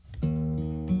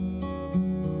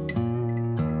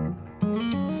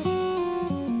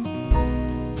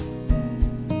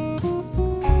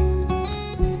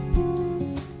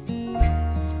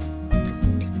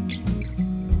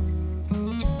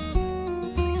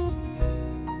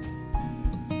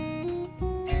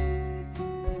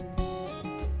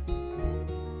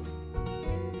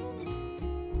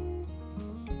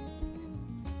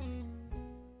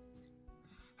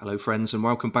Hello, friends, and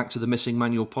welcome back to the Missing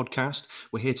Manual podcast.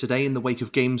 We're here today in the wake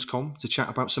of GamesCom to chat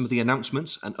about some of the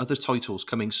announcements and other titles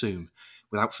coming soon.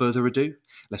 Without further ado,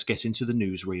 let's get into the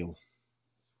newsreel.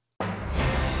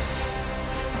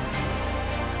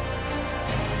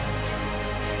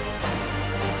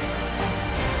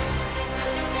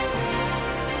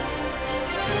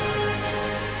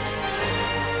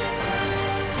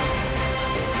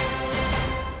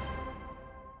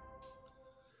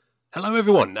 Hello,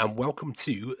 everyone, and welcome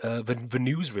to the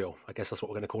Newsreel. I guess that's what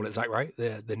we're going to call it, Zach, right?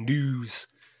 The news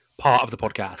part of the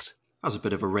podcast. Has a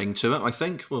bit of a ring to it, I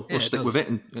think. We'll stick with it,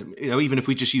 and even if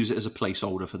we just use it as a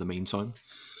placeholder for the meantime.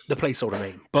 The placeholder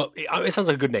name, but it sounds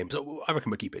like a good name, so I reckon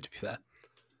we'll keep it. To be fair,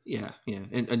 yeah,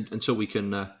 and until we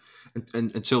can,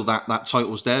 until that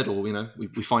title's dead, or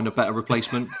we find a better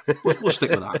replacement, we'll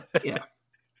stick with that. Yeah.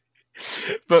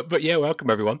 But yeah, welcome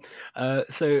everyone.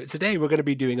 So today we're going to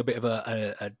be doing a bit of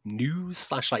a news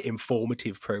 /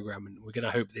 informative program, and we're going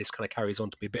to hope this kind of carries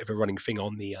on to be a bit of a running thing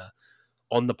on the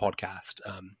podcast,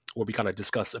 where we kind of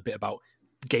discuss a bit about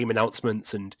game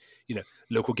announcements and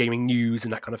local gaming news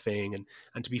and that kind of thing.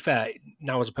 And to be fair,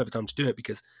 now is a perfect time to do it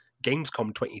because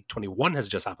GamesCom 2021 has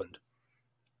just happened.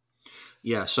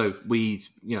 Yeah, so we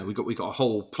got a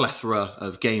whole plethora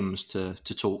of games to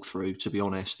talk through. To be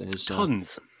honest, there's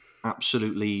tons.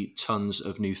 Absolutely tons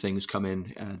of new things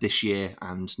coming this year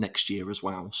and next year as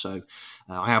well. So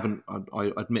I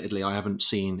admittedly haven't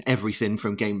seen everything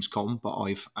from Gamescom, but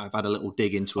I've had a little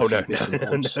dig into a few bits and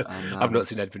bobs. No. And, I've not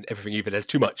seen everything either. There's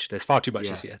too much. There's far too much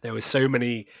this year. There were so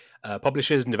many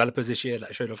publishers and developers this year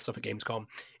that showed off stuff at Gamescom.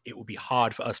 It will be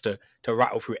hard for us to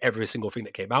rattle through every single thing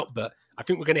that came out, but I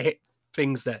think we're going to hit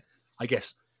things that I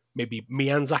guess maybe me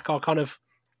and Zach are kind of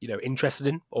interested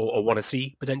in or want to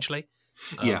see potentially.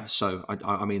 Yeah, so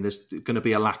I mean, there's going to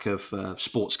be a lack of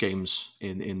sports games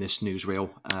in this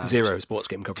newsreel. Zero sports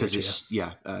game coverage. Because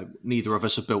neither of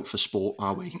us are built for sport,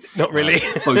 are we? Not really.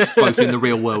 Both in the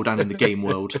real world and in the game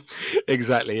world.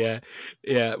 Exactly.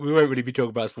 Yeah. We won't really be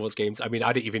talking about sports games. I mean,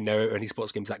 I didn't even know any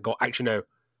sports games that got. Actually, no,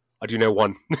 I do know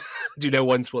one. I do know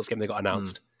one sports game that got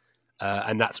announced,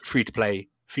 and that's free to play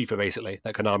FIFA, basically,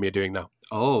 that Konami are doing now.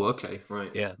 Oh, okay, right.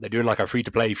 Yeah, they're doing like a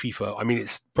free-to-play FIFA. I mean,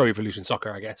 it's Pro Evolution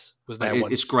Soccer, I guess. Was there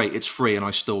one? It's great. It's free, and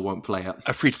I still won't play it.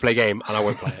 A free-to-play game, and I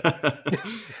won't play it.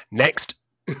 Next.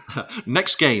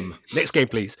 Next game. Next game,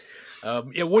 please.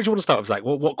 What do you want to start with, Zach?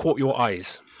 What caught your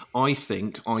eyes? I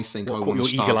think I want to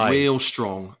start real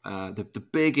strong. The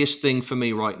biggest thing for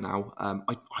me right now,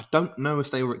 I don't know if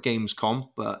they were at Gamescom,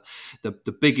 but the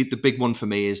big one for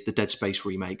me is the Dead Space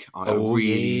remake. I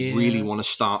really want to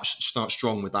start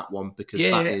strong with that one because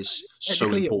that is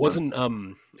so important.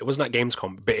 It wasn't at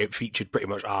Gamescom, but it featured pretty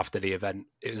much after the event.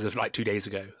 It was like 2 days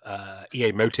ago.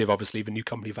 EA Motive, obviously the new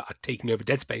company that are taking over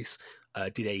Dead Space,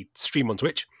 did a stream on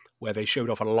Twitch where they showed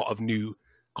off a lot of new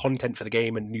content for the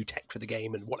game and new tech for the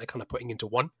game and what they're kind of putting into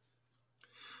one.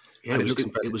 Yeah, it looks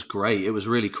impressive. It was great. It was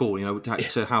really cool,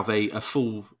 to have a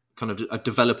full kind of a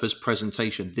developer's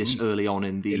presentation this early on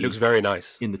in the. It looks very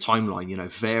nice in the timeline.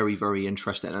 Very, very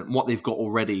interesting, and what they've got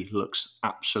already looks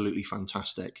absolutely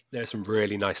fantastic. There's some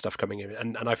really nice stuff coming in,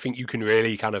 and I think you can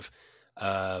really kind of.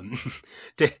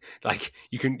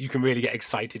 You can really get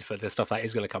excited for the stuff that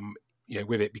is going to come,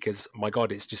 with it because my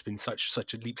God, it's just been such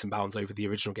a leaps and bounds over the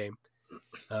original game.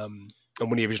 And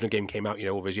when the original game came out,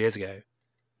 all those years ago.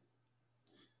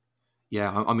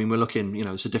 Yeah, I mean, we're looking,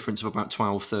 it's a difference of about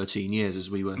 12, 13 years as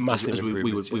we were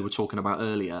we were talking about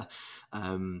earlier.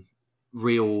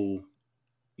 Real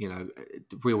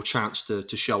chance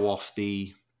to show off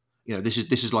the, this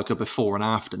is like a before and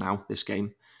after now, this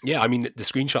game. Yeah, I mean, the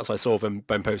screenshots I saw of them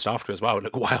post after as well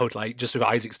look wild. Like, just with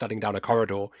Isaac standing down a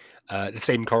corridor, the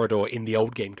same corridor in the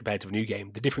old game compared to the new game.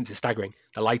 The difference is staggering.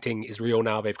 The lighting is real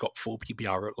now. They've got full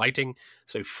PBR lighting,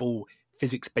 so full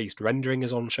physics-based rendering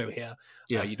is on show here.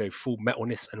 Yeah. Full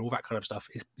metalness and all that kind of stuff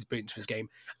is built into this game.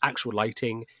 Actual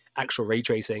lighting, actual ray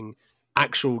tracing,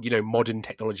 actual, modern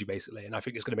technology, basically. And I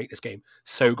think it's going to make this game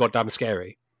so goddamn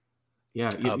scary. Yeah,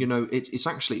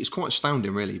 it's quite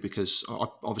astounding, really, because I've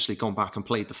obviously gone back and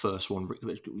played the first one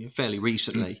fairly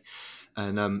recently,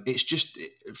 and it's just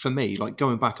for me, like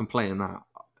going back and playing that,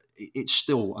 it's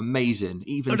still amazing.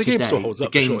 Even today, game still holds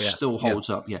up. The game still holds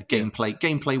up. Yeah,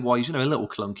 gameplay wise, a little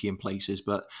clunky in places,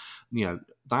 but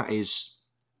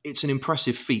it's an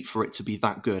impressive feat for it to be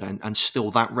that good and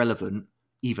still that relevant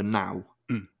even now.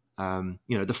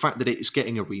 The fact that it's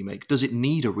getting a remake, does it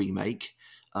need a remake?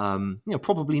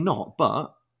 Probably not,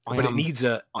 but it needs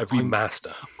a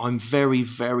remaster. I'm very,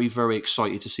 very, very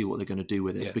excited to see what they're going to do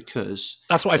with it because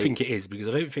that's what I think it is. Because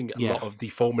I don't think a lot of the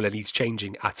formula needs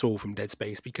changing at all from Dead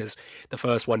Space because the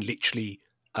first one literally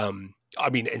I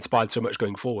mean, it inspired so much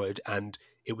going forward, and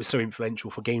it was so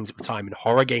influential for games at the time and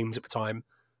horror games at the time,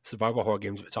 survival horror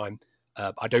games at the time.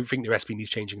 I don't think the recipe needs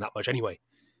changing that much anyway.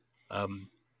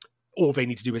 All they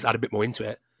need to do is add a bit more into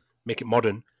it, make it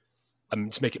modern, and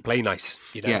just make it play nice.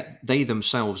 Yeah, they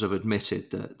themselves have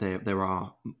admitted that there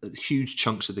are huge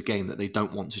chunks of the game that they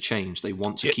don't want to change. They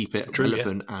want to keep it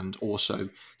relevant and also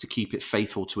to keep it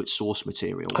faithful to its source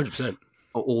material. 100%.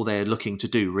 All they're looking to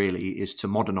do really is to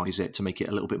modernize it to make it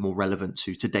a little bit more relevant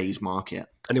to today's market.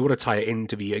 And they want to tie it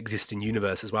into the existing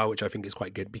universe as well, which I think is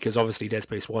quite good, because obviously Dead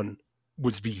Space 1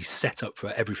 was the setup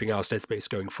for everything else Dead Space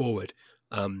going forward.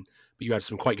 But you had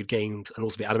some quite good games, and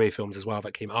also the anime films as well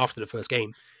that came after the first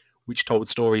game, which told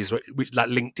stories which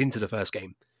linked into the first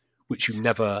game, which they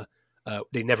never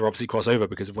obviously cross over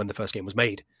because of when the first game was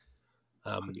made.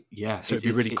 So it'd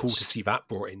be really cool to see that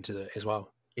brought into it as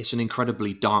well. It's an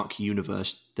incredibly dark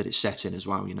universe that it's set in as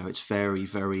well. It's very,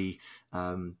 very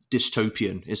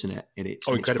dystopian, isn't it, in its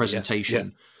presentation?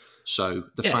 Yeah. So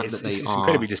the fact that it's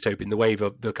incredibly dystopian. The way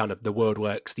the kind of the world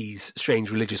works, these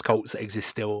strange religious cults that exist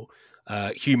still,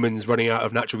 humans running out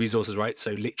of natural resources, right?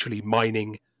 So literally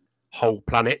mining whole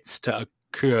planets to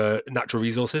accrue natural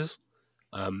resources,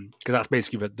 because that's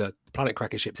basically the planet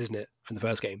cracker ships, isn't it, from the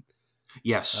first game?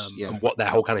 Yes, and what their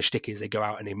whole kind of shtick is, they go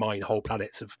out and they mine whole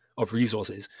planets of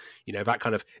resources. That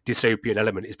kind of dystopian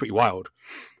element is pretty wild.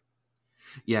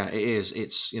 Yeah, it is.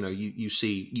 It's you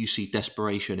see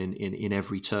desperation in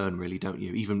every turn, really, don't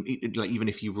you? Even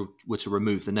if you were to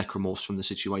remove the necromorphs from the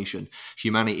situation,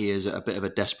 humanity is at a bit of a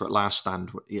desperate last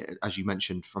stand, as you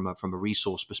mentioned, from a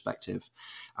resource perspective,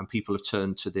 and people have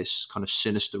turned to this kind of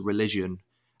sinister religion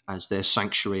as their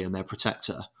sanctuary and their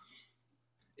protector.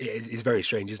 It's very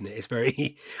strange, isn't it? It's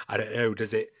very, I don't know,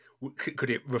 could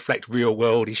it reflect real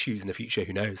world issues in the future?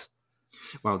 Who knows?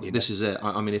 Well, this is it.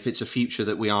 I mean, if it's a future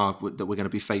that we're going to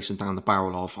be facing down the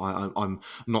barrel of, I'm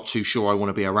not too sure I want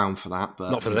to be around for that. But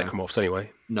not for the necromorphs,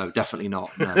 anyway. No, definitely not.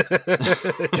 No.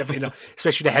 Definitely not.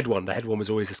 Especially the head one. The head one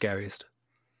was always the scariest.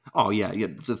 Oh yeah.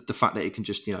 The fact that it can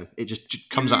just it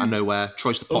just comes out of nowhere,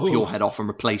 tries to pop your head off and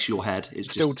replace your head. Is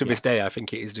still to this day, I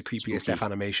think it is the creepiest death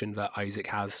animation that Isaac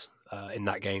has in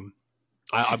that game.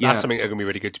 That's something that's going to be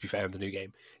really good, to be fair, in the new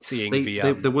game. Seeing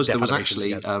there was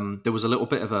actually there was a little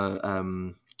bit of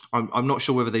a I'm not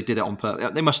sure whether they did it on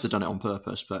purpose. They must have done it on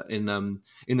purpose, but in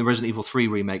the Resident Evil 3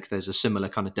 remake, there's a similar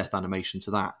kind of death animation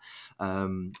to that.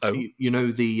 The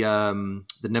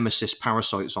Nemesis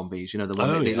parasite zombies. The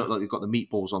one they look like they've got the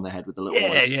meatballs on their head with the little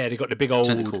they got the big old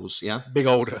tentacles. Yeah, big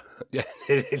old. Yeah,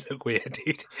 they look weird,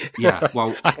 dude. Yeah,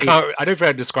 well, I don't think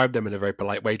I'd describe them in a very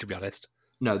polite way, to be honest.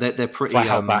 No, they're pretty. So I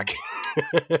held back.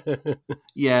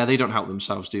 Yeah, they don't help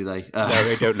themselves, do they? No,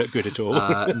 they don't look good at all.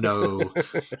 No,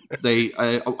 they.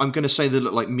 I'm going to say they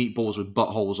look like meatballs with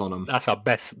buttholes on them. That's our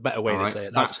better way to say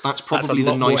it. That's probably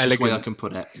the nicest way I can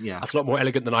put it. Yeah, that's a lot more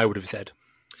elegant than I would have said.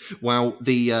 Well,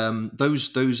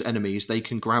 those enemies, they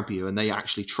can grab you and they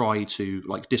actually try to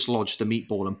dislodge the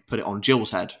meatball and put it on Jill's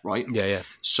head, right? Yeah.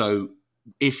 So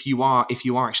if you are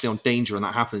actually on danger and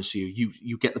that happens to you,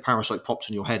 you get the parasite popped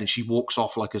in your head and she walks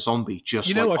off like a zombie. I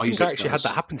think I actually had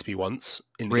that happen to me once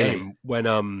in the game when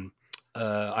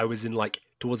I was in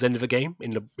towards the end of the game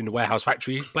in the warehouse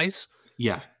factory place.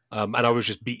 Yeah. And I was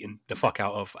just beaten the fuck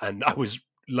out of, and I was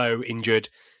low, injured,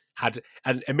 and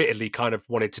admittedly kind of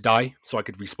wanted to die so I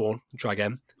could respawn and try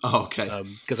again. Oh, okay.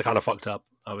 Because I kind of fucked up.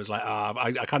 I was like,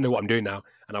 I kind of know what I'm doing now,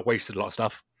 and I wasted a lot of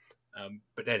stuff.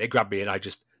 But then they grabbed me and I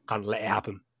just kind of let it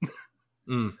happen.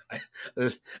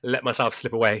 I let myself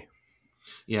slip away.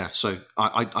 Yeah, so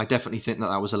I definitely think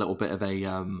that was a little bit of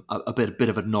a bit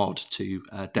of a nod to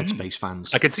Dead Space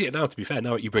fans. I can see it now. To be fair,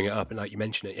 now that you bring it up and like you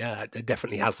mention it, yeah, it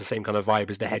definitely has the same kind of vibe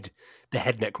as the head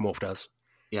necromorph does.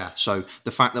 Yeah, so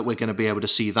the fact that we're going to be able to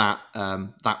see that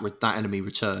enemy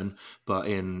return, but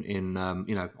in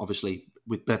obviously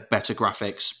with better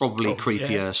graphics, probably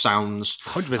creepier sounds.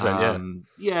 100%,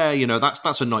 yeah.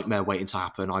 That's a nightmare waiting to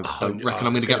happen. I don't reckon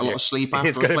I'm going to get a lot of sleep after.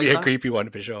 It's going to be a creepy one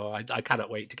for sure. I cannot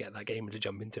wait to get that game and to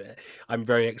jump into it. I'm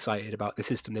very excited about the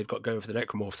system they've got going for the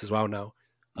necromorphs as well now.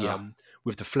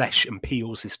 With the flesh and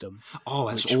peel system. Oh,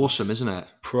 that's awesome, isn't it?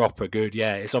 Proper good,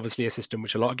 yeah. It's obviously a system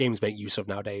which a lot of games make use of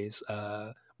nowadays.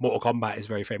 Mortal Kombat is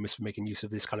very famous for making use of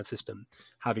this kind of system,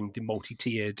 having the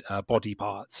multi-tiered body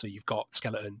parts. So you've got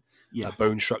skeleton,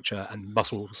 bone structure, and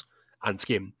muscles and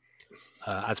skin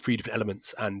as 3 different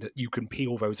elements, and you can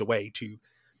peel those away to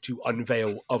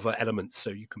unveil other elements. So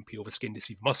you can peel the skin to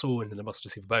see the muscle, and then the muscle to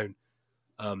see the bone.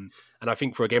 And I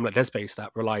think for a game like Dead Space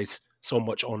that relies so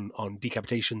much on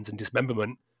decapitations and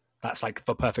dismemberment, that's like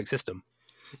the perfect system.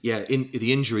 Yeah,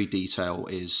 the injury detail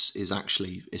is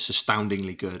actually it's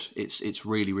astoundingly good. It's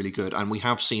really really good, and we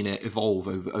have seen it evolve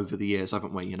over the years,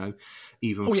 haven't we?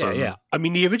 Even yeah. I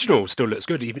mean, the original still looks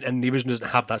good, and the original doesn't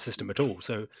have that system at all.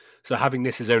 So having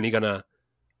this is only going to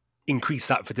increase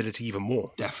that fidelity even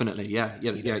more. Definitely, yeah.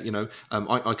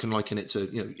 I can liken it to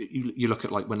you look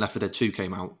at like when Left 4 Dead 2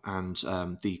 came out, and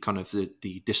the kind of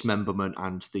the dismemberment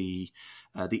and the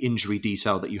injury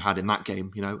detail that you had in that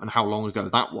game, and how long ago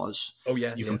that was. Oh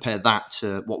yeah, you compare that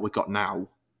to what we've got now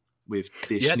with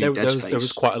this new Dead Space. There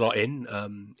was quite a lot in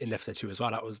Left 4 Dead 2 as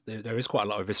well. That was there is quite a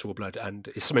lot of visceral blood, and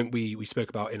it's something we spoke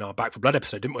about in our Back 4 Blood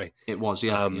episode, didn't we? It was,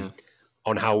 yeah.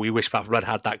 On how we wish Back 4 Blood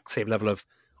had that same level of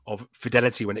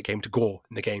fidelity when it came to gore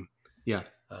in the game. Yeah.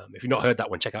 If you've not heard that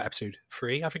one, check out episode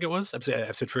 3. I think it was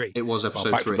episode 3. It was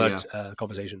episode Back 3. Back 4 Blood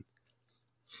conversation.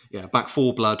 Yeah, Back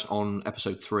 4 Blood on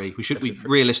episode 3.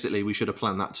 Realistically, we should have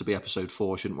planned that to be episode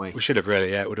 4, shouldn't we? We should have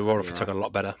really. Yeah, it would have all taken a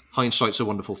lot better. Hindsight's a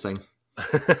wonderful thing.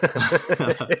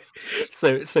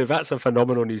 So that's a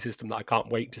phenomenal new system that I can't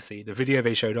wait to see. The video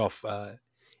they showed off.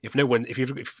 If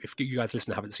you guys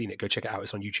listen and haven't seen it, go check it out.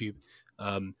 It's on YouTube.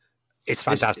 It's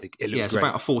fantastic. It looks it's great.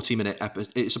 About a 40-minute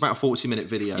It's about a 40-minute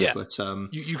video. Yeah. But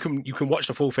you can watch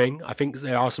the full thing. I think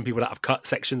there are some people that have cut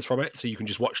sections from it, so you can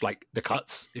just watch like the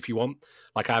cuts if you want.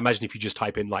 Like I imagine if you just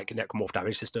type in like necromorph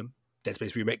damage system, Dead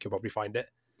Space remake, you'll probably find it.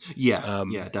 Yeah,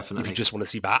 definitely. If you just want to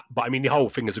see that, but I mean, the whole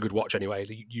thing is a good watch anyway.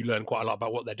 You learn quite a lot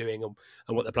about what they're doing and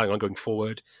what they're planning on going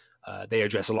forward. They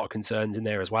address a lot of concerns in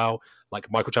there as well, like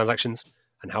microtransactions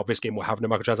and how this game will have no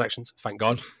microtransactions. Thank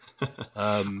God.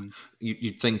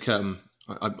 You'd think.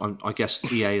 I guess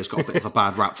EA has got a bit of a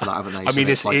bad rap for that, haven't they? I mean,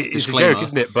 it's a joke,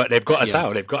 isn't it? But they've got to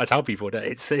tell. They've got to tell people that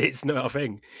it's not a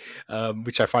thing,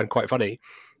 which I find quite funny.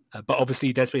 But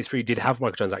obviously, Dead Space 3 did have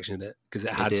microtransactions in it because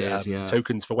it had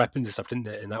tokens for weapons and stuff, didn't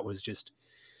it? And that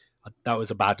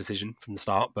was a bad decision from the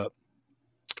start. But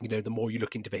the more you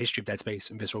look into the history of Dead Space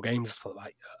and Visceral Games for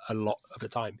like a lot of the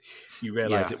time, you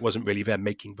realise it wasn't really them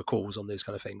making the calls on those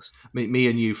kind of things. Me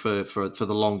and you for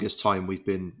the longest time, we've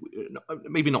been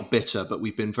maybe not bitter, but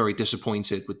we've been very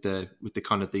disappointed with the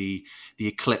kind of the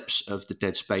eclipse of the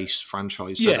Dead Space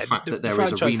franchise. So the fact that there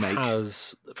is a remake,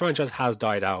 the franchise has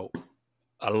died out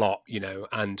a lot,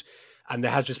 and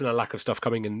there has just been a lack of stuff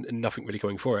coming and nothing really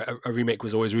going for it. A remake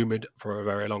was always rumoured for a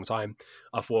very long time.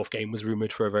 A fourth game was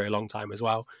rumoured for a very long time as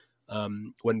well.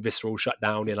 When Visceral shut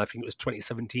down in, I think it was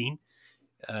 2017,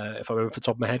 if I remember off the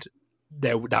top of my head,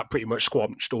 that pretty much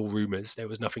squanched all rumours. There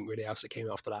was nothing really else that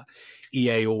came after that.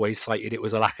 EA always cited it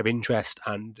was a lack of interest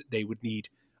and they would need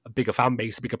a bigger fan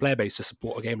base, a bigger player base to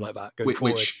support a game like that going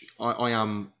forward. Which I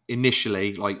am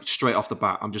initially, like straight off the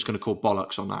bat, I'm just going to call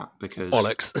bollocks on that because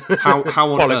bollocks.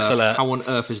 How on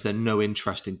earth is there no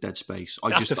interest in Dead Space?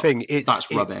 That's the thing.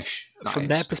 That's rubbish. From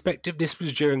their perspective, this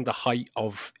was during the height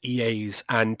of EA's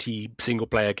anti-single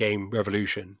player game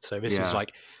revolution. So this was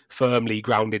like firmly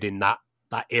grounded in that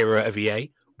era of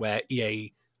EA, where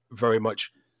EA very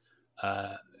much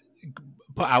put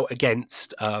out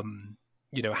against.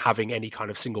 Having any kind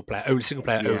of single player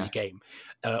only game.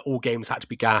 All games had to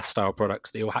be gas style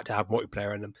products. They all had to have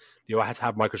multiplayer in them. They all had to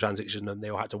have microtransactions in them. They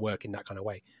all had to work in that kind of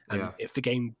way. And if the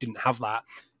game didn't have that,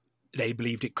 they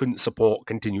believed it couldn't support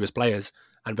continuous players,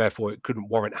 and therefore it couldn't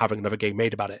warrant having another game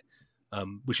made about it.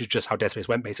 Which is just how Dead Space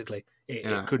went. Basically,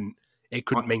 it couldn't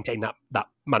maintain that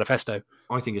manifesto.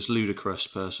 I think it's ludicrous,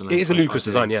 personally. It is a ludicrous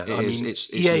design, yeah.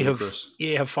 It's EA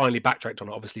have finally backtracked on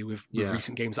it, obviously, with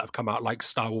recent games that have come out, like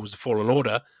Star Wars: The Fallen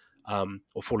Order,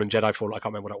 or Fallen Jedi Fall. I can't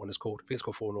remember what that one is called. I think it's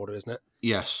called Fallen Order, isn't it?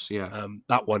 Yes, yeah.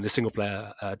 That one, the single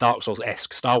player Dark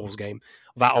Souls-esque Star Wars game,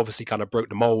 that obviously kind of broke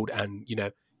the mold, and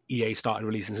EA started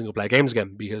releasing single player games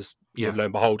again because lo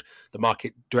and behold, the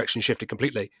market direction shifted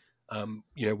completely.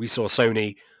 We saw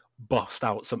Sony bust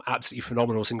out some absolutely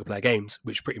phenomenal single player games,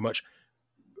 which pretty much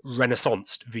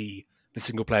renaissanced the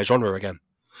single player genre again.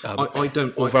 I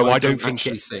don't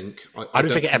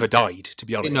think it ever died, to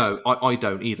be honest. No, I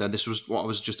don't either. This was what I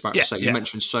was just about to say. You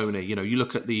mentioned Sony. You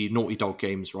look at the Naughty Dog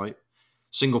games, right?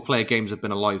 Single player games have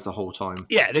been alive the whole time.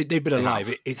 Yeah, they've been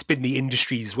alive. It's been the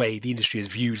industry's way. The industry has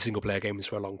viewed single player games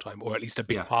for a long time, or at least a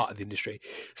big part of the industry.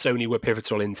 Sony were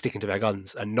pivotal in sticking to their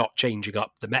guns and not changing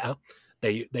up the meta.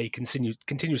 They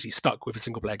continuously stuck with a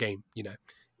single player game.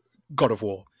 God of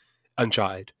War,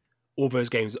 Uncharted, all those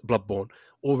games, Bloodborne,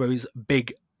 all those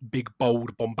big,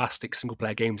 bold, bombastic single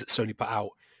player games that Sony put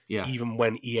out. Yeah. Even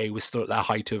when EA was still at their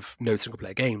height of no single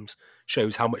player games,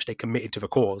 shows how much they committed to the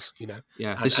cause.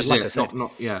 Yeah, this is like I said,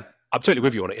 I'm totally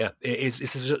with you on it. Yeah,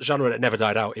 it's a genre that never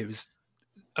died out. It was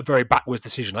a very backwards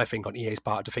decision, I think, on EA's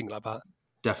part to think like that.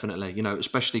 Definitely,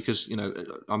 especially because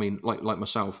I mean, like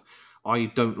myself, I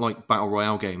don't like battle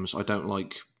royale games. I don't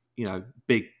like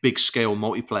big scale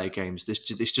multiplayer games.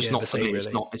 It's just not for me.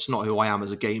 Really. It's not who I am as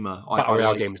a gamer. Battle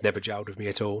royale games never gelled with me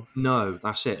at all. No,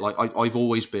 that's it. Like I've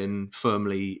always been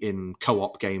firmly in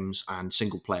co-op games and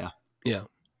single player. Yeah,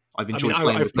 I've enjoyed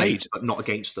playing with mates, but not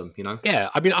against them. Yeah,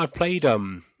 I mean, I've played. I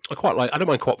don't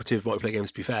mind cooperative multiplayer games.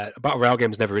 To be fair, battle royale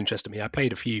games never interested me. I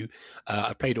played a few.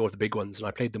 I played all of the big ones, and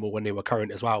I played them all when they were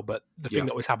current as well. But the thing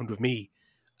that always happened with me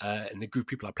and the group of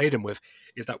people I played them with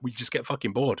is that we just get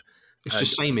fucking bored. It's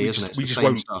just samey, isn't it? We just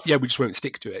won't. Stuff. Yeah, we just won't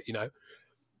stick to it,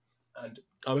 And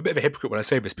I'm a bit of a hypocrite when I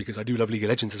say this because I do love League of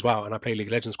Legends as well, and I play League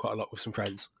of Legends quite a lot with some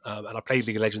friends. And I played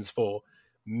League of Legends for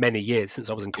many years since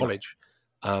I was in college,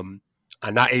 and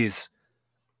that is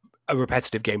a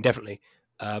repetitive game, definitely.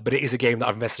 But it is a game that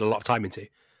I've invested a lot of time into.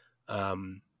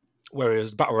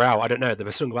 Whereas Battle Royale, I don't know. There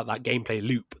was something about that gameplay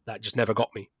loop that just never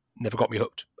got me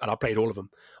hooked. And I played all of them.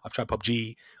 I've tried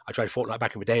PUBG. I tried Fortnite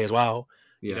back in the day as well.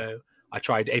 Yeah. I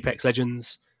tried Apex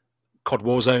Legends, COD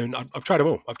Warzone. I've tried them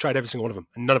all. I've tried every single one of them,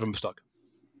 and none of them stuck.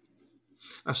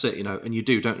 That's it, and you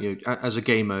do, don't you? As a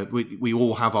gamer, we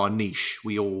all have our niche.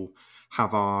 We all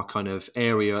have our kind of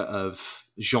area of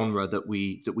genre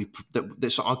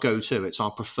that's our go-to. It's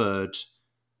our preferred,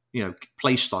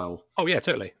 play style. Oh yeah,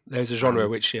 totally. There's a genre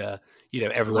which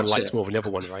everyone likes more than the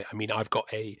other one, right? I mean, I've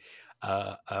got a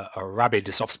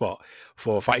rabid soft spot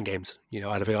for fighting games.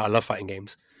 I love fighting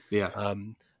games. Yeah.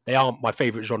 They aren't my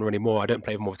favorite genre anymore. I don't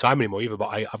play them all the time anymore either, but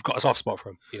I've got a soft spot for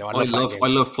them. I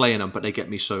love playing them, but they get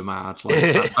me so mad.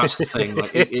 Like, that's the thing. Like,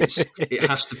 it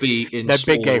has to be in They're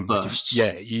small big games. bursts.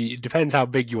 Yeah, it depends how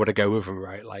big you want to go with them,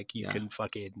 right? Like you can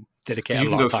fucking dedicate a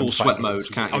lot of time. You can go full sweat mode,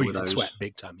 can't you? Oh, you can sweat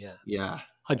big time. Yeah. Yeah.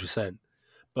 100%.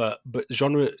 But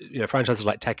genre, franchises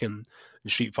like Tekken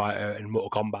and Street Fighter and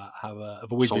Mortal Kombat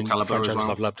have always been franchises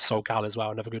I've loved. Soul Cal as well,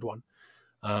 another good one.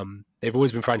 They've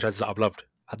always been franchises that I've loved,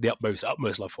 had the utmost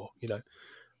love for.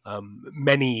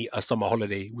 Many a summer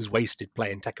holiday was wasted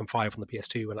playing Tekken 5 on the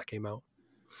PS2 when that came out.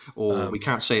 We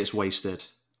can't say it's wasted.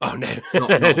 Oh no, not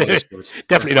wasted.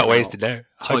 Definitely not wasted. No,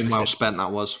 100%. Time well spent.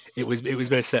 That was. It was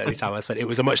most certainly time well spent. It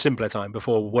was a much simpler time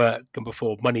before work and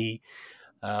before money.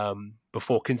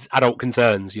 Before adult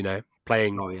concerns,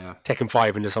 playing Tekken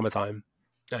 5 in the summertime,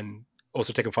 and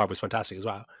also Tekken 5 was fantastic as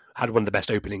well. Had one of the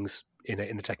best openings in a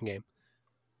Tekken game.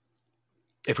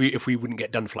 If we wouldn't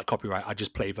get done for like copyright, I'd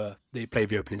just play the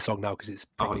opening song now because it's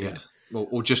pretty good.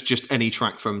 Or just any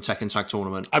track from Tekken Tag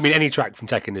Tournament. I mean, any track from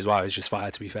Tekken as well is just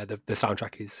fire. To be fair, the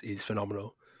soundtrack is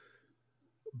phenomenal.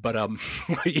 But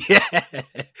yeah,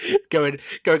 going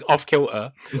off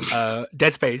kilter.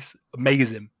 Dead Space,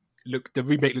 amazing. Look, the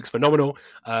remake looks phenomenal.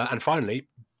 And finally,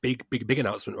 big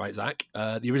announcement, right, Zach?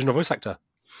 The original voice actor.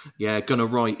 Yeah, Gunnar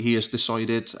Wright, he has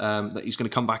decided that he's going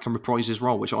to come back and reprise his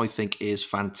role, which I think is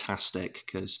fantastic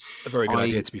because a very good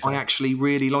idea. To be fair, I actually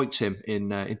really liked him in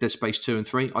Dead Space 2 and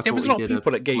 3. There was a lot of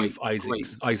people that gave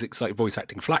Isaac's like voice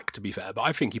acting flack. To be fair, but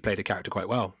I think he played a character quite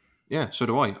well. Yeah, so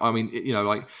do I. I mean,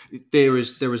 like there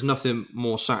is nothing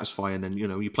more satisfying than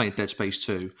you're playing Dead Space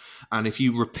 2, and if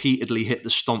you repeatedly hit the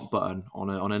stomp button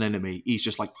on an enemy, he's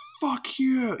just like fuck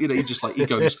you. He just like he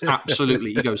goes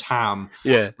ham.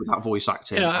 Yeah, with that voice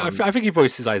acting. Yeah, I think he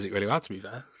voices Isaac really well. To be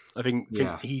fair, I think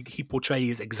he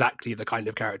portrays exactly the kind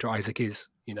of character Isaac is.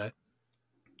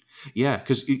 Yeah,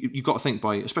 because you've got to think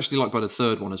especially by the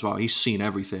third one as well. He's seen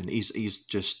everything. He's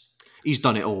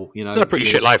done it all. He's done a pretty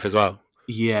shit life as well.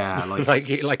 Yeah,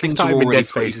 like his time in Dead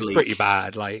Space is pretty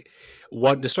bad. Like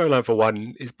the storyline for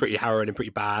 1 is pretty harrowing and pretty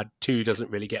bad. 2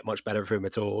 doesn't really get much better for him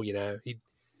at all.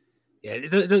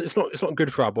 It's not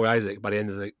good for our boy Isaac by the end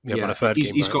of the by the third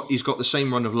game. He's got the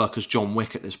same run of luck as John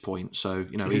Wick at this point. So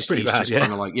he's pretty bad. Just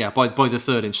kind of like by the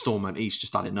third installment, he's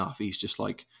just had enough. He's just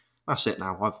like, that's it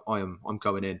now. I'm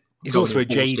going in. He's also a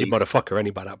jaded motherfucker, any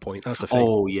by that point. That's the thing.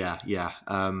 Oh yeah.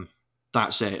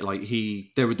 That's it. Like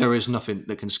there is nothing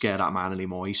that can scare that man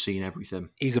anymore. He's seen everything.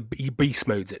 He beast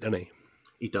modes it, doesn't he?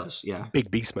 He does, yeah.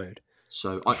 Big beast mode.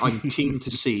 So I'm keen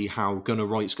to see how Gunnar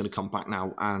Wright's going to come back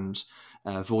now and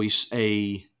voice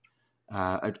a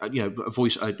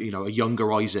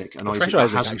younger Isaac, and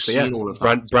Isaac hasn't seen all of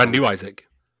that. Brand new Isaac.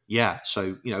 Yeah,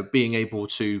 so being able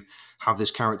to have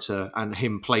this character and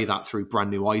him play that through brand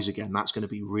new eyes again, that's going to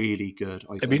be really good.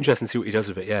 It'd be interesting to see what he does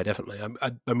with it. Yeah, definitely.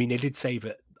 I mean, they did say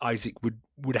that Isaac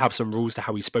would have some rules to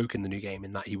how he spoke in the new game,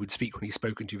 in that he would speak when he's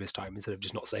spoken to this time instead of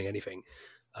just not saying anything,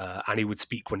 and he would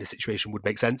speak when the situation would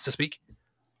make sense to speak.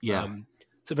 Yeah.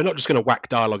 So they're not just going to whack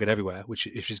dialogue in everywhere, which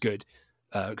is good.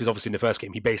 because obviously in the first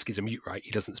game he basically is a mute, right?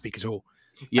 He doesn't speak at all.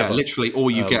 Yeah, ever. Literally, all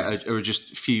you get are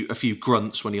just a few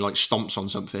grunts when he like stomps on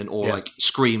something, or like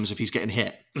screams if he's getting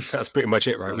hit. That's pretty much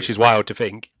it, right? Which is wild to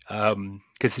think,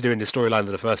 considering the storyline of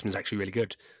the first one is actually really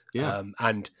good. Yeah,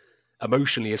 and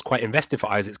emotionally is quite invested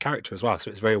for Isaac's character as well.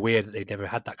 So it's very weird that they never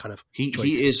had that kind of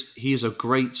choice. He is a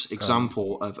great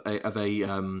example of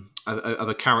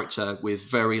a character with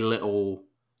very little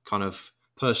kind of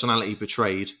personality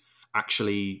portrayed,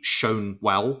 actually shown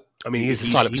well. I mean, he's the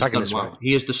silent protagonist, well. Right?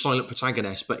 He is the silent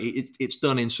protagonist, but it's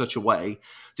done in such a way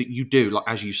that you do, like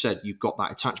as you said, you've got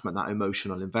that attachment, that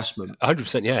emotional investment.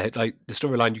 100%, yeah. Like the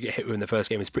storyline you get hit with in the first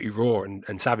game is pretty raw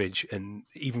and savage, and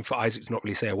even for Isaac to not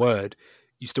really say a word,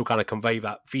 you still kind of convey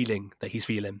that feeling that he's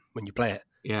feeling when you play it.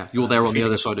 Yeah, you're there on the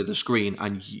other side of the screen,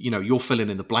 and you're filling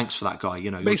in the blanks for that guy.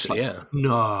 Basically,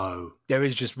 no, there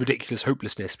is just ridiculous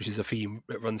hopelessness, which is a theme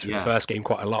that runs through the first game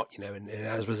quite a lot. And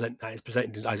as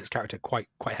presented in Isaac's character quite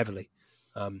heavily.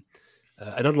 And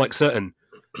unlike certain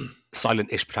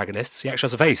silent-ish protagonists, he actually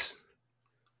has a face.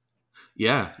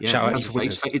 Yeah. Shout out Ethan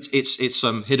Winters. It's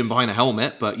hidden behind a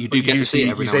helmet, but you do get to see it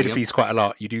every now and again. You say the face quite a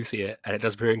lot. You do see it, and it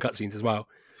does appear in cutscenes as well.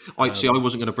 I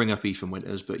wasn't going to bring up Ethan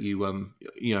Winters, but you've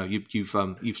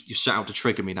set out to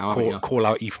trigger me now, haven't you? Call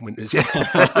out Ethan Winters, yeah.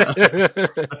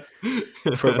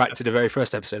 Throw back to the very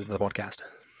first episode of the podcast.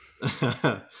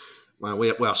 Well,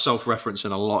 we are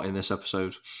self-referencing a lot in this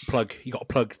episode. You got to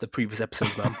plug the previous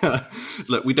episodes, man.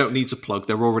 Look, we don't need to plug;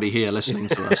 they're already here listening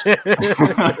to us.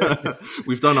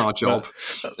 We've done our job.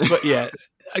 But yeah,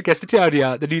 I guess the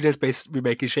TLDR, the new Dead Space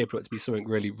remake is shaping up to be something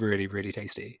really, really, really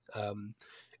tasty.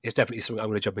 It's definitely something I'm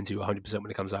going to jump into 100% when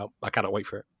it comes out. I cannot wait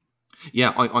for it.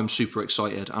 Yeah, I'm super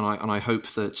excited, and I hope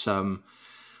that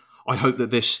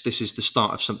this is the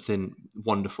start of something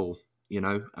wonderful. I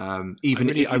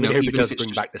really hope it does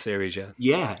bring back the series.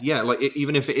 Yeah. Like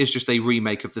even if it is just a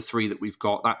remake of the 3 that we've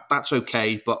got, that's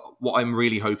okay. But what I'm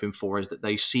really hoping for is that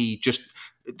they see just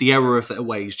the error of their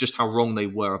ways, just how wrong they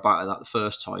were about it that the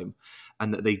first time,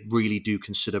 and that they really do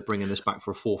consider bringing this back for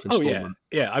a 4th installment.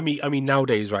 Yeah. I mean,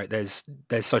 nowadays, right? There's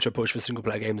such a push for single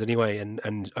player games anyway,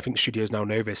 and I think studios now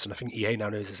know this, and I think EA now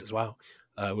knows this as well,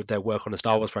 with their work on the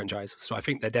Star Wars franchise. So I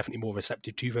think they're definitely more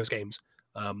receptive to those games.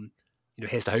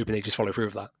 Here's to hoping they just follow through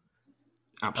with that.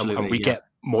 Absolutely, and we get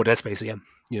more Dead Space again.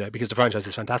 Because the franchise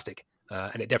is fantastic,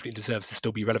 and it definitely deserves to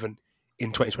still be relevant in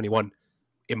 2021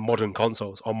 in modern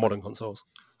consoles.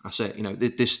 That's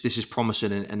it. This is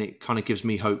promising, and it kind of gives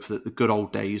me hope that the good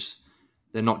old days,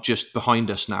 they're not just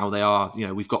behind us now. They are.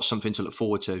 We've got something to look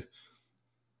forward to.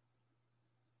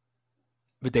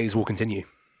 The days will continue.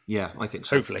 Yeah, I think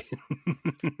so. Hopefully.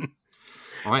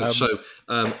 All right, so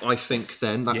I think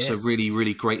then that's a really,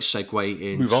 really great segue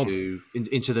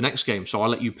into the next game. So I'll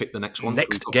let you pick the next one.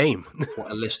 Next game.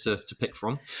 Quite a list to pick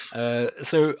from.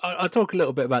 So I'll talk a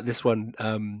little bit about this one.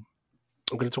 I'm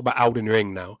going to talk about Elden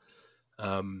Ring now.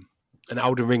 And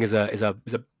Elden Ring is a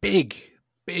big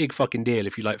fucking deal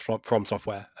if you like From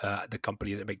Software, the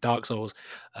company that make Dark Souls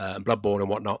and Bloodborne and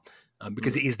whatnot,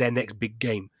 because it is their next big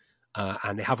game,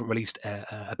 and they haven't released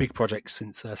a big project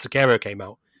since Sekiro came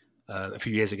out a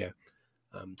few years ago.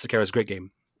 Sekiro is a great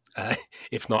game,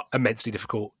 if not immensely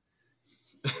difficult.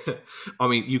 I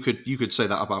mean, you could say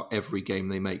that about every game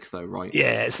they make, though, right?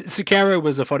 Yeah, Sekiro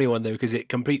was a funny one though, because it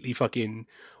completely fucking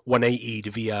 180'd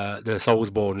via the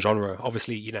Soulsborne genre.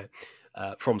 Obviously,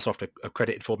 FromSoft are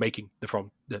credited for making the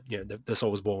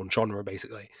Soulsborne genre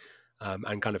basically,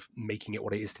 and kind of making it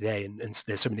what it is today. And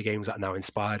there's so many games that are now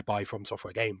inspired by From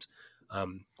Software games.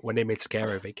 When they made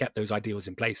Sekiro, they kept those ideals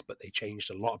in place, but they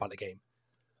changed a lot about the game.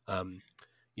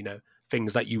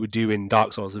 Things that you would do in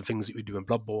Dark Souls and things that you would do in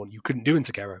Bloodborne, you couldn't do in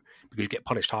Sekiro because you get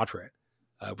punished hard for it,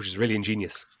 which is really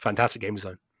ingenious. Fantastic game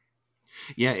design.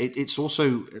 Yeah, it's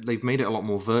also, they've made it a lot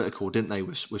more vertical, didn't they,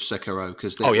 with Sekiro?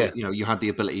 Because you had the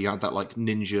ability, you had that like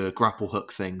ninja grapple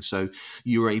hook thing, so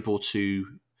you were able to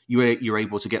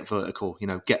get vertical,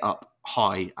 get up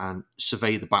high and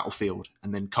survey the battlefield,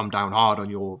 and then come down hard on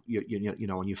your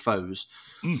on your foes.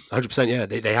 100%, yeah.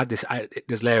 They had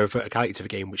this layer of verticality to the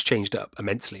game, which changed up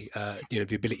immensely. The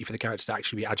ability for the character to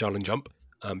actually be agile and jump,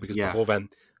 because before then,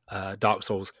 Dark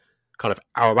Souls kind of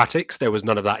aromatics, there was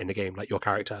none of that in the game. Like your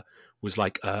character was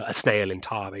like a snail in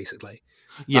tar, basically.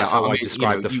 Yeah, that's how I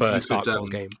describe the first Dark Souls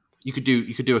game. You could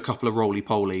do a couple of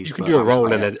roly-polies. You could do a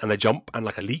roll and a jump and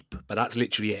like a leap, but that's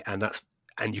literally it.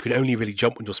 And you can only really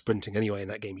jump when you're sprinting anyway in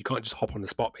that game. You can't just hop on the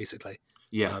spot, basically.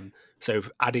 Yeah. So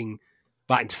adding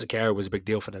that into Sekiro was a big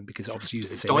deal for them because it obviously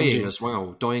used the same dying engine. as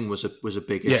well. Dying was a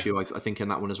big issue, I think, in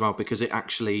that one as well, because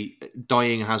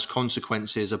dying has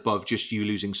consequences above just you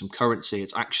losing some currency.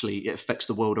 It affects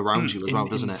the world around you as well,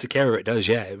 doesn't it? In Sekiro, it does,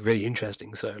 yeah. Really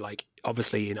interesting. So, like,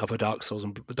 obviously, in other Dark Souls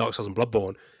and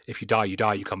Bloodborne, if you die,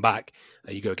 you come back,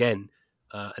 you go again.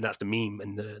 And that's the meme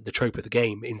and the trope of the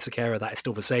game. In Sekiro, that is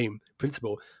still the same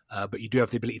principle, but you do have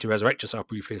the ability to resurrect yourself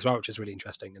briefly as well, which is really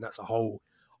interesting, and that's a whole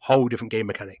different game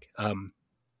mechanic.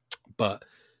 But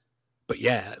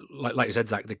yeah, like you said,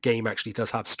 Zach, the game actually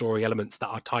does have story elements that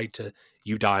are tied to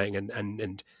you dying,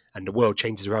 and the world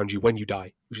changes around you when you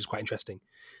die, which is quite interesting,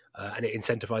 and it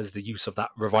incentivizes the use of that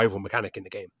revival mechanic in the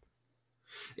game.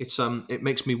 It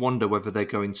makes me wonder whether they're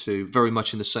going to, very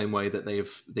much in the same way that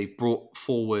they've brought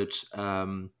forward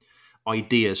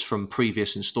ideas from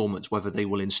previous installments, whether they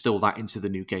will instill that into the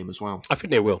new game as well. I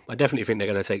think they will. I definitely think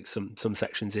they're going to take some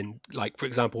sections in. Like, for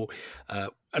example, a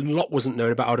lot wasn't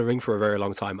known about Elden Ring for a very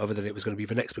long time, other than it was going to be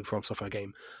the next big From Software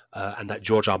game, and that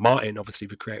George R. Martin, obviously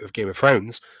the creator of Game of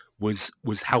Thrones, was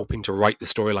helping to write the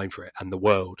storyline for it and the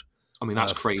world. I mean,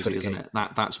 that's crazy, isn't it?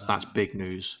 That's big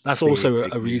news. That's also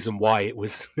a reason why it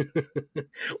was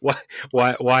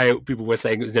why people were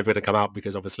saying it was never going to come out,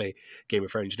 because obviously Game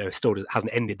of Thrones, still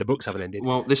hasn't ended. The books haven't ended.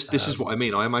 Well, this is what I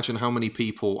mean. I imagine how many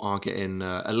people are getting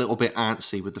a little bit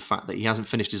antsy with the fact that he hasn't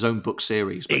finished his own book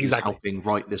series, but he's helping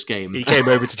write this game. He came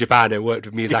over to Japan and worked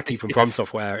with Miyazaki from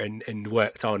Software and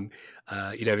worked on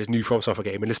his new From Software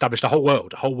game and established a whole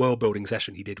world building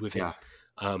session he did with him.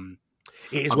 Yeah.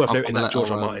 It is worth noting that George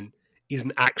R. Martin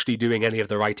isn't actually doing any of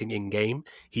the writing in game.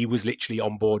 He was literally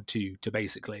on board to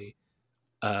basically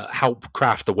help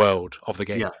craft the world of the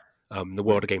game, the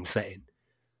world of game setting.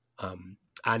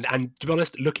 And to be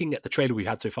honest, looking at the trailer we've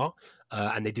had so far,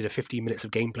 and they did a 15 minutes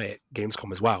of gameplay at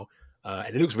Gamescom as well,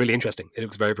 and it looks really interesting. It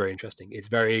looks very, very interesting. It's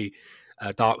very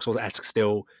Dark Souls-esque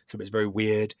still, so it's very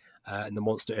weird, and the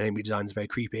monster and enemy design is very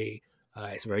creepy.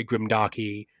 It's very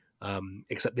grimdarky,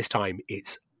 except this time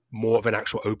it's more of an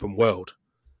actual open world.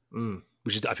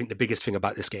 Which is, I think, the biggest thing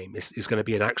about this game is going to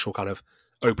be an actual kind of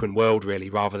open world, really,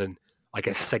 rather than, I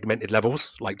guess, segmented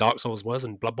levels like Dark Souls was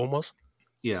and Bloodborne was.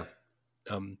 Yeah.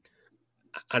 And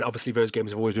obviously those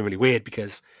games have always been really weird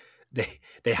because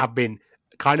they have been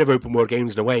kind of open world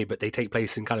games in a way, but they take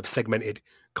place in kind of segmented,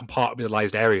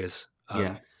 compartmentalized areas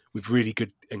with really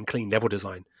good and clean level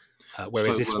design.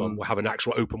 Whereas this one will have an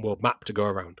actual open world map to go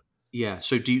around. Yeah.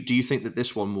 So do you think that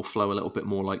this one will flow a little bit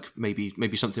more like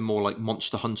maybe something more like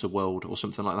Monster Hunter World or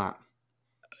something like that?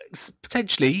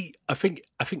 Potentially, I think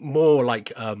more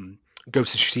like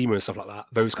Ghost of Tsushima and stuff like that.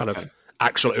 Those kind of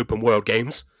actual open world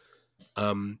games.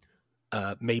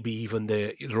 Maybe even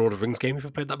the Lord of the Rings game, if you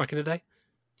played that back in the day.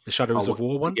 The Shadows of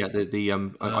War one? Yeah,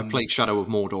 I played Shadow of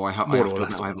Mordor.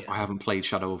 I haven't played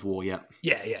Shadow of War yet.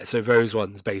 Yeah. So those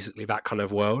ones, basically, that kind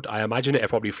of world. I imagine it'd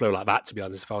probably flow like that, to be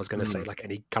honest, if I was going to say like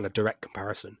any kind of direct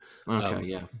comparison. Okay,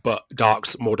 yeah. But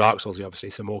more Dark Souls,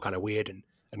 obviously, so more kind of weird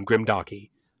and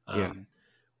grimdarky.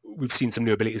 We've seen some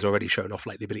new abilities already shown off,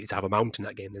 like the ability to have a mount in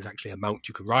that game. There's actually a mount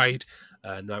you can ride,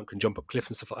 and the mount can jump up cliffs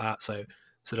and stuff like that.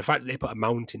 So the fact that they put a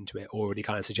mount into it already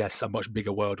kind of suggests a much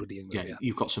bigger world with the English. Yeah,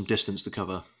 you've got some distance to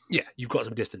cover. Yeah, you've got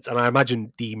some distance. And I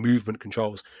imagine the movement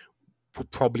controls will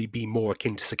probably be more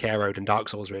akin to Sekiro than Dark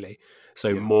Souls, really.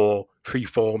 So more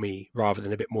free-formy rather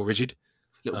than a bit more rigid.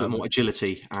 A little bit more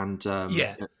agility and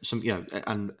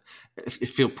and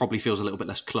it probably feels a little bit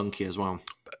less clunky as well.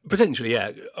 Potentially,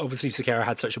 yeah. Obviously, Sekiro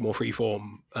had such a more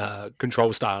free-form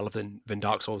control style than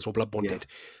Dark Souls or Bloodborne did.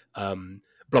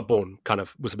 Bloodborne kind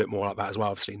of was a bit more like that as well,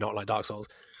 obviously, not like Dark Souls.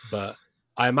 But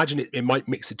I imagine it might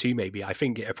mix the two, maybe. I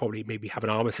think it'll probably maybe have an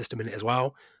armor system in it as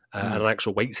well, and an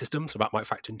actual weight system, so that might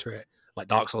factor into it, like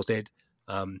Dark Souls did.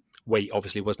 Weight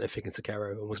obviously wasn't a thing in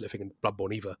Sekiro and wasn't a thing in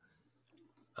Bloodborne either.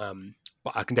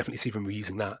 But I can definitely see them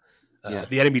reusing that.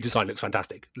 The enemy design looks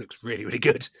fantastic. It looks really, really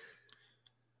good.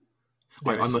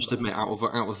 I must admit, out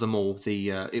of them all,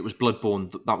 it was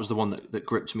Bloodborne. That was the one that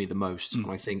gripped me the most, and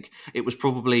I think it was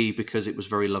probably because it was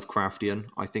very Lovecraftian.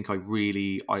 I think I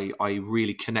really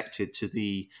connected to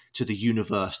the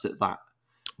universe that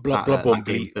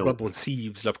Bloodborne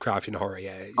seems Lovecraftian horror.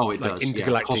 Yeah. Oh, it does.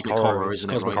 Intergalactic horror, isn't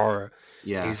cosmic horror.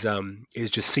 Yeah, is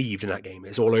just sieved in that game.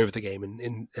 It's all over the game,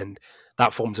 and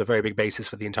that forms a very big basis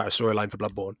for the entire storyline for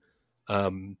Bloodborne,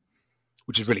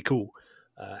 which is really cool.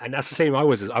 And that's the same. I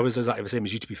was exactly the same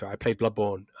as you, to be fair. I played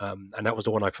Bloodborne, and that was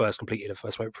the one I first completed and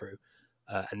first went through.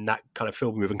 And that kind of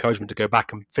filled me with encouragement to go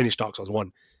back and finish Dark Souls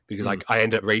 1, because I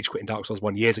ended up rage quitting Dark Souls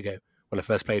 1 years ago when I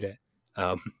first played it.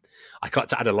 I got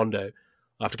to Adalondo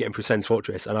after getting through Sen's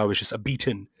Fortress, and I was just a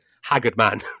beaten, haggard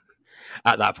man.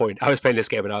 at that point. I was playing this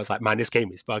game and I was like, man, this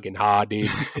game is fucking hard, dude.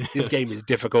 This game is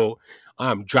difficult.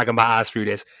 I'm dragging my ass through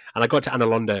this. And I got to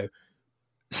Analondo,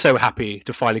 so happy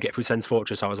to finally get through Sense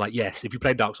Fortress. I was like, yes, if you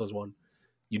played Dark Souls 1,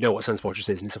 you know what Sense Fortress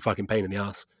is, and it's a fucking pain in the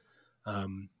ass.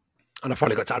 And I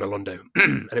finally got to Analondo,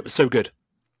 and it was so good.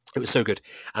 It was so good.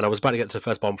 And I was about to get to the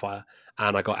first bonfire,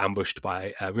 and I got ambushed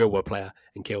by a real-world player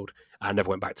and killed. I never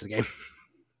went back to the game.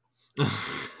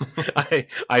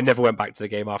 I never went back to the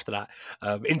game after that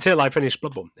until I finished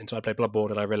Bloodborne, until I played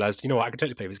Bloodborne, and I realised, you know what, I can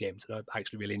totally play these games, and I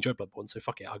actually really enjoyed Bloodborne, so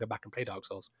fuck it, I'll go back and play Dark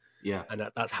Souls. Yeah. And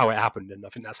that's how it happened, and I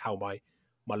think that's how my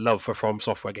love for From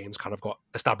Software games kind of got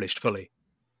established fully.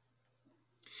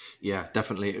 Yeah,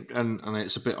 definitely, and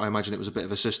it's a bit. I imagine it was a bit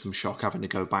of a system shock having to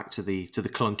go back to the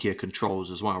clunkier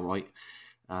controls as well, right?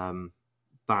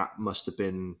 That must have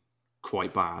been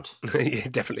quite bad. Yeah,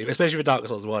 definitely, especially for Dark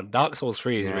Souls 1. Dark Souls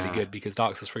 3 is really good because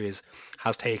Dark Souls 3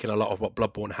 has taken a lot of what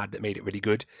Bloodborne had that made it really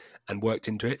good and worked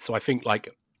into it. So I think, like,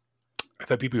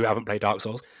 for people who haven't played Dark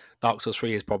Souls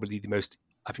 3 is probably the most,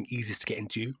 I think, easiest to get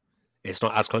into. It's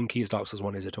not as clunky as Dark Souls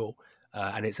 1 is at all,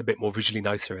 and it's a bit more visually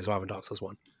nicer as well than Dark Souls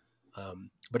 1.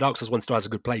 But Dark Souls 1 still has a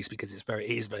good place because it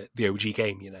is the OG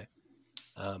game, you know.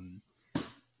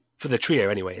 For the trio,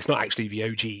 anyway, it's not actually the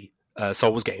OG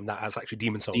Souls game. That has actually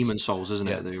Demon Souls. Demon Souls, isn't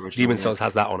it? The original, Demon Souls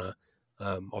has that honor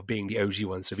of being the OG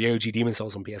one. So the OG Demon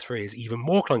Souls on PS3 is even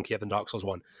more clunkier than Dark Souls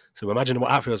 1. So imagine what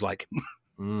that feels like.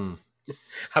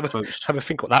 Have a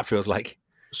think what that feels like.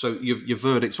 So your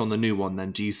verdict on the new one,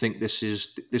 then? Do you think this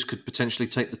could potentially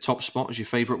take the top spot as your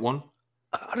favourite one?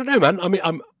 I don't know, man. I mean,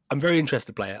 I'm very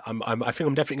interested to play it. I think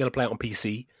I'm definitely going to play it on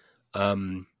PC,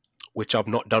 which I've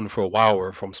not done for a while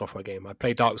or From Software game. I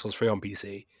played Dark Souls 3 on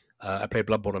PC. I played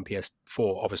Bloodborne on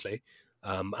PS4, obviously,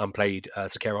 and played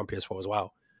Sekiro on PS4 as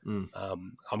well. I'm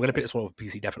going to pick this one up on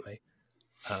PC, definitely.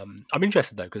 I'm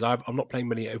interested, though, because I'm not playing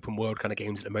many open world kind of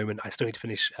games at the moment. I still need to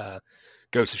finish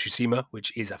Ghost of Tsushima,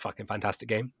 which is a fucking fantastic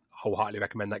game. I wholeheartedly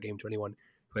recommend that game to anyone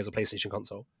who has a PlayStation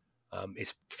console.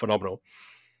 It's phenomenal.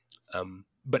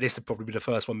 But this will probably be the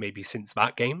first one maybe since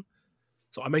that game.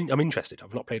 So I'm interested.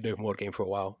 I've not played an open world game for a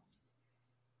while.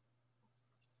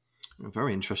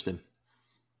 Very interesting.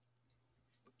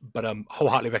 But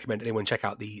wholeheartedly recommend anyone check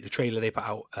out the trailer they put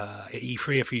out at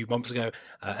E3 a few months ago,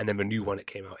 and then the new one that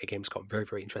came out at GamesCom. Very,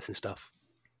 very interesting stuff.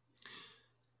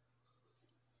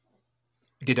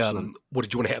 What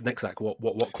did you want to hit up next, Zach?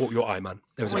 What caught your eye, man?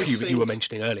 There was a few that you were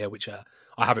mentioning earlier, which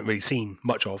I haven't really seen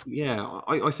much of. Yeah,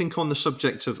 I think on the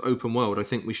subject of open world, I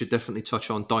think we should definitely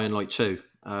touch on Dying Light 2.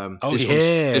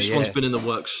 This one's been in the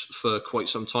works for quite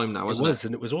some time now, hasn't it?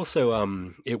 And it was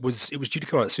also it was due to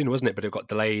come out sooner, wasn't it? But it got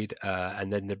delayed,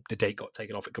 and then the date got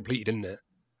taken off it completely, didn't it?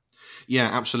 Yeah,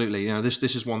 absolutely. You know, this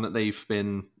is one that it's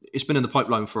been in the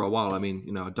pipeline for a while. I mean,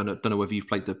 you know, I don't know whether you've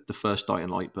played the first Dying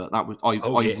Light, but that was I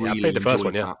played the first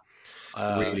one. Yeah,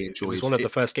 really enjoyed. It was one of the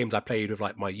first games I played with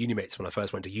like my uni mates when I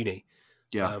first went to uni.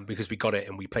 Yeah, because we got it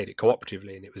and we played it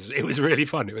cooperatively, and it was really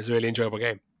fun. It was a really enjoyable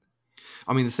game.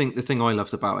 I mean, the thing I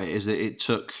loved about it is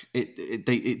that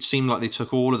it seemed like they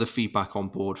took all of the feedback on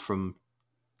board from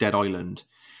Dead Island,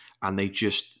 and they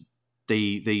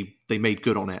made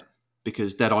good on it.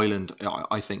 Because Dead Island,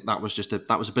 I think that was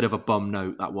a bit of a bum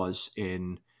note. That was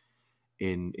in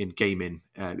gaming.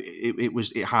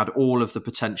 It had all of the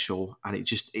potential, and it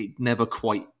never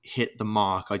quite hit the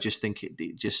mark. I just think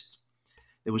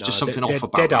there was just something off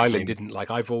about Dead Island. Didn't like.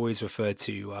 I've always referred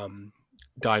to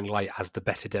Dying Light as the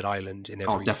better Dead Island in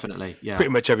every, definitely, yeah,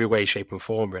 pretty much every way, shape, and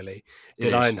form. Really,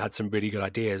 Dead Island had some really good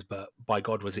ideas, but by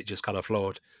God, was it just kind of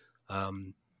flawed.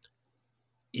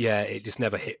 Yeah, it just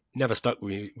never stuck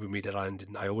with me, Dead Island,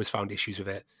 and I always found issues with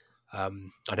it. I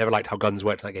never liked how guns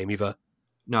worked in that game either.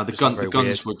 No, the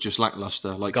guns were just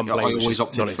lackluster. Like I always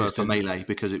opted for melee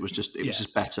because it was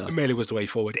just better. Melee was the way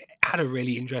forward. It had a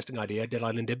really interesting idea, Dead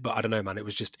Island did, but I don't know, man. It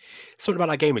was just something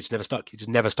about that game. It just never stuck. It just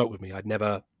never stuck with me. I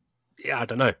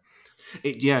don't know.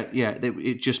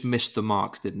 It just missed the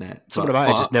mark, didn't it? Something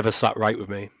about it just never sat right with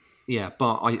me. Yeah,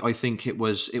 but I think it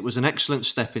was an excellent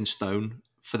stepping stone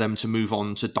for them to move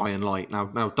on to Dying Light.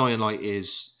 Now Dying Light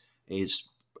is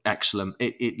excellent.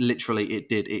 It literally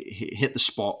hit the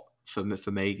spot for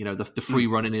me. You know, the free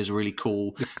running is really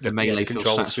cool. The melee feels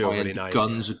satisfying. Really nice,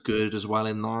 guns are good as well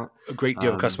in that. A great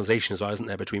deal of customization as well, isn't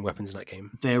there, between weapons in that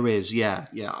game? There is, yeah.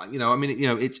 You know, I mean, you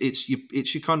know, it's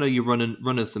your kind of your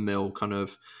run of the mill kind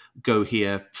of go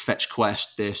here, fetch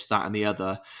quest, this, that, and the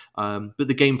other. But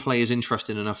the gameplay is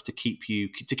interesting enough to keep you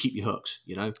hooked.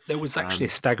 You know, there was actually a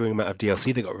staggering amount of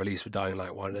DLC that got released for Dying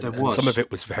Light 1, and some of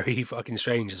it was very fucking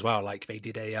strange as well. Like they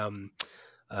did a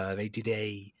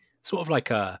sort of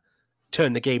like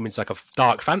turn the game into like a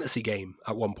dark fantasy game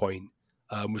at one point,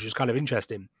 which was kind of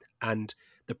interesting. And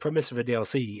the premise of a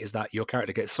DLC is that your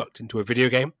character gets sucked into a video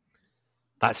game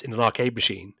that's in an arcade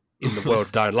machine in the world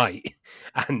of Dying Light.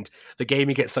 And the game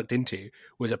he gets sucked into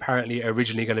was apparently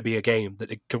originally going to be a game that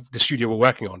the studio were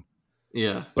working on,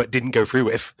 but didn't go through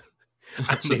with.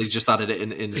 So they just added it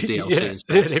in as DLC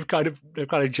instead. They've kind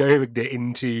of jovied it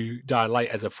into Dying Light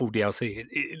as a full DLC.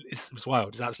 It's wild.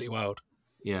 It's absolutely wild.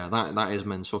 Yeah, that is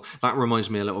mental. That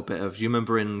reminds me a little bit of, you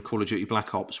remember in Call of Duty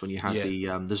Black Ops when you had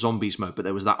the zombies mode, but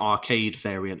there was that arcade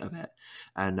variant of it,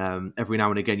 and every now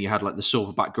and again you had like the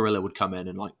silverback gorilla would come in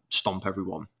and like stomp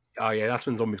everyone. Oh yeah, that's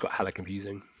when zombies got hella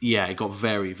confusing. Yeah, it got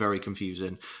very, very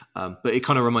confusing. But it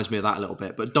kind of reminds me of that a little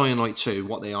bit. But Dying Light 2,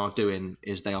 what they are doing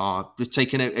is they are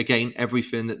taking out again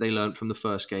everything that they learned from the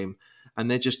first game,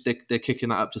 and they're kicking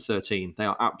that up to 13. They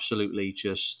are absolutely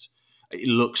just. It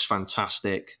looks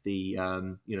fantastic.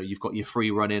 You've got your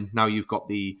free running. Now you've got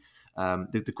the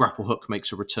grapple hook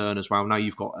makes a return as well. Now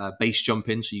you've got base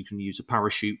jumping, so you can use a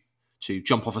parachute to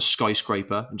jump off a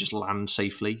skyscraper and just land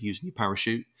safely using your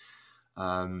parachute.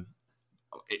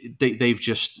 They've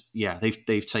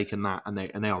taken that and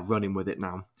they are running with it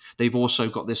now. They've also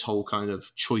got this whole kind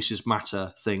of choices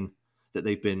matter thing that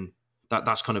they've been.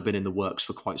 That's kind of been in the works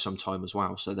for quite some time as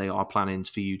well. So they are planning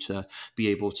for you to be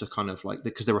able to kind of like,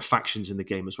 because there are factions in the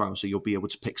game as well. So you'll be able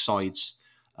to pick sides.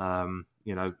 You'll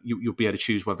be able to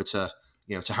choose whether to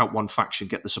help one faction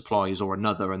get the supplies or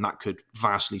another. And that could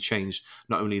vastly change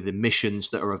not only the missions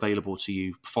that are available to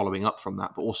you following up from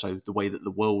that, but also the way that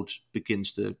the world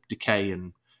begins to decay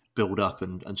and build up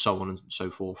and so on and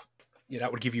so forth. Yeah,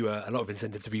 that would give you a lot of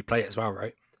incentive to replay it as well,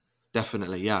 right?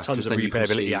 Definitely, yeah. Tons of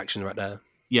replayability action right there.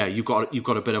 Yeah, you've got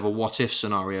a bit of a what if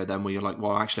scenario then where you're like,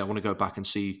 well, actually, I want to go back and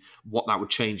see what that would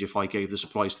change if I gave the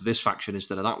supplies to this faction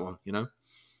instead of that one.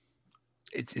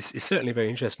 It's certainly very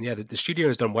interesting. Yeah, the studio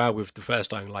has done well with the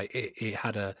first Dying Light. It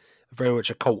had a very much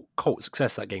a cult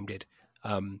success that game did.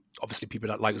 Obviously, people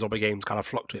that like zombie games kind of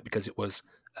flocked to it because it was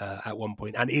at one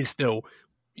point and is still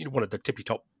one of the tippy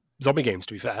top zombie games.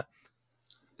 To be fair,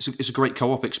 it's a great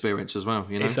co-op experience as well.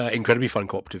 It's incredibly fun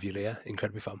cooperatively. Yeah,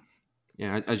 incredibly fun.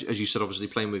 Yeah, as you said, obviously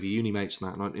playing with your uni mates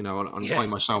and that, and I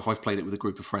myself, I've played it with a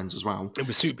group of friends as well. It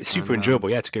was super enjoyable,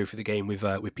 to go through the game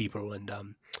with people and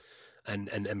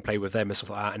play with them and stuff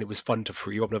like that. And it was fun to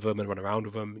free up with them and run around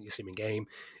with them. You see them in game.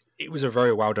 It was a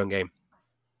very well done game,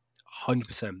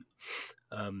 100%.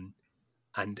 And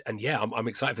yeah, I'm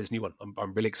excited for this new one.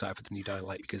 I'm really excited for the new Dying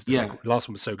Light because the last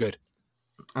one was so good.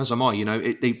 As am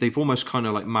I. They've almost kind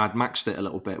of like Mad Maxed it a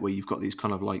little bit, where you've got these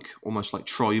kind of like almost like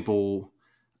tribal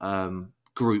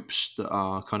groups that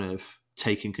are kind of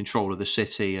taking control of the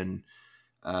city, and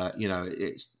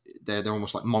they're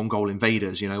almost like Mongol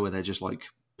invaders, where they're just like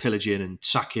pillaging and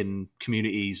sacking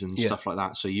communities and stuff like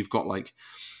that. So you've got like,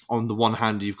 on the one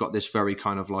hand, you've got this very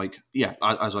kind of like,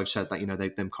 as I've said, that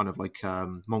they've them kind of like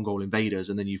Mongol invaders,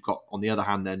 and then you've got on the other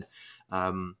hand then,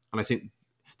 and I think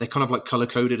they're kind of like color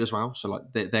coded as well. So like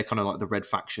they're kind of like the red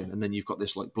faction, and then you've got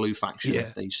this like blue faction.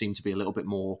 Yeah. They seem to be a little bit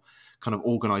more kind of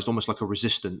organized, almost like a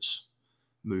resistance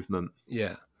movement.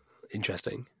 Yeah,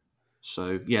 interesting.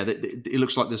 So yeah, it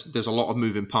looks like there's a lot of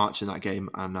moving parts in that game,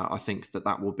 and I think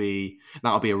that'll be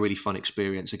a really fun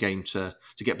experience again to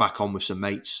get back on with some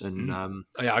mates. And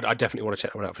yeah, I definitely want to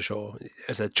check that one out for sure.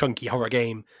 It's a chunky horror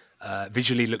game.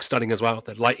 Visually looks stunning as well.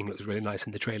 The lighting looks really nice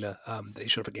in the trailer that they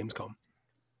showed for Gamescom.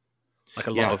 Like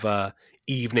a lot of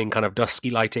evening kind of dusky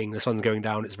lighting. The sun's going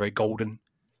down. It's very golden.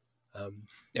 I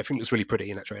think it looks really pretty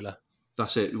in that trailer.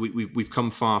 That's it. We've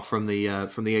come far from the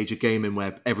age of gaming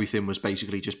where everything was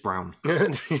basically just brown.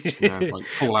 Like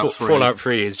Fallout 3. Fallout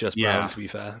 3 is just brown. To be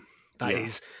fair,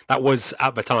 that was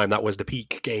at the time that was the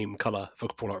peak game color for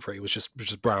Fallout 3. Was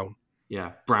just brown.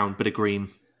 Yeah, brown, bit of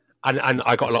green. And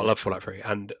I got a lot of love for Fallout 3,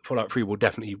 and Fallout 3 will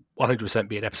definitely 100%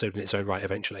 be an episode in its own right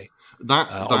eventually. On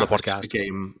the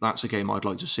podcast. That's a game I'd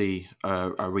like to see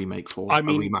a remake for. A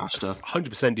remaster.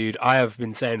 100%, dude. I have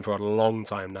been saying for a long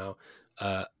time now.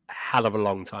 Hell of a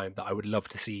long time that I would love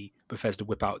to see Bethesda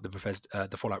whip out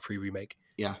the Fallout 3 remake.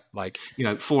 Yeah, like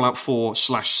Fallout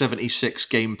 4/76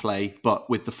 gameplay, but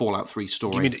with the Fallout 3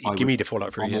 story. Give me the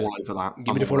Fallout 3. I'm all over that.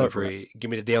 Give me the Fallout 3. Give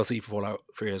me the DLC for Fallout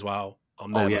 3 as well.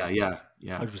 I'm there.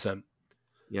 100%.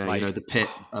 Yeah, the Pit,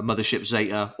 Mothership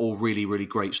Zeta, all really, really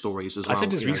great stories as well. I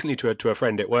said this recently to a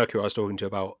friend at work who I was talking to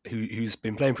about who's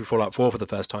been playing through Fallout 4 for the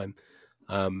first time,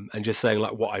 and just saying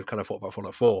like what I've kind of thought about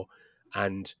Fallout 4,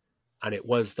 and it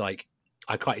was like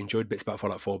I quite enjoyed bits about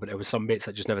Fallout 4, but there were some bits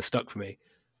that just never stuck for me,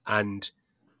 and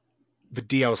the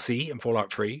DLC in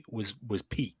Fallout 3 was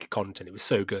peak content. It was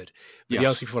so good. The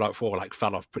DLC for Fallout 4 like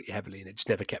fell off pretty heavily, and it just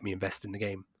never kept me invested in the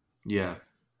game. Yeah.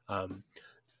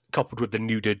 coupled with the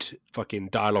nuded fucking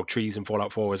dialogue trees in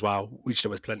Fallout 4 as well, which there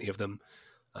was plenty of them.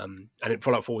 And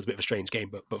Fallout 4 was a bit of a strange game,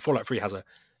 but Fallout 3 has a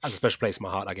special place in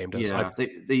my heart. That game does. Yeah,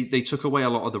 they took away a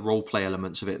lot of the role play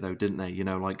elements of it, though, didn't they? You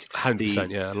know, like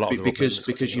 100%. Yeah, a lot of the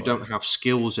because you don't have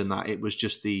skills in that. It was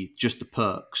just the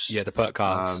perks. Yeah, the perk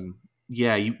cards.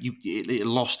 It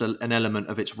lost an element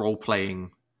of its role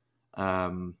playing.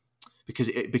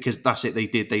 Because that's it.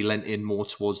 They lent in more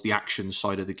towards the action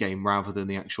side of the game rather than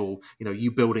the actual,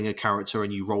 you building a character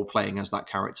and you role playing as that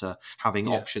character, having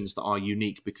options that are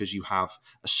unique because you have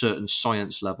a certain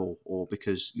science level or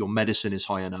because your medicine is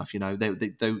high enough.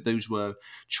 Those were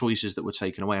choices that were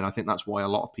taken away, and I think that's why a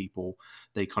lot of people,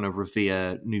 they kind of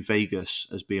revere New Vegas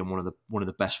as being one of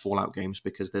the best Fallout games,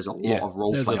 because there's a lot of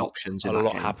role play options. A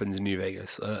lot happens in New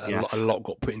Vegas. A lot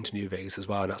got put into New Vegas as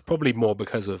well, and that's probably more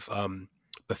because of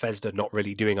Bethesda not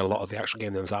really doing a lot of the actual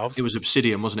game themselves. It was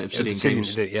Obsidian, wasn't it? Obsidian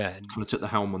Games did it, yeah. Kind of took the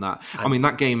helm on that. I mean,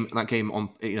 that game on,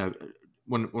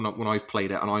 when I've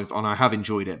played it and I have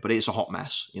enjoyed it, but it's a hot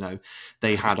mess.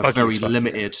 They had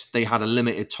a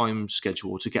limited time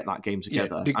schedule to get that game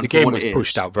together. The game was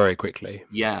pushed out very quickly.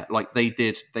 Yeah, like they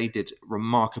did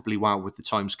remarkably well with the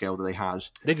time scale that they had.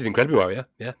 They did incredibly well.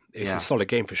 Yeah. It's a solid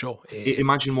game for sure.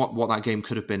 Imagine what that game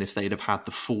could have been if they'd have had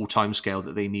the full time scale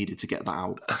that they needed to get that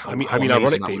out. I mean,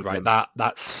 ironically, right?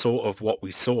 That's sort of what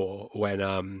we saw when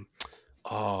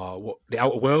the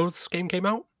Outer Worlds game came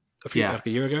out. Like a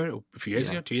year ago, a few years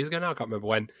ago, 2 years ago now, I can't remember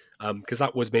when, because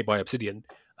that was made by Obsidian,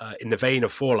 in the vein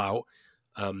of Fallout,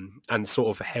 and sort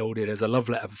of hailed it as a love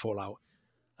letter for Fallout.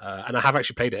 And I have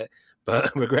actually played it,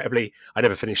 but regrettably, I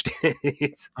never finished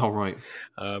it. Oh, right.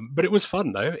 But it was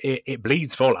fun, though. It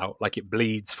bleeds Fallout, like it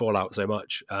bleeds Fallout so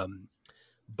much,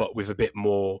 but with a bit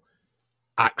more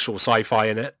actual sci-fi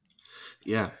in it.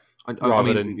 Yeah.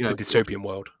 Rather than the dystopian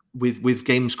world. With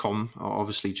Gamescom,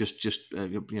 obviously, just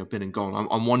been and gone.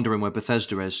 I'm wondering where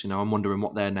Bethesda is. I'm wondering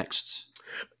what their next.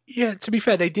 Yeah, to be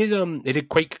fair, they did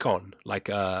QuakeCon like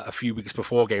a few weeks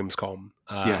before Gamescom,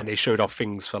 and they showed off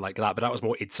things for like that. But that was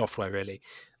more id Software really,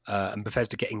 and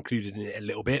Bethesda get included in it a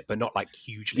little bit, but not like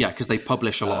hugely. Yeah, because they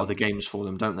publish a lot of the games for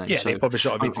them, don't they? Yeah, they publish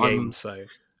a lot of games. So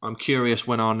I'm curious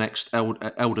when our next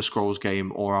Elder Scrolls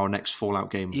game or our next Fallout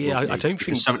game. Yeah, I don't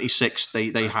think 76.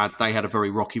 They had a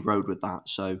very rocky road with that.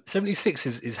 So 76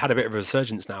 is had a bit of a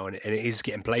resurgence now, and it is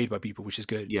getting played by people, which is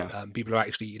good. Yeah, people are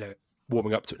actually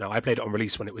warming up to it now. I played it on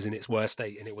release when it was in its worst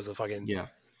state, and it was a fucking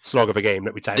slog of a game.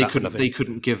 Let me tell you, they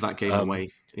couldn't give that game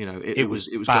away. It was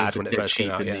bad when it first came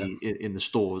out. In the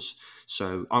stores.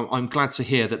 So I'm glad to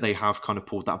hear that they have kind of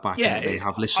pulled that back. Yeah, and they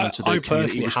have listened to the community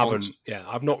personally response. haven't. Yeah,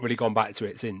 I've not really gone back to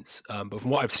it since. But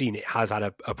from what I've seen, it has had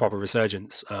a proper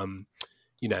resurgence.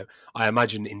 I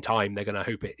imagine in time they're going to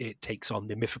hope it takes on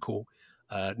the mythical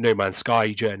No Man's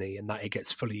Sky journey, and that it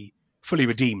gets fully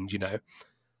redeemed.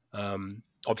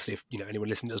 Obviously, if anyone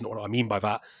listening doesn't know what I mean by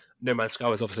that, No Man's Sky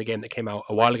was obviously a game that came out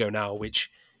a while ago now, which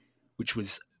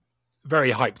was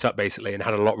very hyped up basically, and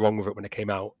had a lot wrong with it when it came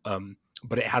out.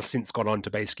 But it has since gone on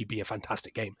to basically be a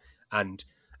fantastic game, and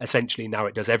essentially now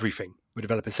it does everything the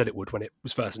developers said it would when it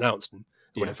was first announced and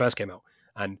when it first came out.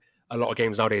 And a lot of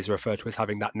games nowadays are referred to as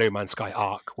having that No Man's Sky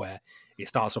arc, where it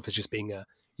starts off as just being a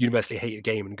universally hated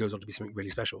game and goes on to be something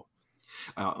really special.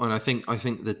 And I think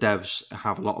the devs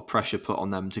have a lot of pressure put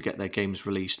on them to get their games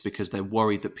released because they're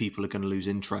worried that people are going to lose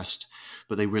interest.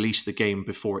 But they release the game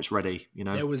before it's ready.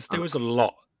 There was a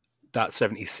lot that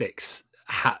 76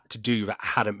 had to do that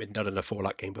hadn't been done in a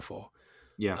Fallout game before.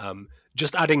 Yeah.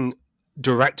 Just adding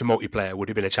direct to multiplayer would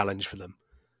have been a challenge for them.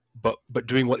 But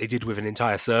doing what they did with an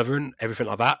entire server and everything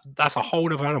like that's a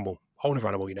whole other animal.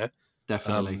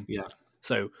 Definitely, yeah.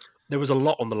 So there was a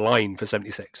lot on the line for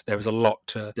 76. There was a lot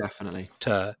to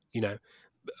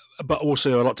but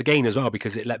also a lot to gain as well,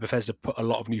 because it let Bethesda put a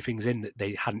lot of new things in that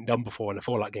they hadn't done before in a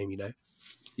Fallout game.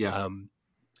 Yeah.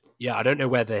 I don't know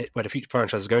where the future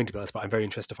franchise is going, to be honest, but I'm very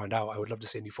interested to find out. I would love to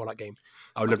see a new Fallout game.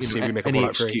 I would love to see a remake of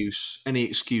Fallout 3. Any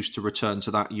excuse to return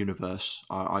to that universe,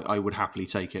 I would happily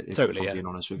take it. Totally, if I'm being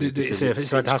honest with you. It's a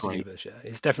fantastic universe. Yeah,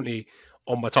 it's definitely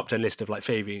on my top 10 list of like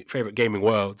favorite gaming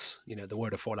worlds. The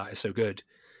world of Fallout is so good,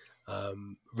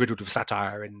 riddled with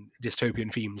satire and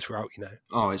dystopian themes throughout.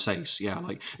 Oh, it's ace. Yeah,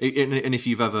 and if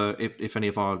you've ever, if any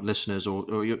of our listeners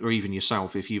or even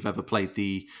yourself, if you've ever played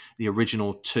the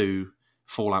original 2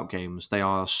 Fallout games, they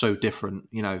are so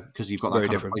different, because you've got that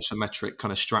kind of isometric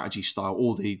kind of strategy style.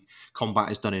 All the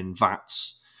combat is done in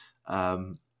VATS,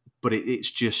 but it's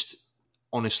just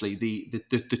honestly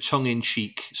the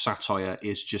tongue-in-cheek satire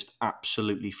is just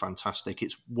absolutely fantastic.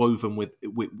 It's woven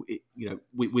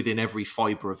within every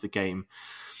fibre of the game,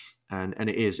 and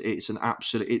it's an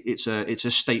absolute it's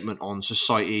a statement on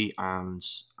society and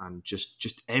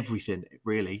just everything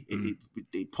really.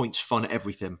 It points fun at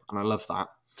everything, and I love that.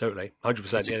 Totally,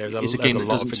 100%. Yeah, it's a game that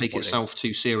doesn't take itself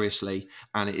too seriously,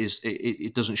 and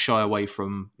it doesn't shy away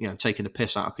from taking the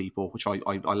piss out of people, which I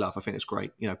love. I think it's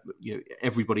great.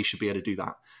 Everybody should be able to do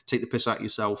that. Take the piss out of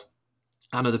yourself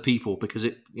and other people, because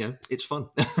it's fun.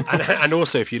 and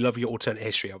also, if you love your alternate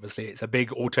history, obviously it's a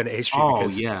big alternate history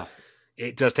because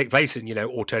it does take place in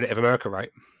alternative America, right?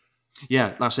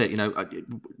 Yeah, that's it.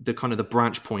 The kind of the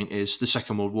branch point is the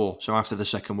Second World War. So after the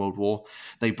Second World War,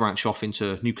 they branch off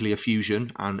into nuclear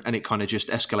fusion, and it kind of just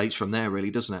escalates from there,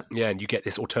 really, doesn't it? Yeah, and you get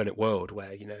this alternate world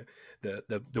where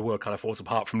the world kind of falls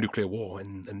apart from nuclear war,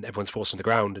 and everyone's forced on the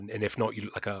ground, and if not, you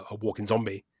look like a walking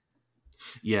zombie.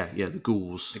 Yeah, the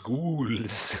ghouls. The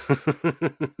ghouls.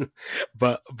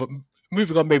 But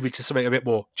moving on, maybe to something a bit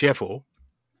more cheerful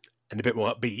and a bit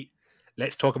more upbeat.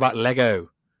 Let's talk about Lego.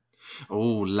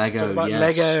 Oh, Lego! Let's talk about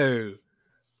Lego.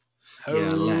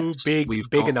 Oh,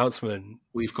 big announcement.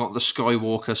 We've got the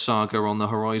Skywalker saga on the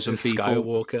horizon.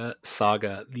 Skywalker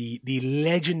saga, the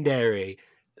legendary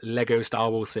Lego Star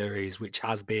Wars series, which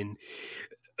has been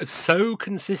so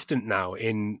consistent now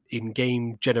in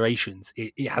game generations.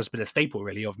 It has been a staple,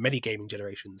 really, of many gaming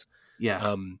generations.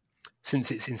 Yeah. Since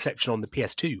its inception on the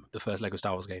PS2, the first Lego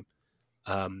Star Wars game.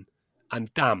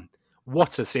 And damn,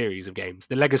 what a series of games!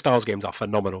 The Lego Star Wars games are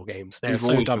phenomenal games. They're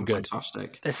so damn good.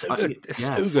 Fantastic. They're so good. They're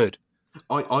so good.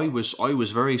 I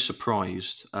was very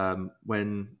surprised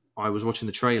when I was watching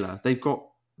the trailer. They've got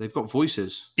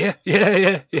voices. Yeah.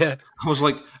 I was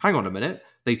like, hang on a minute.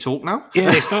 They talk now? Yeah,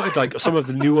 they started like some of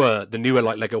the newer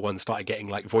like Lego ones started getting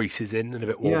like voices in and a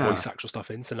bit more voice actual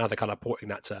stuff in. So now they're kind of porting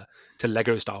that to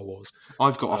Lego Star Wars.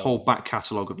 I've got a whole back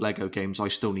catalogue of Lego games I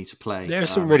still need to play. There are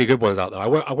some really good ones out there. I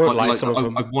won't lie. Some of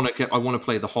them. I want to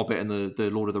play the Hobbit and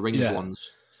the Lord of the Rings ones.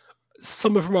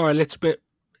 Some of them are a little bit.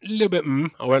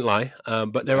 I won't lie,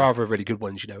 but there are other really good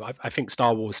ones. I think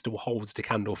Star Wars still holds the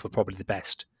candle for probably the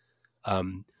best,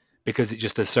 because it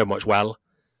just does so much well.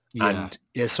 Yeah. And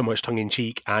there's so much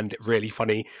tongue-in-cheek and really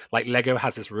funny. Like Lego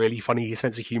has this really funny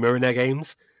sense of humor in their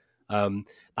games that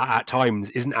at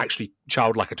times isn't actually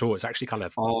childlike at all. It's actually kind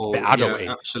of a bit adult-y.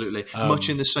 Yeah, absolutely. Much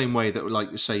in the same way that,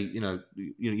 like, say,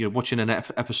 you're watching an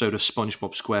episode of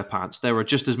SpongeBob SquarePants. There are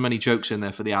just as many jokes in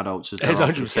there for the adults as there are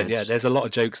for the kids. Yeah, there's a lot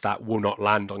of jokes that will not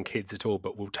land on kids at all,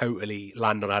 but will totally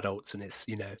land on adults, and it's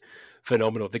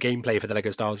phenomenal. The gameplay for the Lego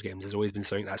Star Wars games has always been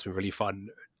something that's been really fun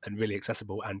and really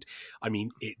accessible. And I mean,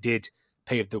 it did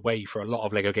pave the way for a lot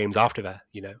of Lego games after that.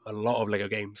 A lot of Lego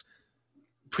games.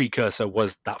 Precursor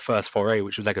was that first foray,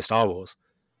 which was Lego Star Wars.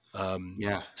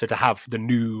 So to have the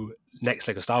new next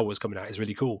Lego Star Wars coming out is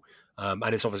really cool.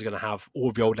 And it's obviously going to have all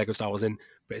of the old Lego Star Wars in,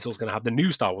 but it's also going to have the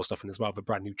new Star Wars stuff in as well, the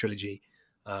brand new trilogy,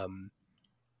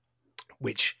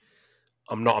 which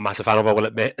I'm not a massive fan of, I will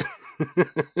admit.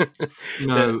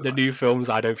 No, the new films,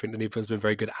 I don't think the new films have been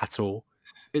very good at all.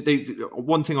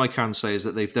 One thing I can say is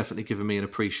that they've definitely given me an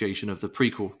appreciation of the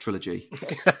prequel trilogy.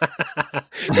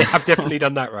 They have definitely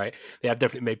done that, right? They have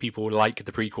definitely made people like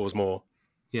the prequels more.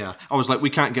 Yeah, I was like, we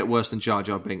can't get worse than Jar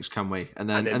Jar Binks, can we? And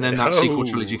then that sequel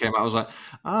trilogy came out. I was like,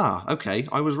 okay,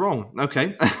 I was wrong.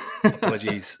 Okay,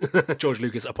 apologies, George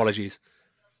Lucas. Apologies.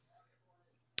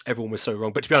 Everyone was so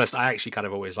wrong. But to be honest, I actually kind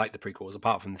of always liked the prequels,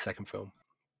 apart from the second film.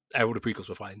 All the prequels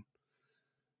were fine.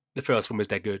 The first one was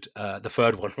dead good. The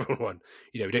third one,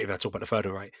 we don't even have to talk about the third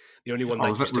one, right? The only one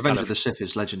that Revenge of the Sith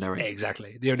is legendary.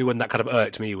 Exactly. The only one that kind of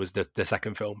irked me was the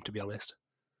second film, to be honest.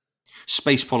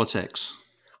 Space politics.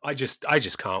 I just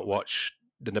can't watch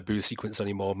the Naboo sequence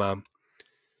anymore, man.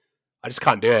 I just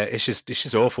can't do it. It's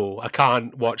just awful. I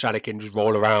can't watch Anakin just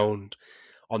roll around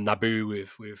on Naboo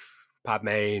with Padme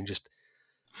and just.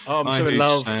 I'm so in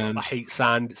love. Sand. I hate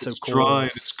sand. It's so coarse. Dry.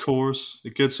 It's coarse.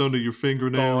 It gets under your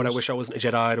fingernails. God, I wish I wasn't a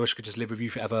Jedi. I wish I could just live with you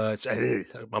forever.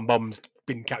 My mum's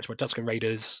been captured by Tusken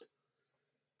Raiders.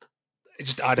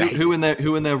 Who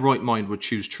in their right mind would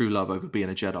choose true love over being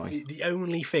a Jedi? The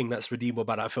only thing that's redeemable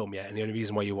about that film, and the only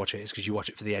reason why you watch it is because you watch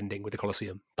it for the ending with the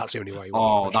Colosseum. That's the only way you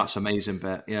watch it. That's amazing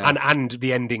bit. Yeah, and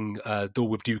the ending duel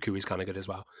with Dooku is kind of good as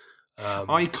well.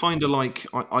 I kind of like.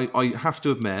 I have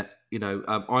to admit.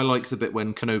 I like the bit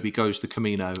when Kenobi goes to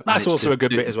Kamino. That's also a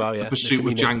good bit as well, yeah. The pursuit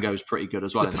with Django is pretty good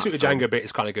as well. The pursuit of Django bit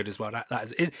is kind of good as well.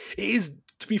 It is,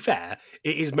 to be fair,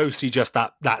 it is mostly just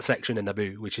that section in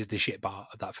Naboo, which is the shit part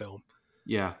of that film.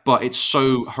 Yeah, but it's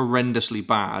so horrendously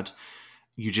bad.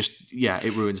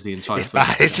 It ruins the entire film. It's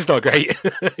bad. It's just not great.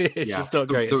 It's just not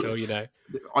great at all,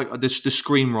 The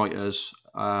screenwriters,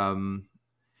 I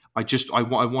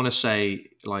want to say,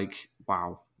 like,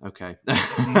 wow. Okay.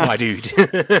 My dude.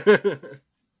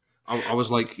 I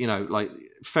was like,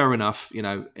 fair enough.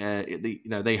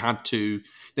 They had to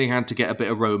get a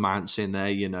bit of romance in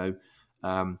there.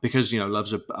 Because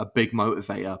love's a big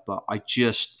motivator. But I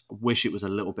just wish it was a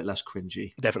little bit less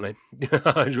cringy. Definitely,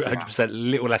 100%, a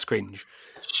little less cringe.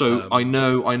 So I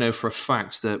know for a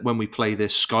fact that when we play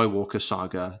this Skywalker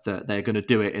saga, that they're going to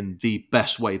do it in the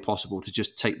best way possible to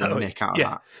just take the nick out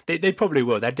of that. They probably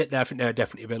will. I think there'll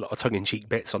definitely be a lot of tongue-in-cheek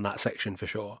bits on that section for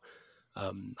sure.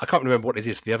 I can't remember what they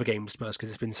did for the other games because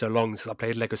it's been so long since I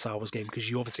played Lego Star Wars game. Because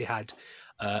you obviously had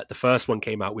the first one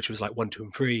came out, which was like 1, 2,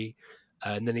 and 3,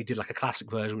 and then he did like a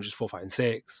classic version, which is 4, 5, and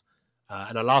 6.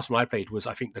 And the last one I played was,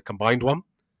 I think, the combined one.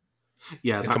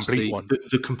 Yeah, that's complete one.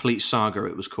 The complete saga.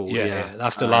 It was called. Yeah,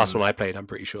 that's the last one I played. I'm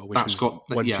pretty sure. Which was got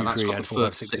 1, 2, 3, and 4,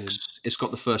 5, 6. It's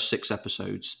got the first 6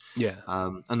 episodes. Yeah,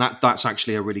 and that's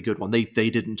actually a really good one. They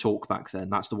didn't talk back then.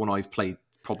 That's the one I've played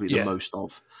probably the most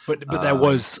of. But there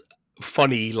was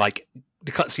funny, like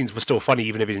the cutscenes were still funny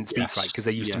even if he didn't speak, right? Because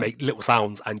they used to make little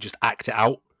sounds and just act it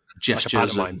out, gestures. Like a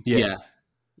pantomime. Yeah,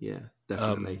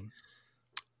 definitely.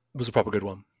 It was a proper good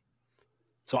one.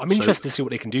 So I'm interested to see what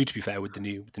they can do. To be fair, with the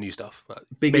new stuff,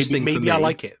 maybe I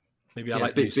like it. Maybe I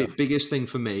like the new stuff. Biggest thing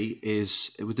for me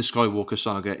is with the Skywalker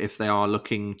saga, if they are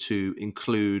looking to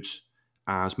include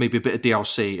as maybe a bit of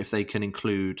DLC, if they can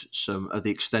include some of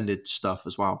the extended stuff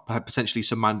as well, potentially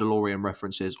some Mandalorian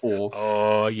references or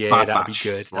Bad that'd Batch, be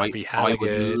good. Right? That'd be hella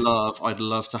good. I'd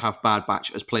love to have Bad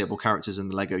Batch as playable characters in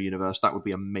the Lego universe. That would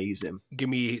be amazing. Give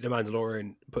me the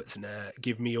Mandalorian puts in there.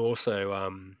 Give me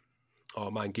also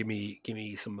give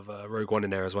me some of Rogue One in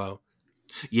there as well.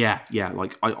 Yeah.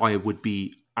 Like I would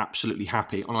be absolutely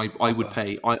happy, and I would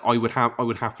pay. I would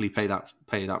happily pay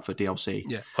that for DLC.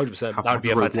 Yeah, 100%. That would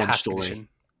be a fantastic addition.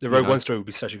 The Rogue One story would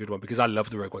be such a good one because I love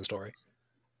the Rogue One story.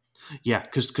 Yeah,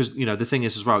 because the thing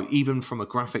is as well, even from a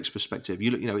graphics perspective,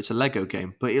 it's a Lego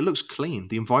game, but it looks clean.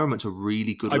 The environments are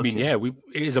really good. I mean, it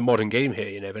is a modern game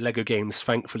here. The Lego games,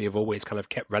 thankfully, have always kind of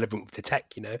kept relevant with the tech.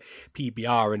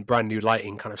 PBR and brand new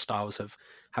lighting kind of styles have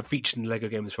featured in Lego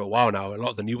games for a while now. A lot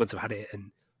of the new ones have had it,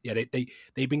 and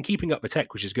they've been keeping up the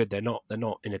tech, which is good. They're not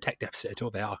in a tech deficit at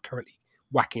all. They are currently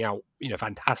whacking out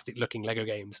fantastic looking Lego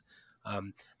games.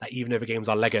 That even though the games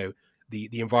are Lego,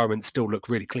 the environments still look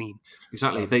really clean.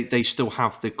 Exactly. They still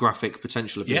have the graphic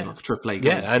potential of being like a AAA game.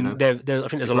 Yeah, and I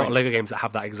think there's a lot of Lego games that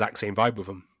have that exact same vibe with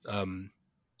them.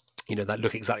 That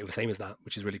look exactly the same as that,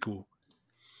 which is really cool.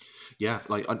 Yeah,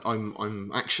 like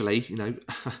I'm actually,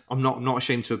 I'm not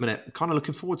ashamed to admit it, kind of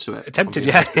looking forward to it. Tempted,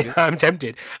 I'm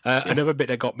tempted. Another bit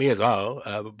that got me as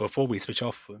well, before we switch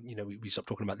off, we stop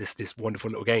talking about this wonderful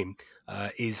little game,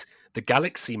 is the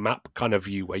galaxy map kind of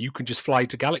view where you can just fly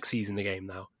to galaxies in the game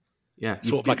now. Yeah,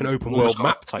 sort of like an open world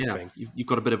map type thing. You've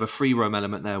got a bit of a free roam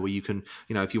element there where you can,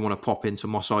 if you want to pop into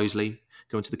Mos Eisley,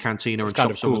 go into the cantina and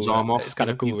chop someone's arm off. It's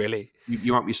kind of cool, really.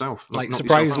 You up yourself. Like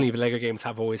surprisingly, the Lego games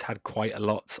have always had quite a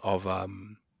lot of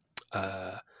what's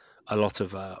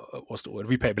the word?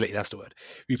 Replayability. That's the word.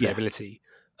 Replayability.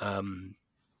 Yeah.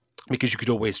 Because you could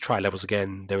always try levels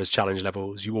again. There was challenge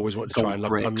levels. You always wanted to try and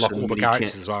unlock all the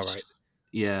characters as well, right?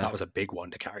 Yeah, that was a big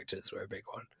one. The characters were a big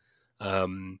one.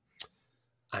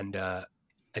 And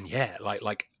yeah,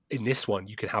 like in this one,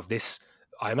 you can have this.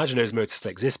 I imagine those modes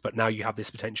still exist, but now you have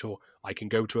this potential. I can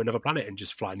go to another planet and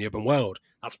just fly in the open world.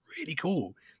 That's really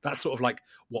cool. That's sort of like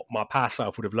what my past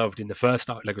self would have loved in the first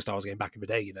Lego Star Wars game back in the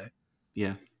day.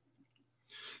 Yeah.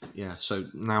 So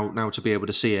now to be able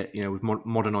to see it, with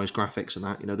modernized graphics and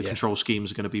that, the control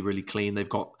schemes are going to be really clean. They've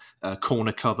got a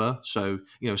corner cover, so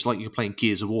it's like you're playing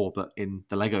Gears of War, but in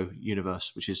the Lego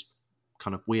universe, which is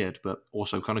kind of weird, but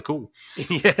also kind of cool.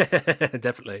 Yeah,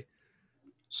 definitely.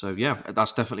 So yeah,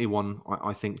 that's definitely one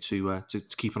I think to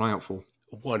keep an eye out for.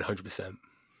 100%.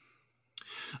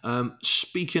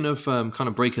 Speaking of kind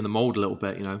of breaking the mold a little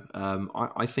bit,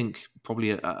 I think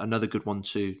probably another good one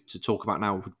to talk about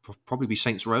now would probably be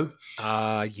Saints Row.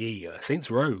 Saints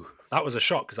Row. That was a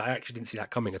shock because I actually didn't see that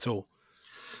coming at all.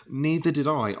 Neither did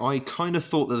I. I kind of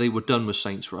thought that they were done with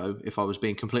Saints Row, if I was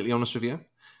being completely honest with you.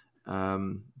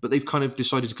 But they've kind of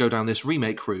decided to go down this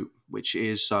remake route, which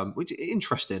is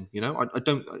interesting.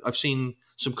 I've seen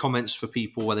some comments for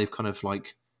people where they've kind of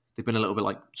they've been a little bit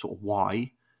like sort of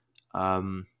why,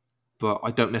 but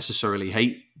I don't necessarily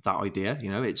hate that idea.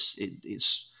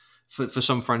 It's for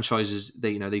some franchises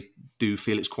they do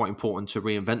feel it's quite important to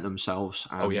reinvent themselves.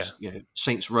 And,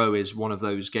 Saints Row is one of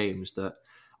those games that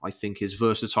I think is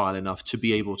versatile enough to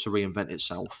be able to reinvent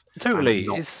itself. Totally, and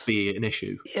not be an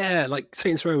issue. Yeah, like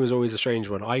Saints Row was always a strange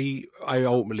one. I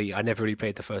never really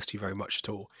played the first two very much at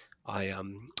all. I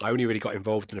only really got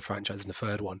involved in the franchise in the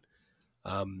third one,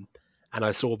 and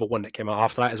I saw the one that came out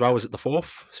after that as well. Was it the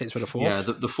fourth? Saints Row the fourth? Yeah,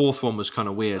 the fourth one was kind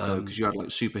of weird though, because you had like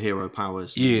superhero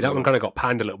powers. Yeah, that one kind of got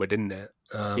panned a little bit, didn't it?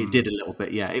 It did a little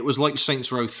bit, yeah. It was like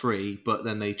Saints Row 3, but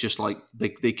then they just like they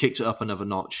kicked it up another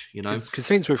notch, you know. Because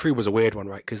Saints Row 3 was a weird one,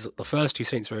 right? Because the first two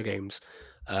Saints Row games,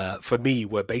 for me,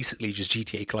 were basically just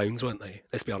GTA clones, weren't they?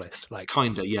 Let's be honest. Like,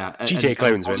 kinda, yeah. GTA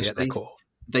clones really at their core.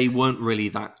 They weren't really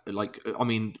that like. I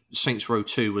mean, Saints Row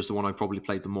 2 was the one I probably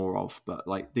played the more of, but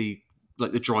like the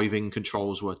driving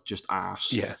controls were just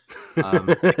ass. Yeah,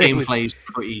 the gameplay's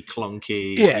pretty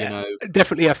clunky. Yeah, you know,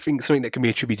 definitely. I think something that can be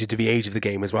attributed to the age of the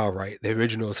game as well, right? The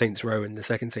original Saints Row and the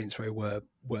second Saints Row were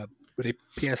they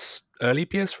early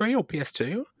PS3 or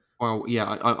PS2? Well,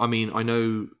 yeah. I mean, I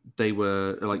know they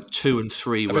were like 2 and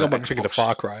 3. I think I'm thinking of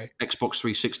Far Cry, Xbox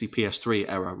 360, PS3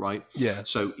 era, right? Yeah.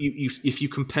 So if you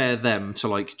compare them to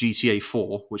like GTA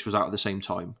 4, which was out at the same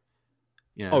time.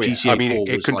 You know, GTA I mean, 4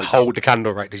 it couldn't hold the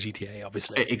candle right to GTA,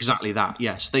 obviously. Exactly that.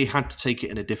 Yes, they had to take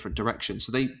it in a different direction.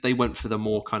 So they went for the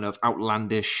more kind of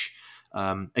outlandish,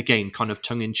 again, kind of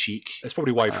tongue in cheek. That's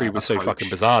probably why 3 was so fucking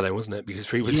bizarre, then, wasn't it? Because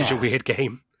 3 was such a weird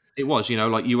game. It was, you know,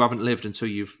 like you haven't lived until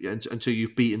you've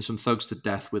beaten some thugs to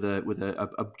death with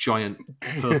a giant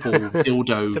purple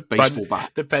dildo baseball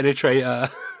bat. The Penetrator.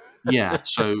 Yeah,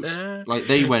 so like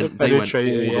they went all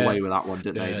the way with that one,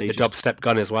 didn't they? The dubstep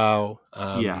gun as well.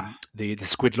 The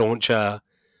squid launcher.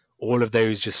 All of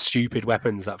those just stupid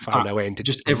weapons that found their way into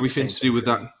just everything to do with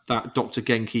that Dr.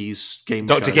 Genki's game.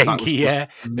 Dr. Genki, yeah.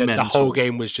 The whole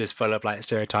game was just full of like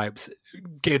stereotypes.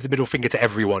 Gave the middle finger to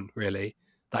everyone, really.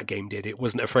 That game did. It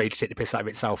wasn't afraid to take the piss out of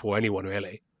itself or anyone,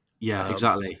 really. Yeah,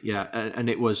 exactly. Yeah, and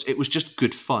it was just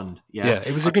good fun. Yeah,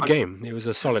 it was a good game. It was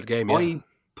a solid game. Yeah. I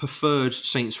preferred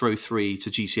Saints Row 3 to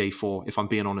GTA 4, if I'm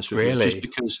being honest with you, just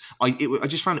because I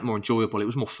just found it more enjoyable. It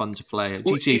was more fun to play.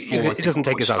 GTA 4, it doesn't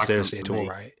take us out seriously at all,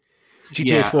 right?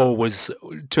 GTA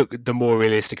 4 took the more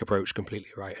realistic approach completely,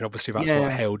 right? And obviously that's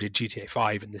what heralded GTA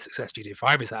 5 and the success GTA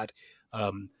 5 has had.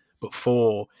 But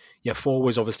 4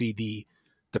 was obviously the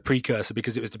precursor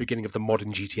because it was the beginning of the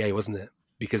modern GTA, wasn't it?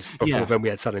 Because before then we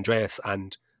had San Andreas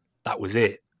and that was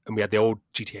it. And we had the old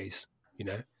GTAs, you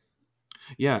know?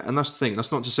 Yeah, and that's the thing.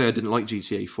 That's not to say I didn't like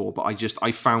GTA 4, but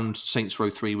I found Saints Row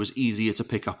 3 was easier to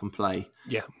pick up and play.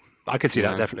 Yeah, I could see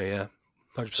that definitely, yeah.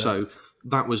 100%. So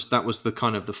that was the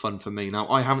kind of the fun for me. Now,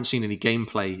 I haven't seen any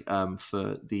gameplay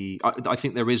for the... I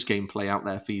think there is gameplay out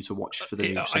there for you to watch for the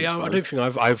new Saints Row. I don't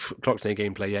think I've clocked any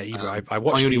gameplay yet either. I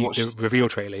watched the reveal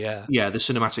trailer, yeah. Yeah, the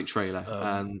cinematic trailer.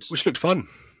 Which looked fun.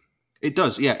 It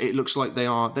does, yeah. It looks like they're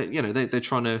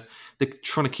trying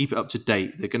to keep it up to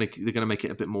date. They're gonna make it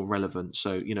a bit more relevant.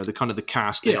 So the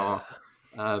cast they are,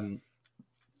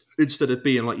 instead of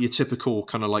being like your typical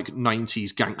kind of like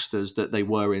 90s gangsters that they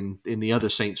were in the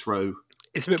other Saints Row.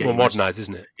 It's a bit more modernized,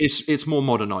 isn't it? It's more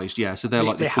modernized, yeah. So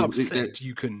they have said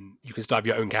you can start have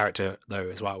your own character though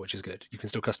as well, which is good. You can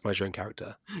still customize your own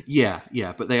character. Yeah,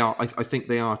 but they are. I think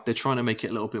they're trying to make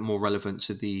it a little bit more relevant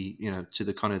to the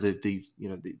kind of the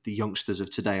youngsters of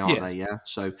today, aren't they? Yeah.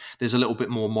 So there's a little bit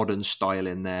more modern style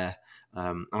in there,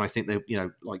 and I think they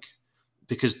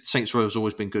because Saints Row has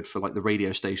always been good for like the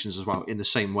radio stations as well, in the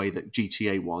same way that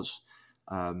GTA was.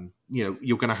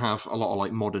 You're going to have a lot of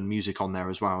like modern music on there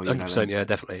as well. 100%, yeah,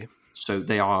 definitely. So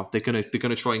they're going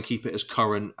to try and keep it as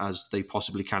current as they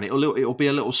possibly can. It'll be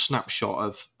a little snapshot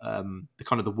of the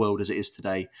kind of the world as it is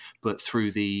today, but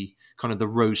through the kind of the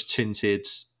rose tinted,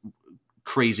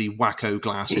 crazy wacko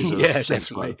glasses. Yeah,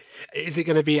 definitely. Is it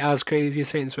going to be as crazy as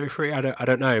Saints Row 3? I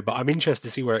don't know, but I'm interested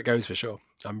to see where it goes for sure.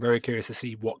 I'm very curious to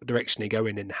see what direction they go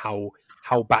in and how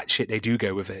batshit they do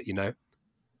go with it.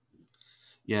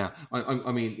 Yeah,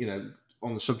 I mean,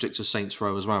 on the subject of Saints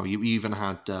Row as well, you even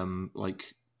had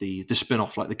like the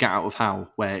spin-off, like the Get Out of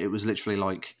Hell, where it was literally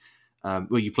like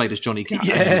where you played as Johnny Gat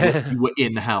and you were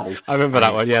in hell. I remember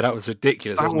that one. Yeah, that was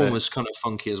ridiculous. That one was kind of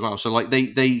funky as well. So like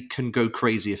they can go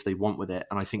crazy if they want with it,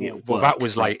 and I think it. Well, that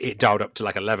was like it dialed up to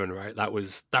like 11, right? That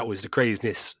was the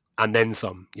craziness. And then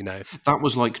some, That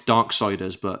was like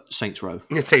Darksiders, but Saints Row.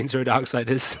 Saints Row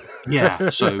Darksiders.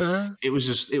 Yeah, so it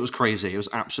was crazy. It was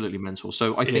absolutely mental.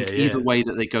 So I think either way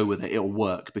that they go with it, it'll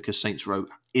work because Saints Row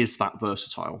is that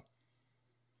versatile.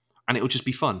 And it'll just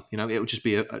be fun, It'll just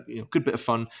be a good bit of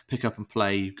fun. Pick up and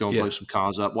play, go and blow some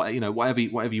cars up, whatever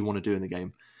you want to do in the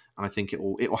game. And I think it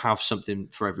will have something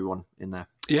for everyone in there.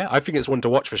 Yeah, I think it's one to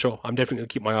watch for sure. I'm definitely going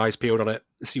to keep my eyes peeled on it,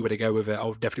 see where they go with it.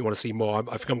 I'll definitely want to see more.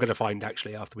 I think I'm going to find,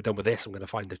 actually, after we're done with this, I'm going to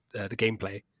find the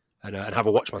gameplay and have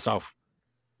a watch myself.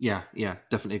 Yeah,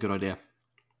 definitely a good idea.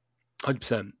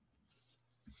 100%.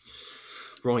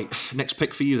 Right, next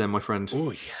pick for you then, my friend.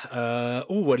 A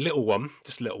little one,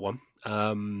 just a little one.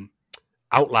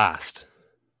 Outlast.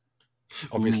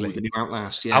 obviously. Ooh, the new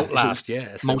Outlast, yeah. Outlast,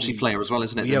 yeah. So multiplayer as well,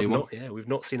 isn't it? We've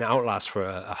not seen Outlast for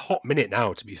a hot minute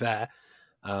now, to be fair.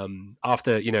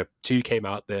 After 2 came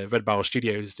out, the Red Barrel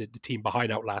Studios, the team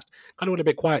behind Outlast, kind of went a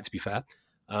bit quiet, to be fair.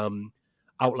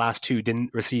 Outlast 2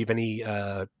 didn't receive any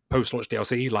post-launch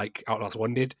DLC like Outlast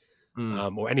 1 did,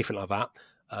 or anything like that.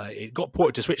 It got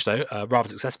ported to Switch, though, rather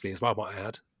successfully as well, might I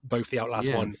add. Both the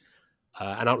Outlast 1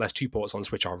 and Outlast 2 ports on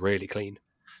Switch are really clean.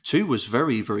 2 was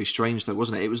very, very strange, though,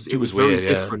 wasn't it? It was very weird,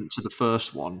 different to the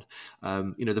first one.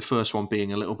 The first one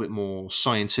being a little bit more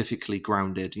scientifically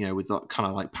grounded, with that kind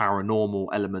of like paranormal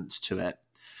elements to it.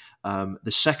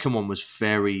 The second one was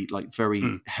very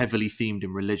heavily themed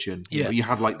in religion. You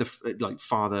had like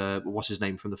Father, what's his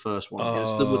name from the first one?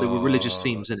 There were religious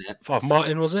themes in it. Father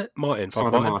Martin, was it?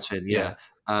 Father Martin, yeah.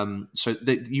 So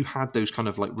you had those kind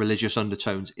of like religious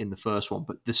undertones in the first one,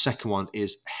 but the second one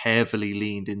is heavily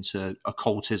leaned into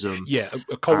occultism. Yeah,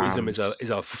 occultism is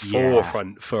a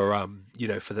forefront for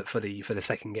the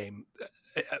second game.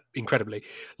 Incredibly,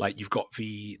 like you've got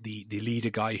the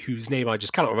leader guy whose name I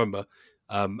just cannot remember.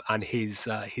 And his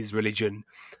religion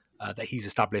that he's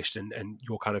established, and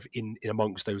you're kind of in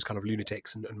amongst those kind of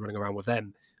lunatics and running around with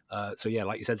them. So yeah,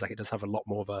 like you said, Zach, it does have a lot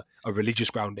more of a religious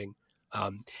grounding.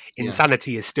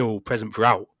 Insanity is still present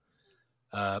throughout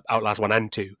Outlast 1 and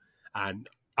 2, and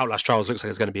Outlast Trials looks like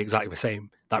it's going to be exactly the same.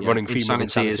 That running theme of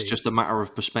insanity is just a matter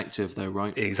of perspective, though,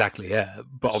 right? Exactly, yeah.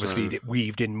 But obviously, it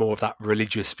weaved in more of that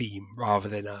religious theme rather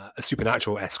than a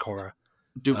supernatural-esque horror.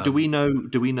 Do we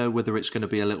know whether it's going to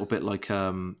be a little bit like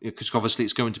because obviously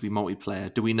it's going to be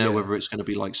multiplayer? Do we know whether it's going to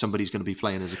be like somebody's going to be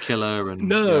playing as a killer? And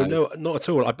no, not at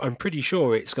all. I'm pretty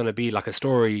sure it's going to be like a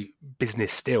story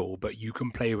business still, but you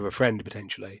can play with a friend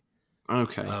potentially.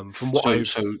 Okay, from what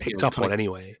I've picked up on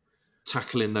anyway.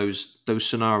 Tackling those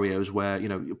scenarios where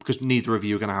because neither of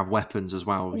you are going to have weapons as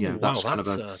well. Ooh,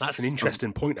 that's an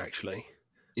interesting point actually.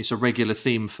 It's a regular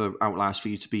theme for Outlast for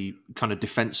you to be kind of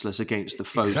defenseless against the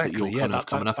foes that you're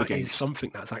coming up against. That is something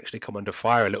that's actually come under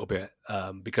fire a little bit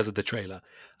because of the trailer.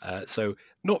 So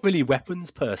not really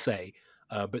weapons per se,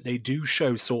 but they do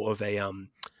show sort of a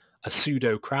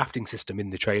pseudo crafting system in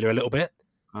the trailer a little bit.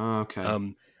 Oh,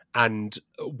 okay. And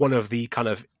one of the kind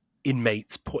of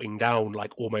inmates putting down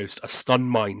like almost a stun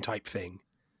mine type thing.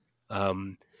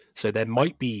 So there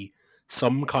might be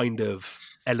some kind of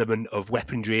element of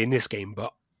weaponry in this game,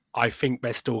 but I think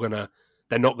they're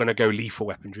not gonna go lethal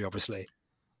weaponry, obviously.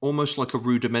 Almost like a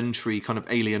rudimentary kind of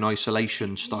Alien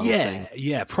Isolation style thing.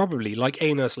 Yeah, probably like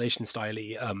Alien Isolation style,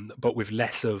 but with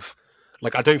less of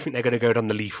like I don't think they're gonna go down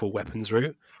the lethal weapons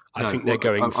route. I think they're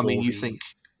going for you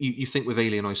think with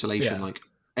Alien Isolation, like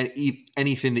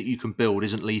anything that you can build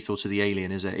isn't lethal to the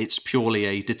alien, is it? It's purely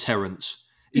a deterrent.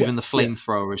 Even the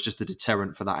flamethrower is just a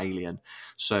deterrent for that alien.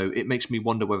 So it makes me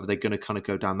wonder whether they're going to kind of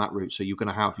go down that route. So you're going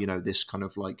to have, this kind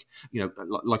of like,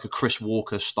 like a Chris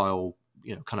Walker style,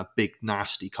 kind of big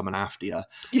nasty coming after you.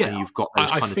 Yeah, and you've got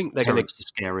those kind of deterrents to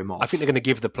scare him off. I think they're going to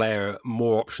give the player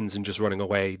more options than just running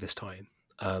away this time.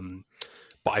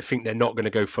 But I think they're not going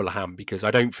to go full ham because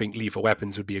I don't think lethal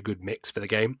weapons would be a good mix for the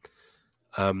game.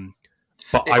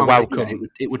 But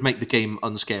it would make the game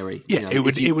unscary. Yeah, it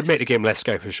would make the game less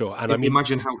scary for sure. And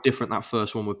imagine how different that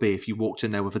first one would be if you walked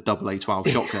in there with a double A12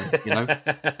 shotgun.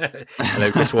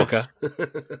 Hello, Chris Walker.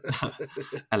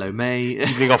 Hello, May.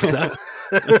 Evening, officer.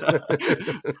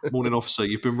 Morning, officer.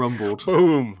 You've been rumbled.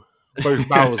 Boom! Both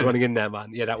barrels running in there,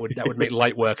 man. Yeah, that would make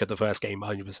light work of the first game,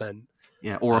 100%.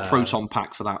 Yeah, or a proton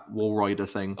pack for that Wall Rider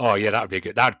thing. Oh yeah, that would be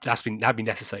good. That'd be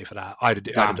necessary for that.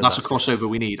 That's a crossover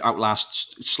we need.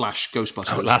 Outlast / Ghostbusters.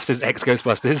 Outlast is ex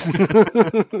Ghostbusters.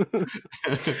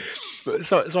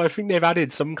 So I think they've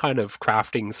added some kind of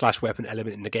crafting / weapon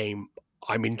element in the game.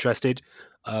 I'm interested.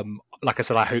 Like I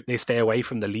said, I hope they stay away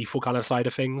from the lethal kind of side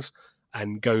of things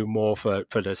and go more for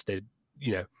just the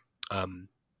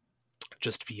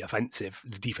just the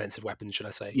defensive weapons, should I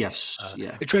say? Yes.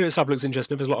 The trailer itself looks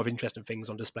interesting. There's a lot of interesting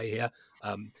things on display here.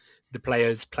 The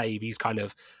players play these kind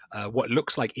of what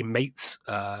looks like inmates.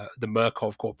 The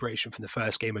Murkov Corporation from the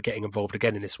first game are getting involved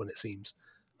again in this one, it seems.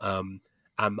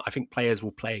 I think players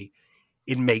will play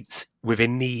inmates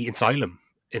within the asylum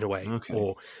in a way,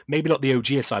 or maybe not the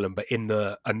OG asylum, but in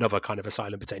another kind of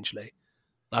asylum potentially.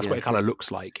 That's what it kind of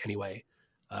looks like anyway.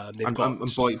 And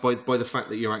by the fact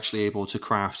that you're actually able to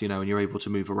craft, and you're able to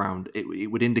move around,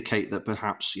 it would indicate that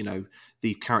perhaps,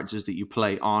 the characters that you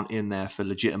play aren't in there for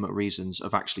legitimate reasons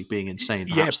of actually being insane.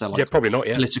 Perhaps they're like probably not,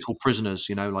 political prisoners,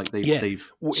 like they've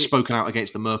spoken out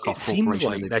against the Murkoff Corporation. It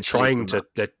seems like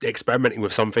they're experimenting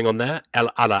with something on there, a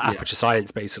la Aperture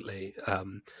Science, basically.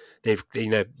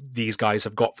 These guys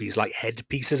have got these like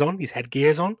headpieces on, these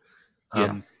headgears on,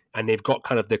 and they've got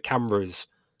kind of the cameras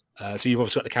So you've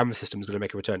obviously got the camera system is going to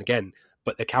make a return again,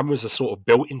 but the cameras are sort of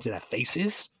built into their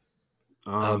faces.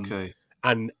 Okay.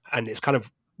 And it's kind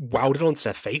of welded onto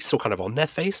their face or kind of on their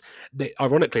face.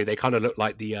 Ironically, they kind of look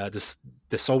like the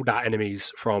soldat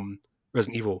enemies from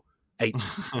Resident Evil 8.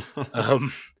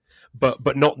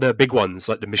 But not the big ones,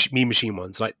 like the Mean Machine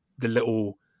ones, like the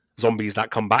little zombies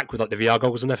that come back with like the VR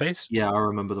goggles on their face. Yeah, I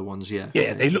remember the ones, yeah.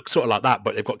 Yeah, they look sort of like that,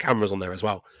 but they've got cameras on there as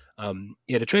well.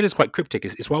 The trailer's quite cryptic.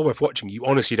 It's well worth watching. You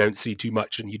honestly don't see too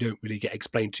much, and you don't really get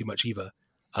explained too much either.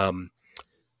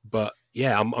 But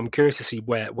yeah, I'm curious to see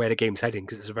where the game's heading,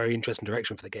 because it's a very interesting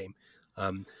direction for the game.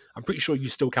 I'm pretty sure you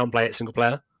still can play it single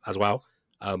player as well,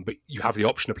 but you have the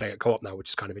option to play it co-op now, which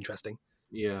is kind of interesting.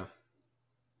 Yeah.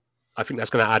 I think that's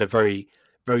going to add a very,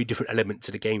 very different element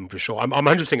to the game for sure. I'm 100%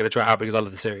 going to try it out because I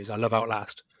love the series. I love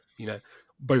Outlast.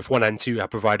 Both 1 and 2 have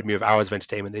provided me with hours of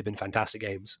entertainment. They've been fantastic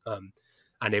games.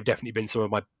 And they've definitely been some of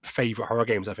my favorite horror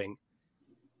games, I think.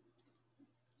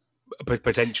 But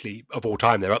potentially of all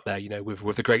time, they're up there,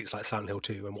 with the greats like Silent Hill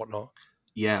 2 and whatnot.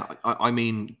 Yeah, I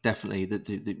mean, definitely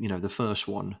the first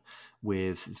one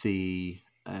with the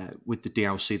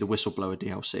DLC, the Whistleblower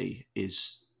DLC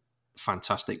is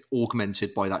fantastic.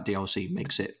 Augmented by that DLC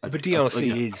makes it the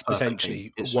DLC is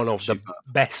potentially one of the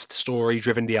best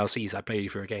story-driven DLCs I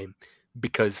played for a game,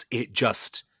 because it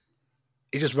just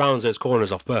rounds those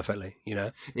corners off perfectly.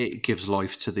 It gives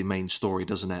life to the main story,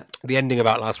 doesn't it? The ending of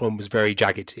Outlast 1 was very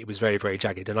jagged. It was very, very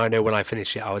jagged, and I know when I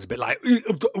finished it, I was a bit like,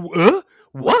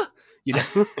 what?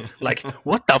 Like,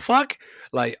 what the fuck?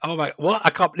 Like, oh my, what? I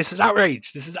can't. This is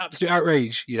outrage. This is absolute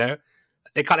outrage.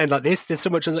 They can't end like this. There's so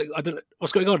much. I don't know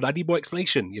what's going on. I need more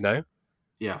explanation.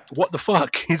 Yeah. What the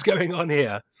fuck is going on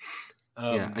here?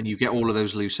 And you get all of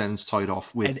those loose ends tied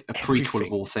off with a prequel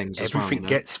of all things. Everything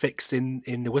gets fixed in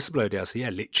the Whistleblower DLC. Yeah,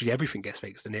 literally everything gets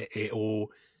fixed, and it all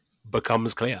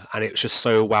becomes clear. And it's just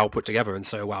so well put together and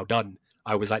so well done.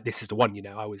 I was like, this is the one.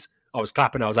 I was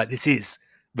clapping. I was like, this is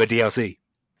the DLC.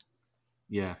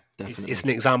 Yeah, definitely. It's an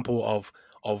example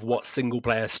of what single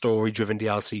player story driven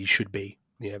DLC should be.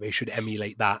 They should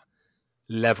emulate that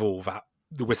level that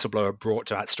the Whistleblower brought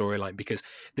to that storyline, because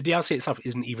the DLC itself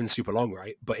isn't even super long,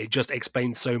 right? But it just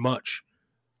explains so much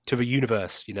to the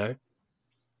universe,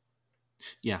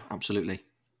 Yeah, absolutely.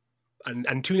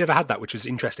 And 2 never had that, which was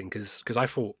interesting, because I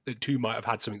thought that 2 might have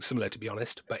had something similar, to be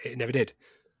honest, but it never did.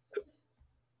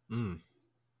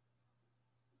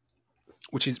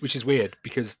 Which is weird,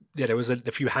 because there was a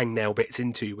few hangnail bits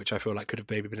in 2 which I feel like could have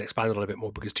maybe been expanded on a bit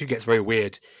more, because 2 gets very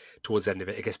weird towards the end of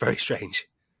it. It gets very strange.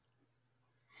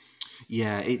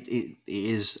 Yeah, it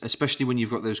is, especially when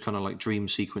you've got those kind of like dream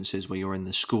sequences where you're in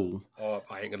the school. Oh,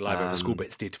 I ain't gonna lie, the school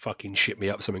bits did fucking shit me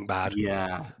up something bad.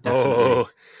 Yeah, definitely.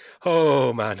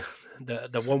 Oh man,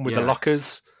 the one with the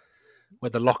lockers, where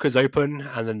the lockers open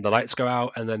and then the lights go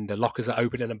out, and then the lockers are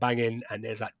opening and banging, and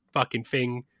there's that fucking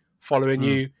thing following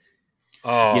you.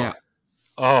 Oh yeah.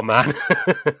 Oh man.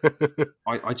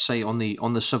 I'd say on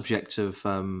the subject of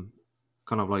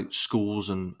kind of like schools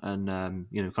and kind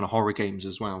of horror games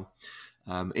as well.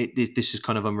 This is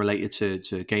kind of unrelated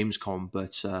to Gamescom,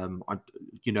 but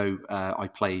I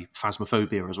play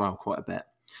Phasmophobia as well quite a bit.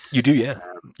 You do, yeah.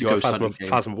 You're a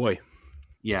Phasma boy.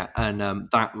 Yeah, and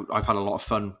that I've had a lot of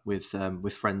fun with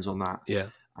friends on that. Yeah.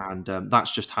 And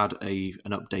that's just had an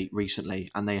update recently,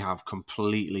 and they have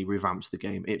completely revamped the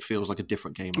game. It feels like a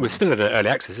different game. It's still in early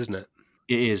access, isn't it?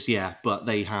 It is, yeah. But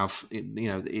they have,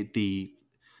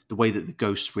 the way that the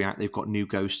ghosts react. They've got new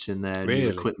ghosts in there, new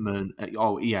equipment.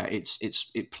 Oh, yeah.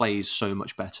 It plays so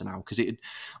much better now, because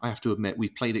I have to admit,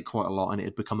 we've played it quite a lot, and it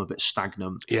had become a bit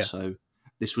stagnant. Yeah. So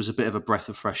this was a bit of a breath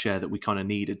of fresh air that we kind of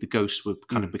needed. The ghosts were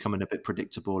kind of becoming a bit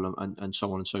predictable, and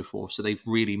so on and so forth. So they've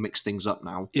really mixed things up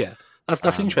now. Yeah.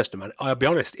 That's interesting, man. I'll be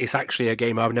honest, it's actually a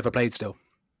game I've never played still.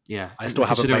 Yeah, I still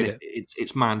haven't played it.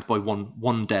 It's manned by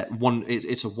one dev.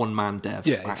 It's a one-man dev.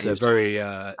 Yeah, it's a very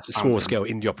small scale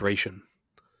indie operation.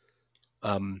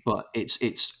 But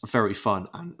it's very fun,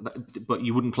 but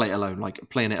you wouldn't play it alone. Like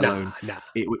playing it alone,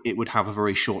 it would have a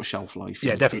very short shelf life.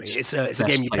 Yeah, definitely. It's a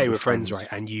game you play with friends, right?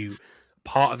 And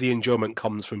part of the enjoyment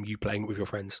comes from you playing it with your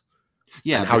friends.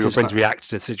 Yeah, and how your friends react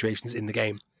to situations in the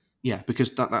game. Yeah, because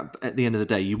that at the end of the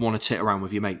day, you want to tit around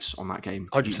with your mates on that game.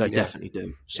 100%, you definitely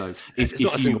do. So it's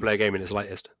not a single player game in its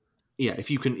lightest. Yeah,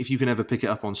 if you can ever pick it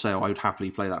up on sale, I would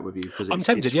happily play that with you. Because I'm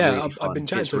tempted. Really I've been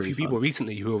chatting to a few people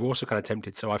recently who are also kind of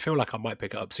tempted. So I feel like I might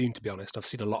pick it up soon. To be honest, I've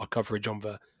seen a lot of coverage on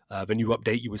the new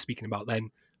update you were speaking about then,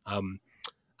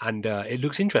 and it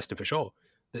looks interesting for sure.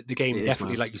 The game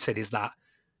definitely, like you said, is that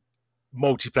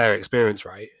multiplayer experience,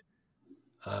 right?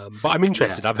 But I'm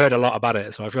interested. I've heard a lot about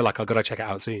it, so I feel like I've got to check it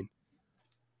out soon.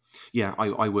 Yeah,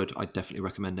 I would. I'd definitely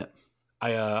recommend it.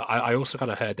 I also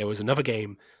kind of heard there was another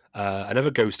game,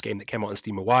 another Ghost game that came out on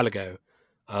Steam a while ago,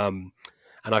 and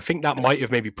I think that might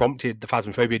have maybe prompted the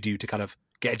Phasmophobia dude to kind of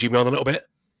get a jimmy on a little bit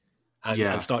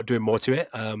and start doing more to it.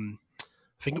 I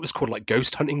think it was called like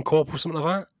Ghost Hunting Corp or something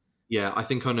like that. Yeah, I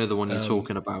think I know the one you're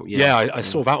talking about. Yeah, I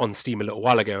saw that on Steam a little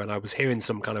while ago, and I was hearing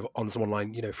some kind of on some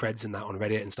online, threads and that on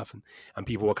Reddit and stuff, and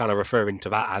people were kind of referring to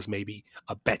that as maybe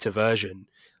a better version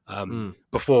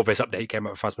before this update came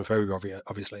out with Phasmophobia,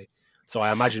 obviously. So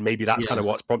I imagine maybe that's kind of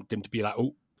what's prompted him to be like,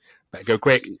 oh, better go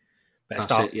quick, better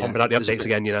start pumping out the updates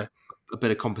again, A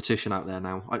bit of competition out there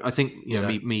now. I think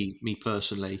me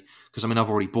personally, because I've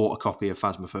already bought a copy of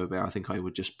Phasmophobia. I think I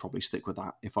would just probably stick with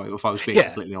that if I was being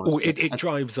completely honest. Well, it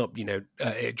drives up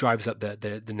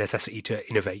the necessity to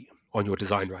innovate on your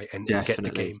design, right, and get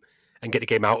the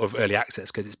game out of early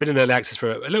access, because it's been in early access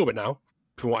for a little bit now.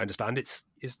 From what I understand, it's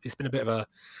been a bit of a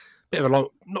long,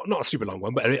 not a super long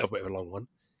one, but a little bit of a long one.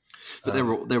 But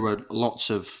there were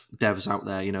lots of devs out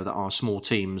there, that are small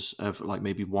teams of like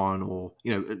maybe one or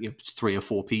 3 or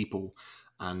 4 people,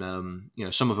 and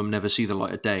some of them never see the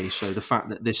light of day. So the fact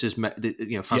that this is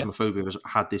Phasmophobia has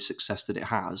had this success that it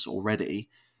has already,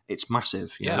 it's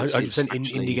massive. 100%.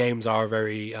 Indie games are a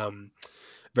very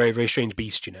very, very strange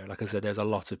beast. Like I said, there's a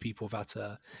lot of people that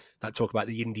talk about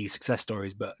the indie success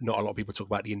stories, but not a lot of people talk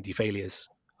about the indie failures,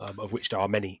 of which there are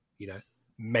many.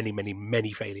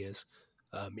 Many failures.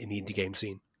 In the indie game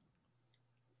scene.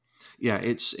 Yeah,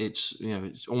 it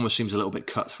almost seems a little bit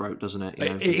cutthroat, doesn't it?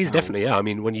 It is definitely, yeah.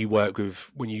 When you work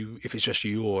if it's just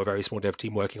you or a very small dev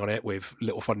team working on it with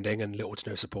little funding and little to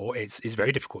no support, it's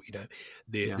very difficult.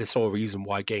 The sole reason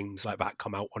why games like that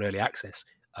come out on early access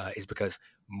is because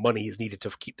money is needed to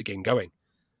keep the game going.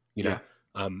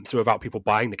 So without people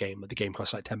buying the game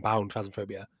costs like £10.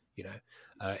 Phasmophobia.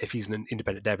 If he's an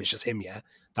independent dev, it's just him. Yeah,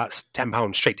 that's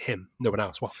 £10 straight to him, no one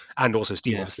else. Well, and also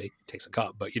Steam obviously takes a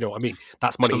cut, but you know what I mean.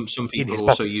 That's money. Some people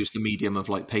also use the medium of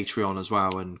like Patreon as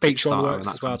well, and Patreon works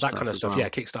as well. That kind of stuff. Yeah,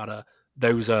 Kickstarter.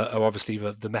 Those are obviously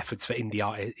the methods for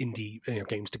indie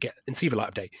games to get and see the light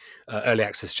of day. Early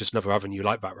access is just another avenue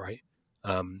like that, right?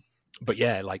 But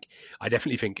yeah, like I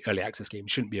definitely think early access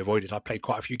games shouldn't be avoided. I played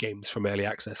quite a few games from early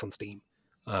access on Steam,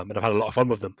 and I've had a lot of fun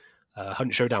with them.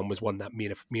 Hunt Showdown was one that me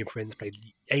and friends played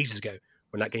ages ago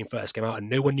when that game first came out, and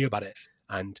no one knew about it.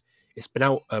 And it's been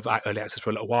out of early access for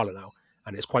a little while now,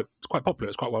 and it's quite popular.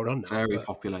 It's quite well done now. Very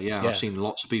popular, yeah. I've seen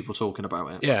lots of people talking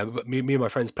about it. Yeah, but me and my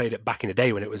friends played it back in the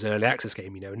day when it was an early access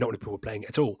game. Not many people were playing it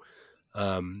at all.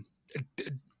 Dying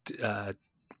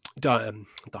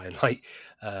Light,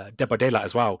 Dead by Daylight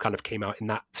as well, kind of came out in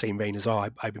that same vein as well.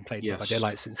 I've been playing Dead by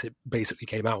Daylight since it basically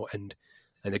came out, and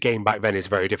the game back then is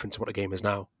very different to what the game is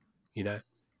now.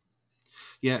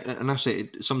 Yeah, and that's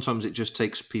it. Sometimes it just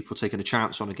takes people taking a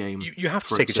chance on a game. You have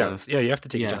to take a chance. Yeah, you have to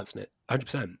take a chance in it.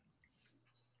 100%.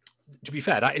 To be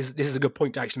fair, this is a good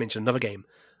point to actually mention another game,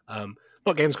 not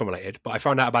Gamescom related, but I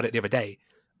found out about it the other day,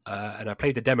 and I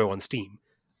played the demo on Steam,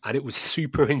 and it was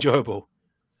super enjoyable.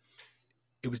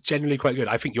 It was genuinely quite good.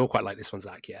 I think you'll quite like this one,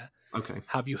 Zach. Yeah. Okay.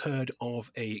 Have you heard of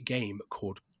a game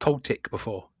called Cultic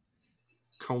before?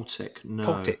 Cultic, no.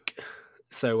 Cultic.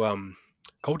 So,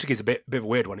 Cultic is a bit of a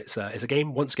weird one. It's a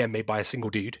game once again made by a single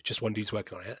dude, just one dude's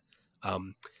working on it,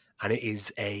 and it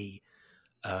is an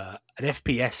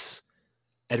FPS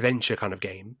adventure kind of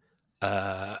game,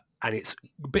 and it's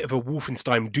a bit of a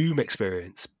Wolfenstein Doom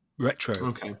experience, retro.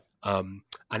 Okay. And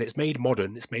it's made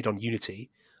modern. It's made on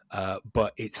Unity,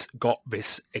 but it's got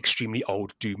this extremely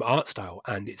old Doom art style,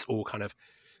 and it's all kind of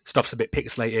stuff's a bit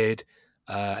pixelated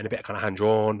and a bit kind of hand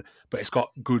drawn, but it's got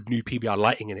good new PBR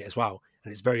lighting in it as well.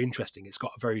 And it's very interesting. It's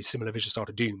got a very similar visual style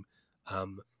to Doom.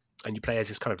 And you play as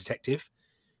this kind of detective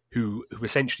who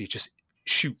essentially just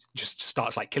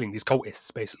starts like killing these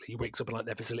cultists, basically. He wakes up in like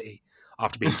their facility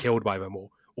after being killed by them or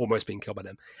almost being killed by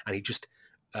them. And he just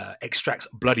extracts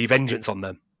bloody vengeance on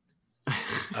them.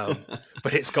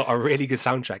 But it's got a really good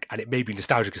soundtrack and it made me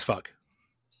nostalgic as fuck.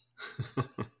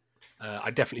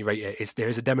 I definitely rate it. There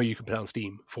is a demo you can play on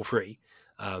Steam for free.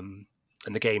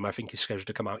 And the game, I think, is scheduled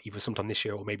to come out either sometime this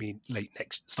year or maybe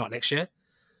start next year.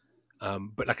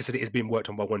 But like I said, it is being worked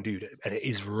on by one dude, and it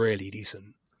is really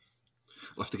decent.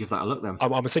 I'll have to give that a look then. I'm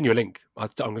going to send you a link. I'm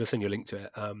going to send you a link to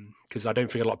it because I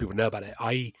don't think a lot of people know about it.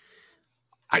 I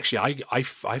failed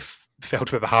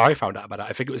to remember how I found out about it.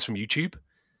 I think it was from YouTube.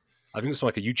 I think it was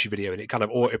like a YouTube video, and it kind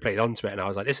of auto-played onto it, and I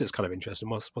was like, this is kind of interesting.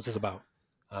 What's this about?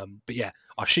 But yeah,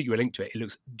 I'll shoot you a link to it. It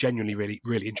looks genuinely really,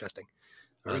 really interesting.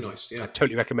 Very nice, yeah. I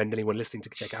totally recommend anyone listening to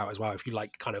check it out as well. If you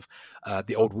like kind of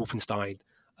the old Wolfenstein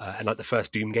and like the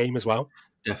first Doom game as well.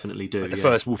 Definitely do, like the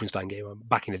first Wolfenstein game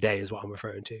back in the day is what I'm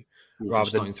referring to.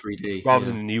 Wolfenstein 3D. Rather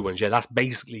than the new ones. Yeah, that's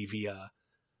basically the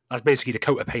That's basically the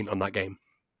coat of paint on that game.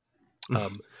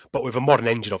 But with a modern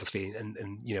engine, obviously, and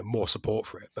more support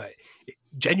for it. But it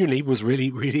genuinely was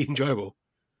really, really enjoyable.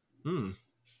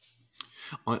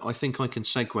 I think I can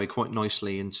segue quite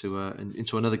nicely into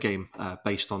another game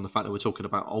based on the fact that we're talking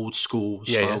about old school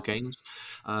style games.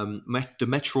 The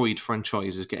Metroid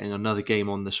franchise is getting another game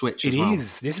on the Switch as well. It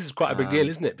is. This is quite a big deal,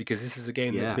 isn't it? Because this is a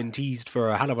game that's been teased for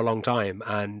a hell of a long time.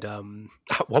 And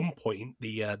at one point,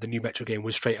 the new Metroid game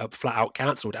was straight up flat out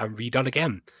cancelled and redone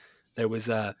again. There was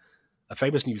a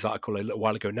famous news article a little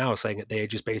while ago now saying that they are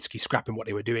just basically scrapping what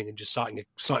they were doing and just starting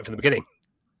from the beginning.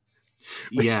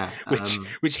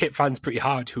 Which hit fans pretty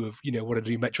hard who have wanted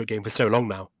to do Metroid game for so long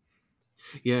now.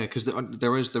 Yeah, because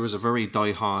there is a very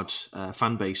diehard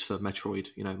fan base for Metroid.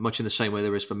 Much in the same way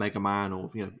there is for Mega Man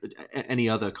or any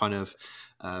other kind of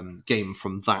game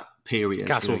from that period.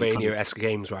 Castlevania-esque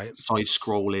games, right?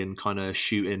 Side-scrolling kind of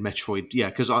shooting Metroid. Yeah,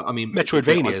 because I mean,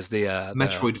 Metroidvania is the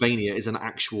Metroidvania is an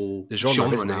actual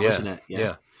genre now, isn't it?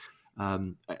 Yeah.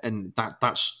 And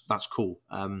that's cool.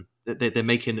 They're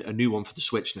making a new one for the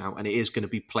Switch now, and it is going to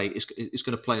be It's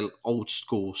going to play old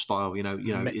school style.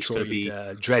 Metroid, it's going to be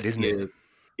Dread, isn't it?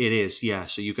 It is, yeah.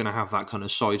 So you're going to have that kind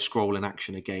of side-scrolling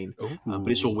action again, but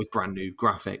it's all with brand new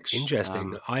graphics.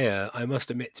 Interesting. I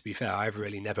must admit, to be fair, I've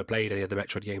really never played any of the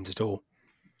Metroid games at all.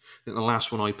 I think the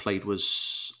last one I played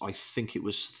was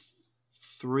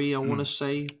 3. I want to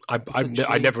say.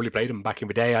 I never really played them back in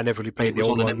the day. I never really played the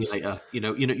old ones. Emulator.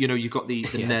 You've got the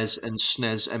NES and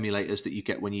SNES emulators that you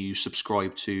get when you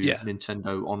subscribe to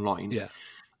Nintendo Online. Yeah.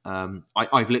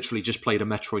 I've literally just played a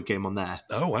Metroid game on there.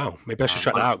 Oh wow! Maybe I should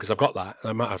check that out because I've got that.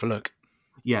 I might have a look.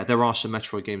 Yeah, there are some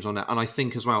Metroid games on there, and I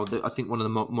think as well. I think one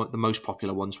of the most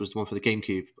popular ones was the one for the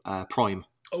GameCube, Prime.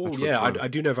 Oh Metroid yeah, Prime. I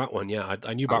do know that one. Yeah,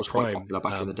 I knew about Prime. Quite popular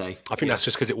back in the day. I think that's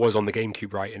just because it was on the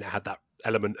GameCube, right? And it had that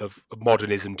element of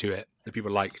modernism to it that people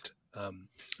liked.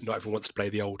 Not everyone wants to play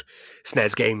the old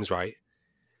SNES games, right?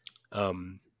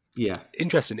 Yeah.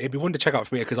 Interesting. It'd be one to check out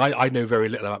for me because I know very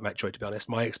little about Metroid, to be honest.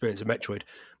 My experience of Metroid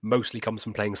mostly comes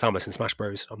from playing Samus in Smash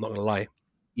Bros. I'm not going to lie.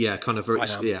 Yeah, kind of very.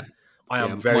 I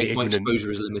am very ignorant. My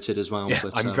exposure is limited as well. Yeah,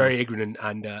 but, I'm very ignorant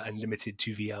and limited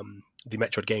to the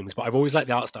Metroid games, but I've always liked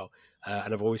the art style,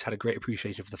 and I've always had a great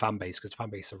appreciation for the fan base because the fan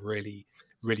base are really,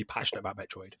 really passionate about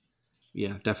Metroid.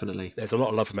 Yeah, definitely. There's a lot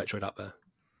of love for Metroid out there.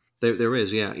 There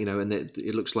is, yeah, and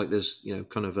it looks like there's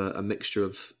kind of a mixture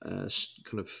of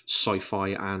kind of sci-fi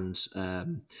and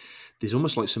there's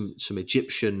almost like some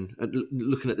Egyptian.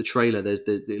 Looking at the trailer,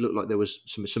 it looked like there was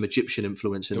some Egyptian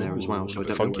influence in there as well. So I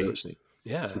don't know where it's.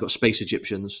 Yeah, so we've got Space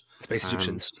Egyptians.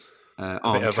 A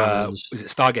bit of is it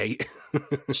Stargate?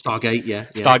 Stargate, yeah.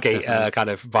 Stargate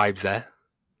kind of vibes there.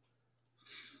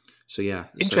 So yeah,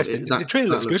 interesting. The trailer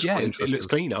looks good. Yeah, it looks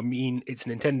clean. I mean, it's a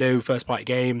Nintendo first-party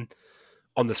game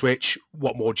on the Switch.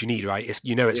 What more do you need, right? It's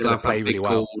going to play really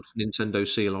well. Nintendo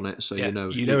seal on it, so yeah,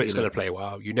 it's going to play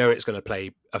well. It's going to play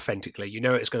authentically.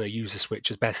 It's going to use the Switch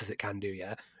as best as it can do.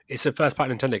 Yeah, it's a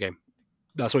first-party Nintendo game.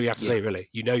 That's all you have to say, really.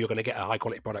 You're going to get a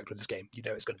high-quality product with this game.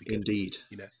 It's going to be good. Indeed.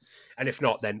 And if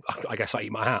not, then I guess I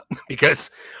eat my hat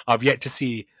because I've yet to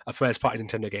see a first-party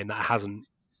Nintendo game that hasn't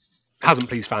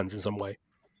pleased fans in some way.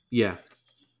 Yeah.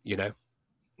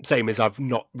 Same as I've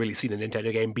not really seen a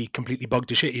Nintendo game be completely bugged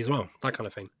to shitty as well. That kind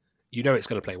of thing. It's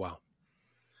going to play well.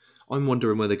 I'm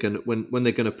wondering when they're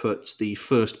going to put the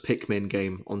first Pikmin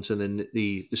game onto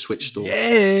the Switch store.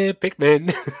 Yeah,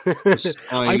 Pikmin.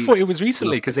 I thought it was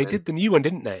recently because they did the new one,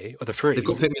 didn't they? Or the 3. They've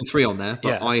got Pikmin 3 on there,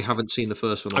 but I haven't seen the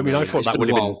first one. I thought that would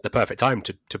have been the perfect time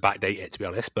to backdate it, to be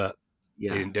honest, but they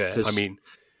didn't do it.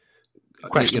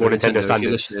 Questionable Nintendo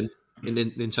standards.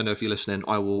 Nintendo, if you're listening,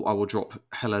 I will drop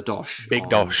hella dosh. Big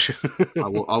dosh. I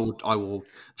will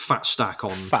fat stack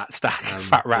on.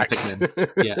 Fat racks.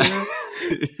 Yeah.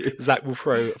 Zach will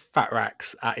throw fat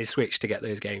racks at his Switch to get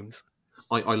those games.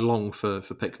 I long for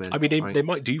Pikmin. They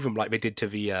might do them like they did to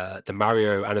the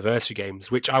Mario anniversary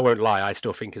games, which I won't lie, I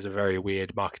still think is a very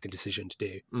weird marketing decision to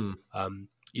do.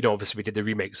 Obviously we did the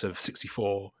remakes of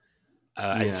 64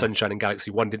 and Sunshine and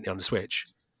Galaxy 1, didn't they, on the Switch?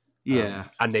 Yeah.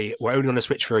 And they were only on the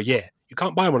Switch for a year. You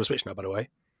can't buy them on the Switch now, by the way.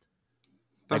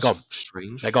 They're gone.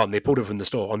 Strange. They're gone. They pulled them from the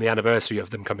store on the anniversary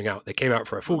of them coming out. They came out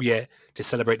for a full year to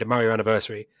celebrate the Mario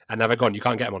anniversary, and now they're gone. You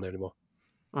can't get them on there anymore.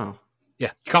 Oh.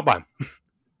 Yeah, you can't buy them.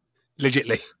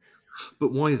 Legitly.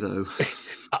 But why, though?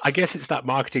 I guess it's that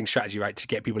marketing strategy, right, to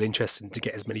get people interested and to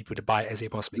get as many people to buy it as they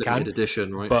possibly can. Limited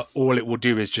edition, right? But all it will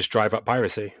do is just drive up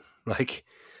piracy.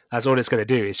 That's all it's going to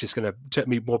do. It's just going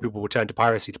to... more people will turn to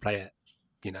piracy to play it.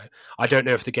 I don't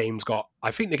know if the game's got...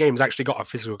 I think the game's actually got a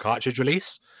physical cartridge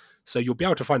release, so you'll be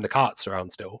able to find the carts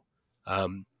around still,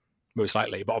 most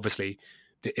likely. But obviously,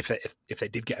 if they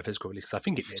did get a physical release, because I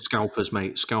think it did. Scalpers,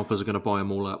 mate. Scalpers are going to buy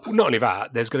them all up. Well, not only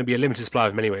that, there's going to be a limited supply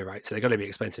of them anyway, right? So they're going to be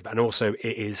expensive. And also,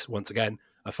 it is, once again,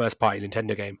 a first-party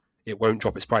Nintendo game. It won't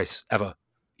drop its price, ever.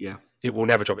 Yeah. It will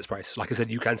never drop its price. Like I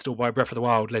said, you can still buy Breath of the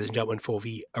Wild, ladies and gentlemen, for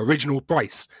the original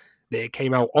price that it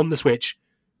came out on the Switch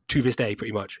to this day,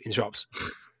 pretty much, in shops.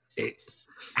 It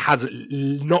has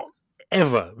not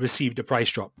ever received a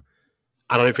price drop.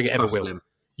 And I don't think it ever will.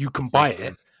 You can buy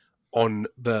it on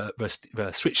the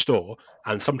Switch store,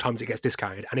 and sometimes it gets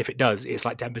discounted. And if it does, it's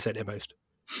like 10% at most,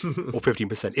 or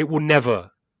 15%. It will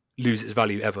never lose its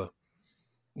value ever.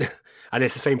 And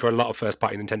it's the same for a lot of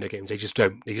first-party Nintendo games. They just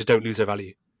don't lose their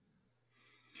value.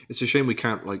 It's a shame we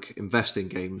can't invest in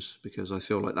games, because I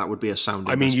feel like that would be a sound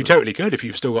investment. I mean, you totally could if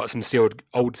you've still got some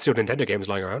old sealed Nintendo games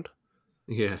lying around.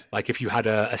 Yeah. Like if you had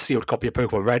a sealed copy of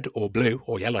Pokemon Red or Blue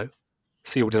or Yellow,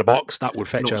 sealed in a box, that would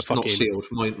fetch a fucking... Not sealed.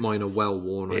 Mine are well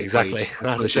worn. Exactly.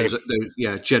 That's a shame.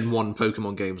 Gen 1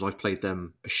 Pokemon games, I've played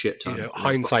them a shit ton.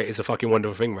 Hindsight is a fucking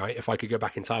wonderful thing, right? If I could go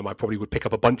back in time, I probably would pick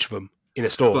up a bunch of them in a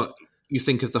store. But you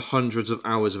think of the hundreds of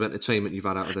hours of entertainment you've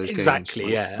had out of those games.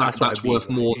 Exactly, yeah. That's worth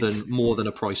more than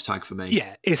a price tag for me.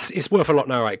 Yeah, it's worth a lot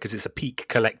now, right? Because it's a peak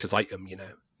collector's item,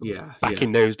 Yeah. Back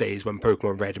in those days when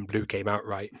Pokemon Red and Blue came out,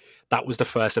 right? That was the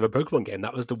first ever Pokemon game.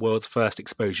 That was the world's first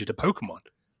exposure to Pokemon,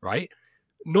 right?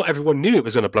 Not everyone knew it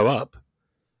was going to blow up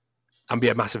and be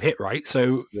a massive hit, right?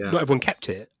 So not everyone kept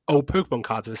it. Old Pokemon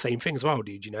cards are the same thing as well,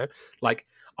 dude, Like,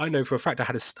 I know for a fact I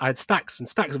had stacks and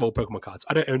stacks of old Pokemon cards.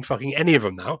 I don't own fucking any of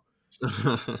them now.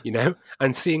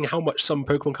 And seeing how much some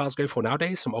Pokemon cards go for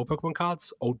nowadays, some old Pokemon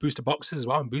cards, old booster boxes as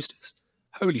well, and boosters.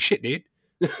 Holy shit, dude.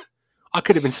 I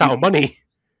could have been sat on money.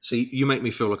 See, you make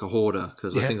me feel like a hoarder,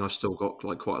 because I think I've still got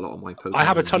quite a lot of my Pokemon. I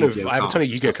have a ton of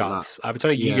Yu-Gi-Oh cards. I have a ton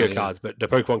of Yu-Gi-Oh cards, but the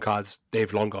Pokemon cards,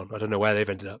 they've long gone. I don't know where they've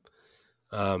ended up.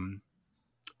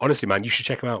 Honestly, man, you should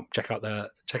check them out. Check out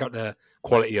the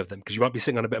quality of them, because you might be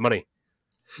sitting on a bit of money.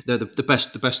 No, the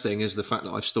best thing is the fact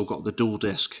that I've still got the dual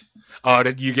disc. Oh,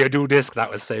 the Yu-Gi-Oh dual disc,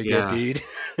 that was so good, dude.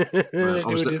 Was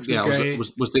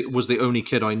the only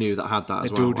kid I knew that had that. The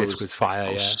dual disc was fire.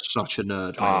 I was such a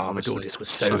nerd. Oh, the dual disc was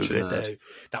so good though.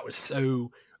 That was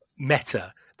so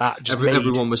meta. That just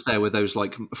everyone was there with those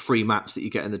free mats that you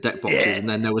get in the deck boxes, and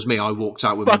then there was me. I walked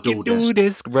out with my dual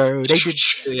disc, bro. They did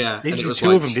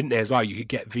two of them, didn't they? As well, you could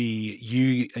get they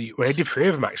did three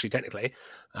of them actually. Technically,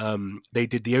 they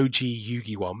did the OG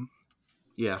Yugi one,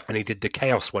 and they did the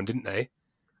Chaos one, didn't they?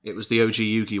 It was the OG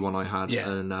Yugi one I had,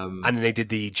 and then they did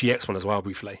the GX one as well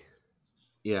briefly.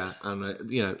 Yeah, and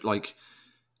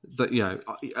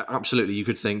absolutely, you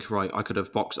could think, right? I could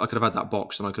have had that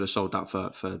box, and I could have sold that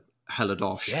for hella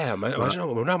dosh. Yeah, imagine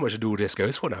how much a dual disc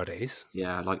goes for nowadays.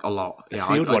 Yeah, a lot. A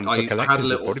sealed one for collectors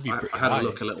would probably be pretty high. I had a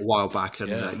look a little while back, and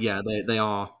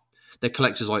they're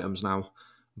collector's items now,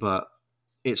 but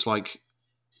it's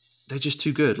they're just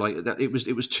too good. It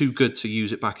was too good to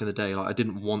use it back in the day. I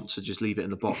didn't want to just leave it in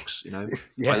the box. I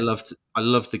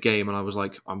loved the game, and I was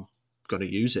like, I'm going to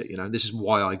use it. This is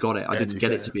why I got it. I didn't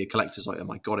get it to be a collector's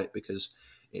item. I got it because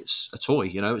it's a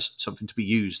toy, it's something to be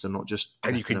used and not just...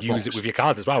 And you could use it with your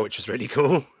cards as well, which was really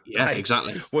cool. Yeah,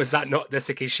 exactly. Was that not the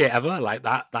sickest shit ever?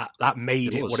 That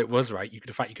made it what it was, right?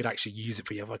 The fact you could actually use it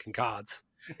for your fucking cards.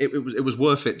 It was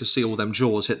worth it to see all them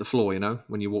jaws hit the floor,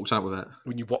 when you walked out with it.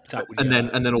 When you walked out with and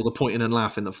then all the pointing and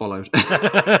laughing that followed.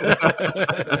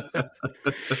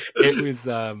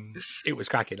 It was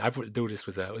cracking. I thought the dual disc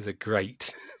was a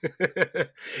great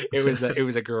it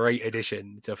was a great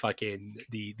addition to fucking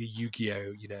the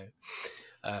Yu-Gi-Oh,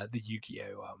 the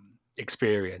Yu-Gi-Oh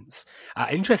experience.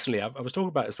 Interestingly, I was talking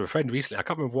about this with a friend recently. I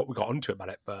can't remember what we got onto about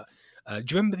it, but do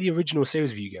you remember the original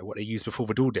series of Yu-Gi-Oh, what they used before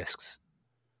the dual discs?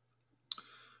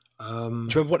 Do you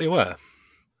remember what they were?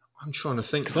 I'm trying to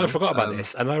think. Because I forgot about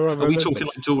this. And are we talking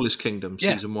Duelist Kingdom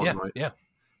season 1, right? Yeah.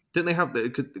 Didn't they have...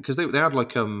 Because they had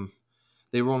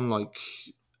they were on I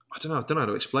don't know how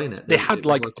to explain it. They had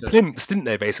plimps, didn't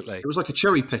they, basically? It was like a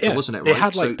cherry picker, wasn't it? They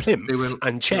had plimps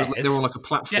and chairs. They were on a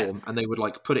platform, and they would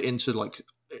put it into it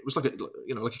was like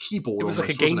a keyboard. It was like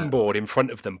a game board in front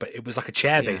of them, but it was like a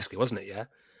chair basically, wasn't it? Yeah.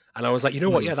 And I was like, you know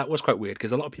what? Yeah, that was quite weird,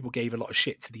 because a lot of people gave a lot of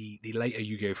shit to the later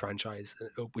Yu-Gi-Oh franchise,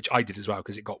 which I did as well,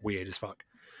 because it got weird as fuck.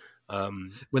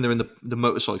 When they're in the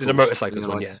motorcycles. The motorcycles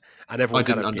one, and everyone I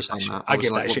didn't understand that. I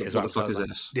gave that shit as well. I was like,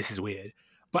 this is weird.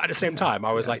 But at the same time,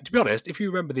 I was like, to be honest, if you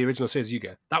remember the original series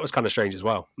Yu-Gi-Oh, that was kind of strange as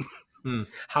well.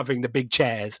 Having the big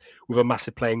chairs with a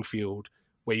massive playing field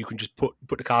where you can just put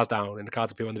the cards down and the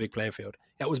cards appear on the big playing field.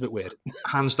 That was a bit weird.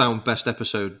 Hands down, best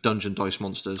episode, Dungeon Dice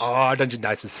Monsters. Oh, Dungeon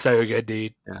Dice was so good,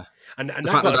 dude. Yeah. And the that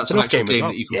fact got that a that's an spin-off actual game as well.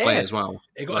 that you can play as well.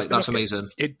 It got like, that's amazing.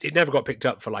 It never got picked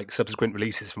up for like subsequent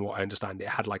releases, from what I understand. It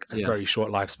had like a very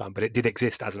short lifespan, but it did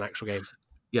exist as an actual game.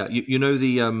 Yeah, you know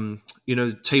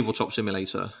the tabletop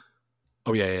simulator.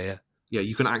 Oh yeah. Yeah,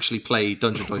 you can actually play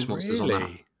Dungeon Dice Monsters on that.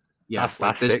 Yeah,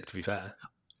 that's sick. To be fair,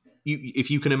 if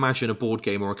you can imagine a board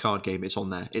game or a card game, it's on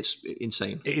there. It's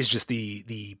insane. It is just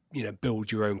the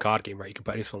build your own card game, right? You can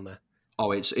put anything on there.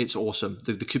 Oh, it's awesome.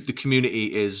 The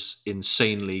community is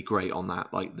insanely great on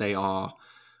that. Like they are.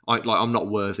 I'm not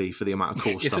worthy for the amount of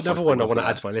cool stuff. It's another one I want to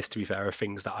add to my list, to be fair, of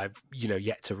things that I've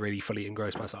yet to really fully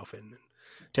engross myself in.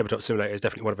 Tabletop Simulator is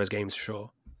definitely one of those games for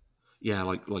sure. Yeah,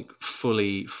 like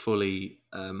fully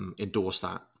endorse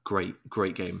that.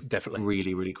 Great game. Definitely,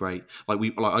 really, really great. Like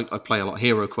I play a lot of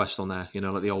Hero Quest on there.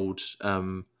 Like the old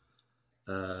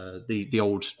the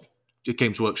old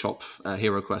Games Workshop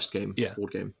Hero Quest game,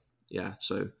 board game. Yeah,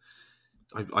 so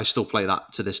I still play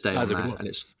that to this day on there, and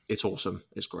it's awesome.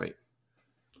 It's great.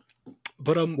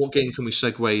 But what game can we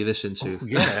segue this into?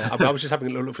 I was just having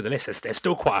a little look for the list. There's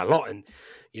still quite a lot, and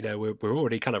we're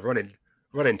already kind of running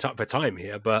for time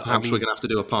here. But perhaps we're gonna have to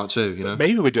do a part 2.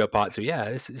 Maybe we'll do a part 2.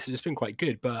 Yeah, this has been quite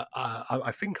good. But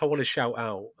I think I want to shout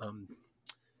out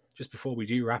just before we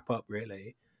do wrap up,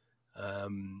 really.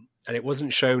 And it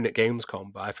wasn't shown at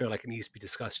Gamescom, but I feel like it needs to be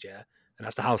discussed. Yeah, and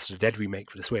that's the House of the Dead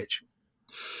remake for the Switch.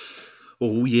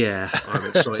 Oh yeah, I'm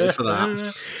excited for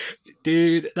that,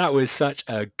 dude. That was such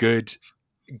a good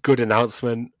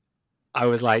announcement. I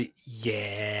was like,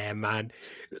 yeah, man.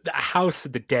 The House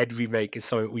of the Dead remake is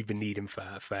something we've been needing for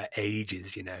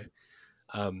ages,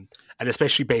 and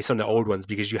especially based on the old ones,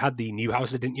 because you had the new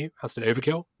House, didn't you? House of the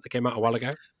Overkill that came out a while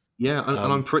ago. Yeah, and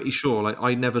I'm pretty sure. Like,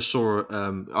 I never saw.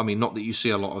 I mean, not that you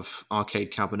see a lot of arcade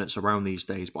cabinets around these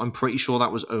days, but I'm pretty sure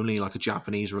that was only like a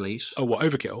Japanese release. Oh, what,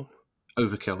 Overkill?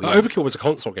 Overkill. Yeah. Overkill was a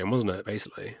console game, wasn't it?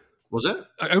 Basically, was it?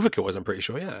 Overkill was. I'm pretty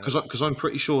sure. Yeah, because I'm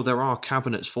pretty sure there are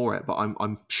cabinets for it, but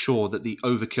I'm sure that the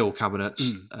Overkill cabinets.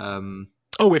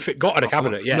 Oh, if it got in a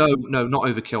cabinet, yeah. No, not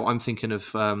Overkill. I'm thinking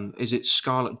of. Is it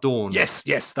Scarlet Dawn? Yes,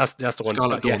 that's the one.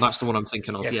 Scarlet Dawn. Yes. That's the one I'm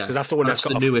thinking of. Yes, because that's the one that's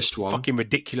got the newest one. Fucking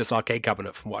ridiculous arcade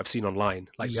cabinet from what I've seen online.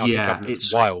 Like the arcade cabinet's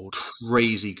it's wild,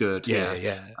 crazy good.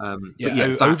 Yeah.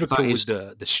 Overkill was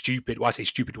the stupid. Well, I say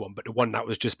stupid one, but the one that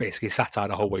was just basically satire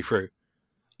the whole way through.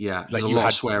 Yeah, like you had a lot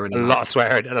of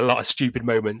swearing and a lot of stupid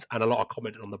moments and a lot of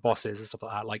commenting on the bosses and stuff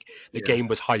like that. Like the game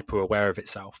was hyper aware of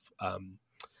itself. And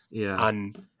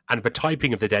the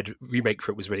Typing of the Dead remake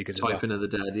for it was really good as well. Typing of the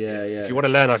Dead, yeah. If you want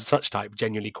to learn how to touch type,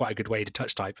 genuinely quite a good way to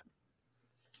touch type.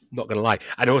 Not going to lie.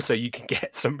 And also you can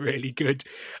get some really good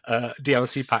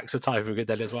DLC packs for Typing of the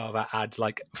Dead as well that add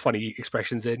like funny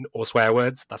expressions in or swear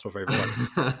words. That's my favourite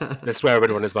one. The swear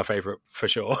word one is my favourite for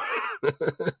sure.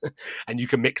 And you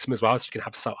can mix them as well, so you can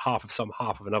have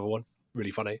half of another one.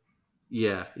 Really funny.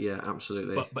 Yeah,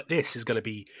 absolutely. But this is going to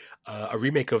be a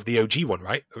remake of the OG one,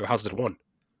 right? Or House of the Dead 1.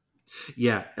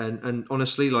 Yeah, and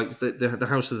honestly, like the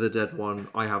House of the Dead one,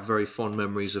 I have very fond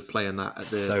memories of playing that.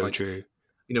 True.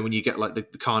 When you get like the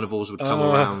carnivals would come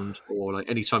around, or like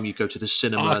anytime you go to the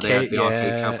cinema, they had the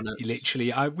arcade cabinet.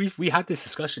 Literally, we had this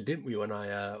discussion, didn't we, when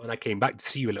I came back to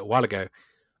see you a little while ago,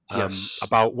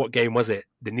 about what game was it?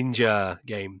 The Ninja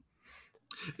game.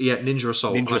 Yeah, Ninja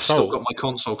Assault. I've still got my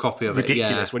console copy of Ridiculous. it.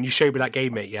 Ridiculous. When you showed me that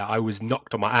game, mate, I was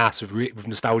knocked on my ass with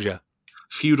nostalgia.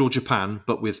 Feudal Japan,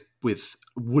 but with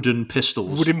wooden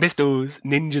pistols.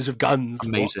 Ninjas with guns.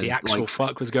 Amazing. What the actual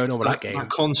fuck was going on with that game?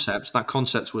 That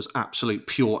concept was absolute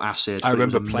pure acid. I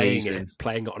remember playing it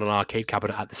on an arcade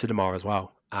cabinet at the cinema as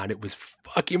well, and it was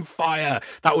fucking fire.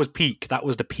 That was peak. That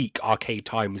was the peak arcade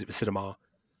times at the cinema.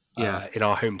 In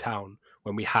our hometown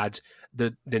when we had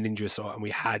the Ninja Assault and we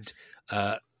had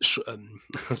I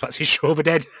was about to say Shaun of the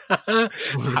Dead,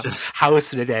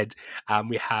 House of the Dead, and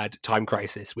we had Time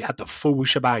Crisis. We had the full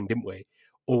shebang, didn't we?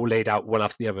 All laid out one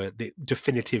after the other. The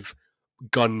definitive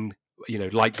gun,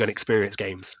 light gun experience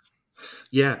games.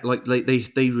 Yeah, like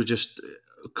they were just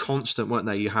constant, weren't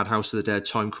they? You had House of the Dead,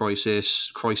 Time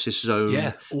Crisis, Crisis Zone.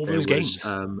 Yeah, all those games.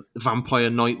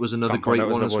 Vampire Knight was another great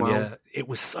one as well. Yeah. It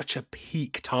was such a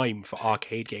peak time for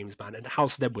arcade games, man. And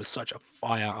House of the Dead was such a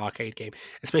fire arcade game,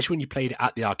 especially when you played it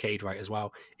at the arcade, right, as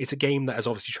well. It's a game that has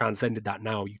obviously transcended that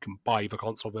now. You can buy the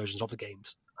console versions of the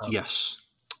games. Yes.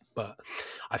 But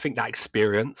I think that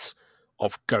experience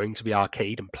of going to the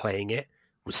arcade and playing it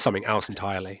was something else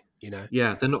entirely.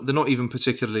 Yeah, they're not even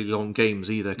particularly long games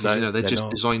either, because they're just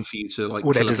designed for you to like.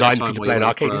 Well, they're designed for you to play an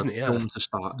arcade, isn't it? Yeah, to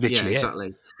start. Literally, yeah,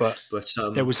 exactly. But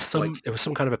there was some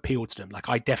kind of appeal to them. Like,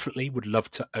 I definitely would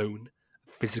love to own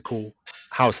physical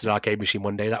house and arcade machine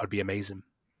one day, that would be amazing.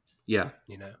 Yeah,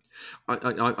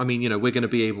 I mean, we're going to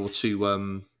be able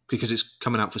to because it's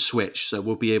coming out for Switch, so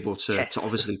we'll be able to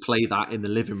obviously play that in the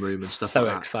living room and stuff like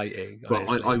that. So exciting!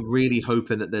 But I'm really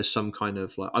hoping that there's some kind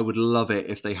of I would love it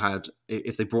if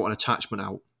they brought an attachment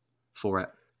out for it,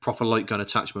 proper light gun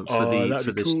attachment for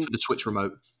the Switch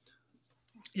remote.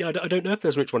 Yeah, I don't know if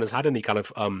the Switch one has had any kind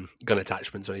of gun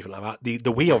attachments or anything like that.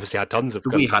 The Wii obviously had tons of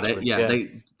gun attachments.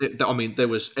 I mean, there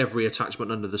was every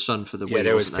attachment under the sun for the Wii. Yeah,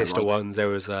 there was pistol ones. There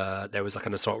was like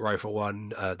an assault rifle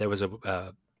one. There was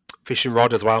a fishing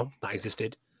rod as well that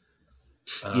existed.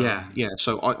 Yeah.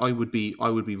 So I would be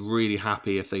really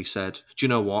happy if they said, "Do you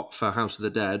know what? For House of the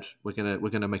Dead, we're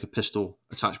gonna make a pistol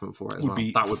attachment for it as well."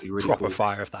 That would be really proper cool.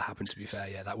 fire if that happened. To be fair,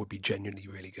 yeah, that would be genuinely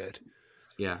really good.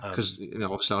 Yeah, because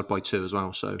obviously I'd buy 2 as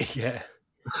well. So yeah,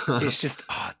 it's just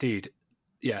dude,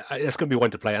 yeah, it's going to be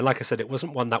one to play. And like I said, it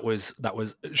wasn't one that was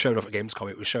shown off at Gamescom.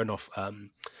 It was shown off,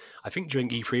 I think during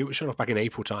E3. It was shown off back in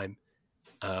April time.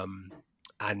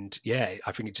 And yeah,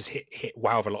 I think it just hit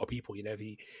wow with a lot of people.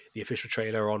 The official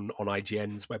trailer on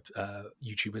IGN's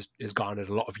YouTube has garnered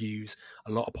a lot of views,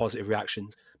 a lot of positive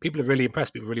reactions. People are really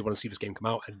impressed. People really want to see this game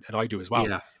come out, and I do as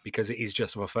well, because it is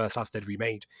just our first House of the Dead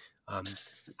remade,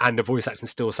 and the voice acting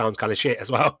still sounds kind of shit as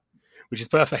well, which is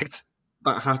perfect.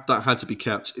 That had to be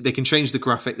kept. They can change the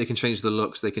graphic, they can change the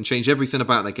looks, they can change everything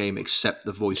about the game except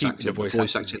the voice acting. The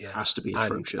voice acting has to be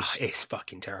atrocious. It's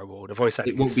fucking terrible. The voice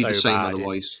acting it won't be the same bad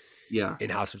otherwise. In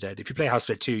House of Dead. If you play House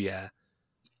of Dead 2,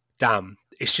 damn,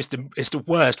 it's the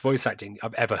worst voice acting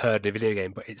I've ever heard in a video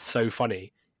game, but it's so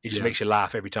funny. It just makes you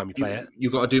laugh every time you play it.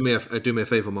 You've got to do me a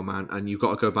favor, my man, and you've got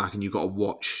to go back and you've got to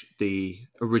watch the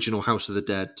original House of the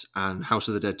Dead and House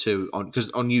of the Dead 2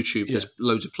 because on YouTube there's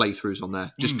loads of playthroughs on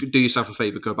there. Just do yourself a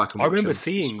favor, go back and watch them. I remember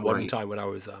seeing one time when I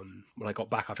was when I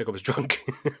got back, I think I was drunk,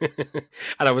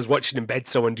 and I was watching in bed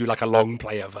someone do like a long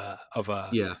play of a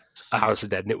House of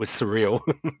Dead, and it was surreal.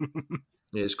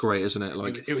 Yeah, it's great, isn't it?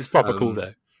 Like it was proper cool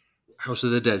though. House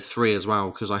of the Dead 3 as well,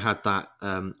 because I had that.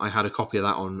 I had a copy of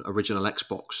that on original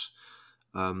Xbox,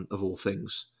 of all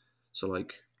things. So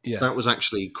that was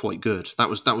actually quite good. That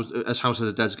was as House of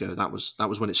the Dead's go. That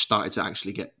was when it started to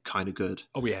actually get kind of good.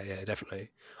 Oh yeah,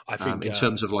 definitely. I think in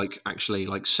terms of actually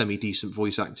semi decent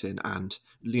voice acting, and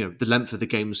the length of the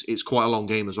games, it's quite a long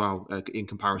game as well in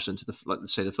comparison to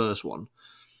the first one.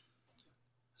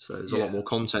 So there's a lot more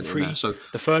content in there. So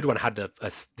the third one had the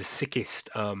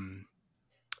sickest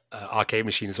arcade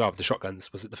machine as well with the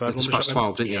shotguns. Was it the first one? Splash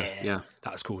 12, didn't you? Yeah,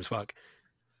 that was cool as fuck.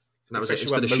 And that was it.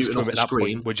 Instead of shooting off the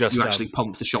screen, you actually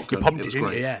pumped the shotgun. You pumped it,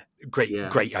 didn't you? Yeah,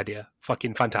 great idea.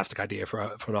 Fucking fantastic idea for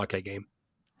an arcade game.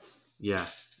 Yeah,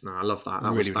 no, I love that.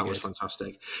 That was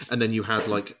fantastic. And then you had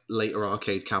later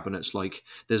arcade cabinets.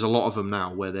 There's a lot of them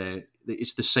now where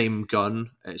it's the same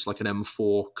gun. It's like an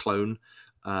M4 clone.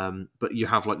 But you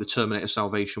have the Terminator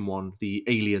Salvation one, the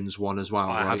Aliens one as well.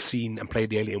 I have seen and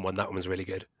played the Alien one. That one was really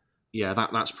good. Yeah,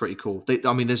 that's pretty cool.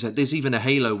 There's even a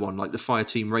Halo one, like the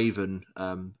Fireteam Raven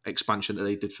expansion that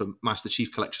they did for Master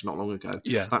Chief Collection not long ago.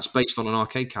 Yeah, that's based on an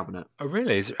arcade cabinet. Oh,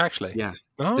 really? Is it actually? Yeah.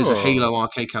 Oh. There's a Halo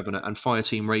arcade cabinet, and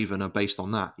Fireteam Raven are based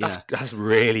on that. Yeah, that's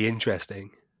really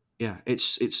interesting. Yeah,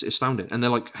 it's astounding, and they're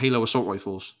like Halo assault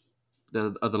rifles.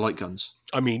 The other light guns.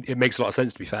 I mean, it makes a lot of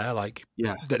sense to be fair.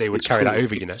 Yeah, that they would carry that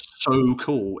over. It's so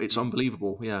cool. It's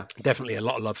unbelievable. Yeah, definitely a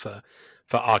lot of love for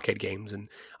arcade games, and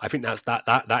I think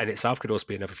that in itself could also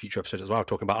be another future episode as well,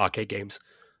 talking about arcade games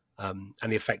and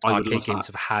the effect arcade games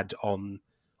have had on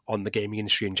the gaming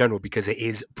industry in general, because it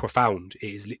is profound.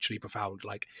 It is literally profound.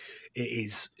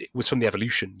 It was from the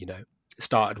evolution. It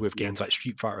started with games like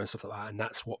Street Fighter and stuff like that, and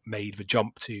that's what made the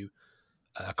jump to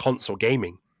console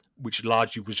gaming, which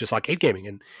largely was just arcade gaming,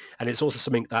 and it's also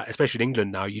something that, especially in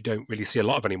England now, you don't really see a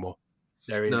lot of anymore.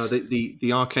 There is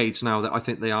the arcades now that I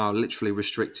think they are literally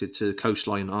restricted to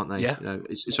coastline, aren't they? Yeah,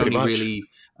 it's only really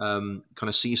kind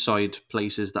of seaside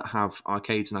places that have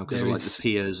arcades now because of the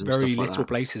piers and very stuff like little that.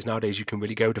 Places nowadays you can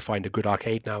really go to find a good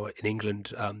arcade now in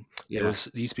England. There used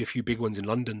to be a few big ones in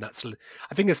London. I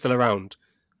think they're still around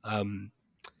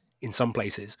in some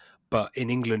places, but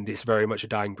in England it's very much a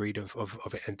dying breed of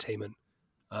entertainment.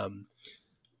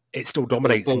 It still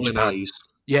dominates in Japan. Alleys.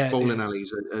 Bowling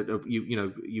alleys.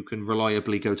 You can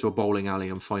reliably go to a bowling alley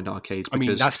and find arcades. I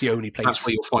mean, that's the only place. That's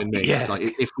where you'll find me. Yeah.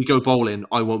 If we go bowling,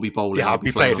 I won't be bowling. Yeah, I'll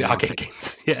be playing the arcade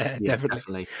games. Yeah,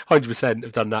 definitely. 100%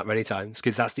 have done that many times,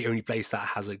 because that's the only place that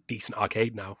has a decent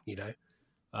arcade now.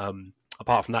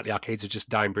 Apart from that, the arcades are just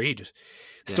dying breed.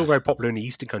 Still very popular in the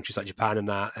eastern countries like Japan and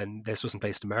that, and there's some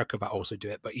places in America that also do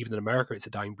it. But even in America, it's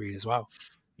a dying breed as well.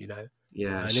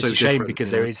 Yeah, and it's a shame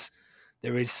because there is,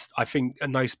 I think, a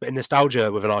nice bit of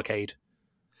nostalgia with an arcade.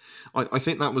 I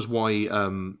think that was why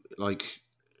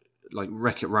like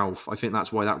Wreck-It Ralph, I think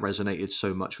that's why that resonated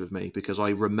so much with me, because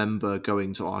I remember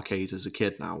going to arcades as a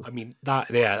kid now. I mean, I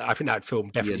think that film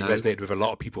definitely resonated with a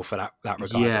lot of people for that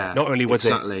regard. Yeah, right? Not only was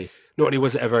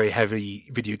it a very heavy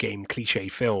video game cliche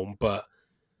film, but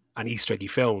an Easter eggy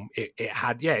film. It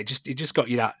had, it just got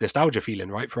you that nostalgia feeling,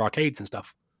 right, for arcades and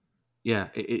stuff. Yeah,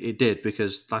 it did,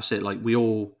 because that's it. Like, we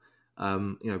all,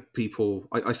 people,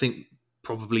 I think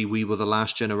probably we were the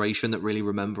last generation that really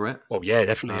remember it. Well, yeah,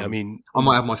 definitely. I mean, I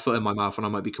might have my foot in my mouth and I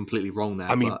might be completely wrong there.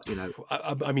 I mean,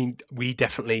 but, I mean, we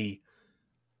definitely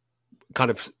kind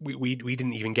of we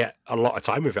didn't even get a lot of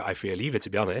time with it, I feel, either,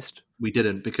 to be honest. We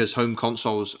didn't, because home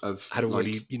consoles had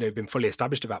already been fully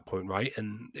established at that point, right?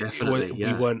 And definitely,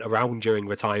 we weren't around during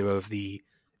the time of the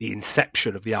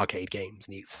inception of the arcade games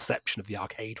and the inception of the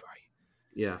arcade, right?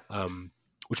 Yeah.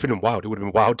 Which would have been wild. It would have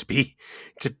been wild to be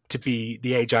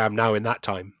the age I am now in that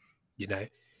time,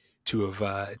 to have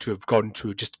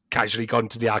just casually gone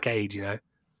to the arcade,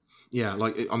 Yeah,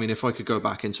 like, I mean, if I could go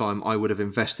back in time, I would have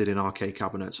invested in arcade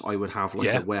cabinets. I would have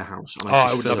a warehouse, and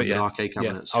I would love it. Arcade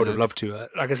cabinets. I would have loved to.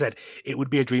 Like I said, it would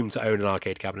be a dream to own an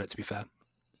arcade cabinet. To be fair,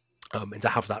 and to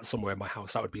have that somewhere in my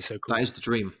house, that would be so cool. That is the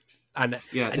dream. And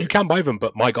you can buy them,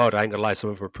 but my God, I ain't gonna lie, some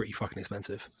of them are pretty fucking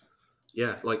expensive.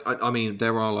 Yeah, like I mean,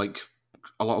 there are like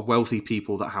a lot of wealthy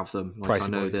people that have them. Like, I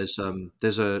know there's I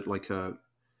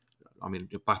mean,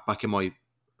 back in my,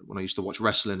 when I used to watch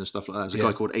wrestling and stuff like that, there's a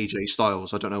guy called AJ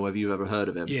Styles. I don't know whether you've ever heard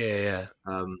of him. Yeah.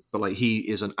 But like, he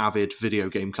is an avid video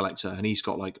game collector, and he's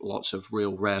got like lots of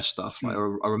real rare stuff. Like,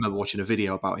 I remember watching a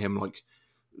video about him like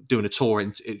doing a tour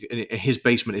in his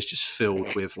basement is just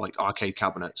filled with like arcade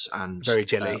cabinets and very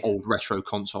jelly old retro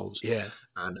consoles. Yeah.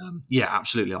 And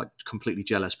absolutely, like, completely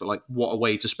jealous. But like, what a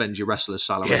way to spend your wrestler's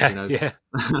salary, Yeah.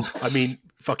 I mean,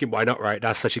 fucking why not, right?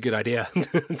 That's such a good idea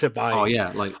to buy. Oh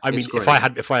yeah, like, I mean, if I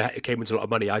came into a lot of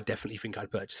money, I definitely think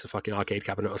I'd purchase a fucking arcade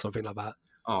cabinet or something like that.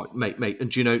 Oh, mate, and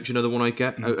do you know the one I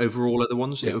get over all other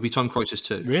ones? It would be Time Crisis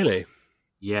 2. Really?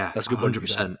 Yeah, that's a good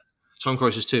 100%. Time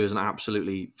Crisis 2 is an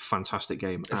absolutely fantastic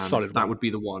game, and solid that would be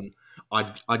the one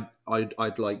I'd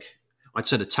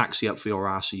send a taxi up for your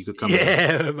ass so you could come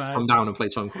down and play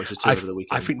Time Crisis 2 over the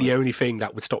weekend. I think the only thing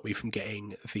that would stop me from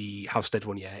getting the House Dead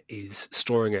one is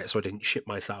storing it so I didn't shit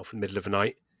myself in the middle of the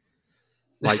night.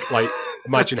 Like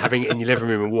imagine having it in your living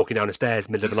room and walking down the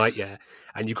stairs middle of the night,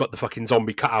 and you've got the fucking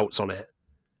zombie cutouts on it.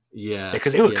 Yeah,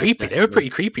 because they were creepy. Definitely. They were pretty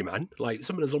creepy, man. Like,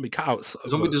 some of the zombie cutouts.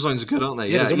 Zombie designs are good, aren't they?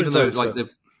 Yeah, even though like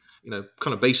they're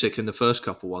kind of basic in the first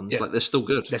couple ones, like, they're still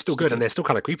good. They're still good, and they're still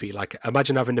kind of creepy. Like,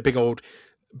 imagine having the big old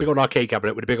arcade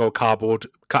cabinet with the big old cardboard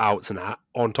cutouts and that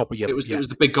on top of your. It was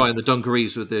the big guy in the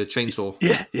dungarees with the chainsaw.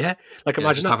 Yeah. Like,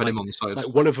 imagine having him on the side. Like,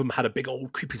 one of them had a big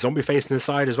old creepy zombie face on the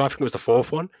side as well. I think it was the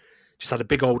fourth one. Just had a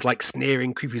big old like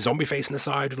sneering creepy zombie face on the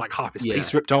side with like half his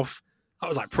face ripped off. That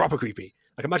was like proper creepy.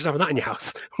 Like, imagine having that in your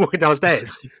house, walking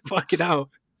downstairs. Fucking hell.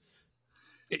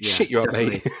 Shit you up,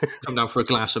 mate. Come down for a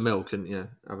glass of milk and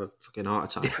have a fucking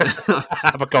heart attack.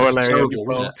 Have a corollary on your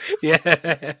floor.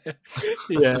 Yeah.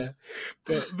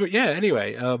 But yeah,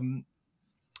 anyway,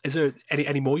 is there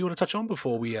any more you want to touch on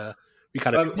before we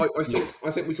kind of...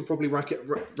 I think we could probably wrap it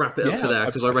up for there,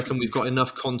 because I reckon we've got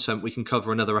enough content we can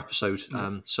cover another episode.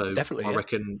 So definitely, I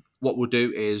reckon what we'll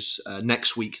do is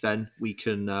next week then we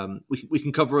can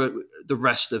cover the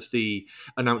rest of the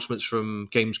announcements from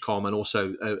Gamescom, and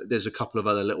also there's a couple of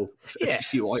other a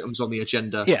few items on the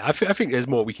agenda. Yeah, I think there's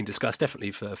more we can discuss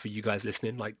definitely for you guys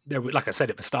listening. Like I said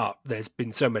at the start, there's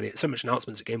been so much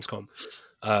announcements at Gamescom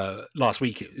last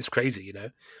week. It's crazy,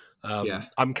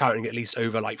 I'm counting at least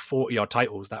over like 40 odd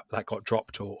titles that got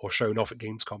dropped or shown off at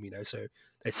Gamescom, so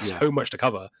there's so much to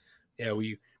cover.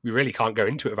 We really can't go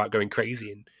into it without going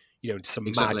crazy and some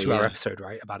mad 2-hour episode,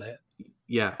 right, about it.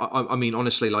 Yeah, I mean,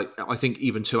 honestly, like, I think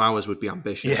even 2 hours would be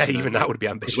ambitious. Yeah, even that would be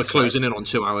ambitious. We're closing in on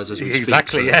 2 hours as we speak.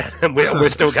 Exactly, and we're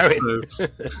still going.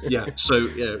 So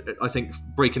I think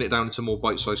breaking it down into more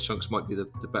bite-sized chunks might be the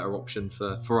better option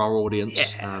for our audience.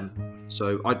 Yeah.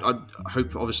 So I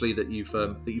hope, obviously, that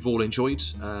you've all enjoyed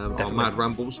our mad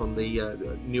rambles on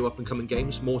the new up-and-coming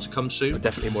games. More to come soon.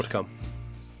 Definitely more to come.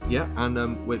 Yeah,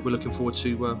 and we're looking forward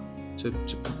to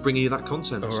bringing you that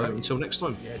content. All so right. Until next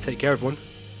time. Yeah, take care, everyone.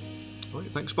 All right,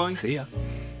 thanks, bye. See ya.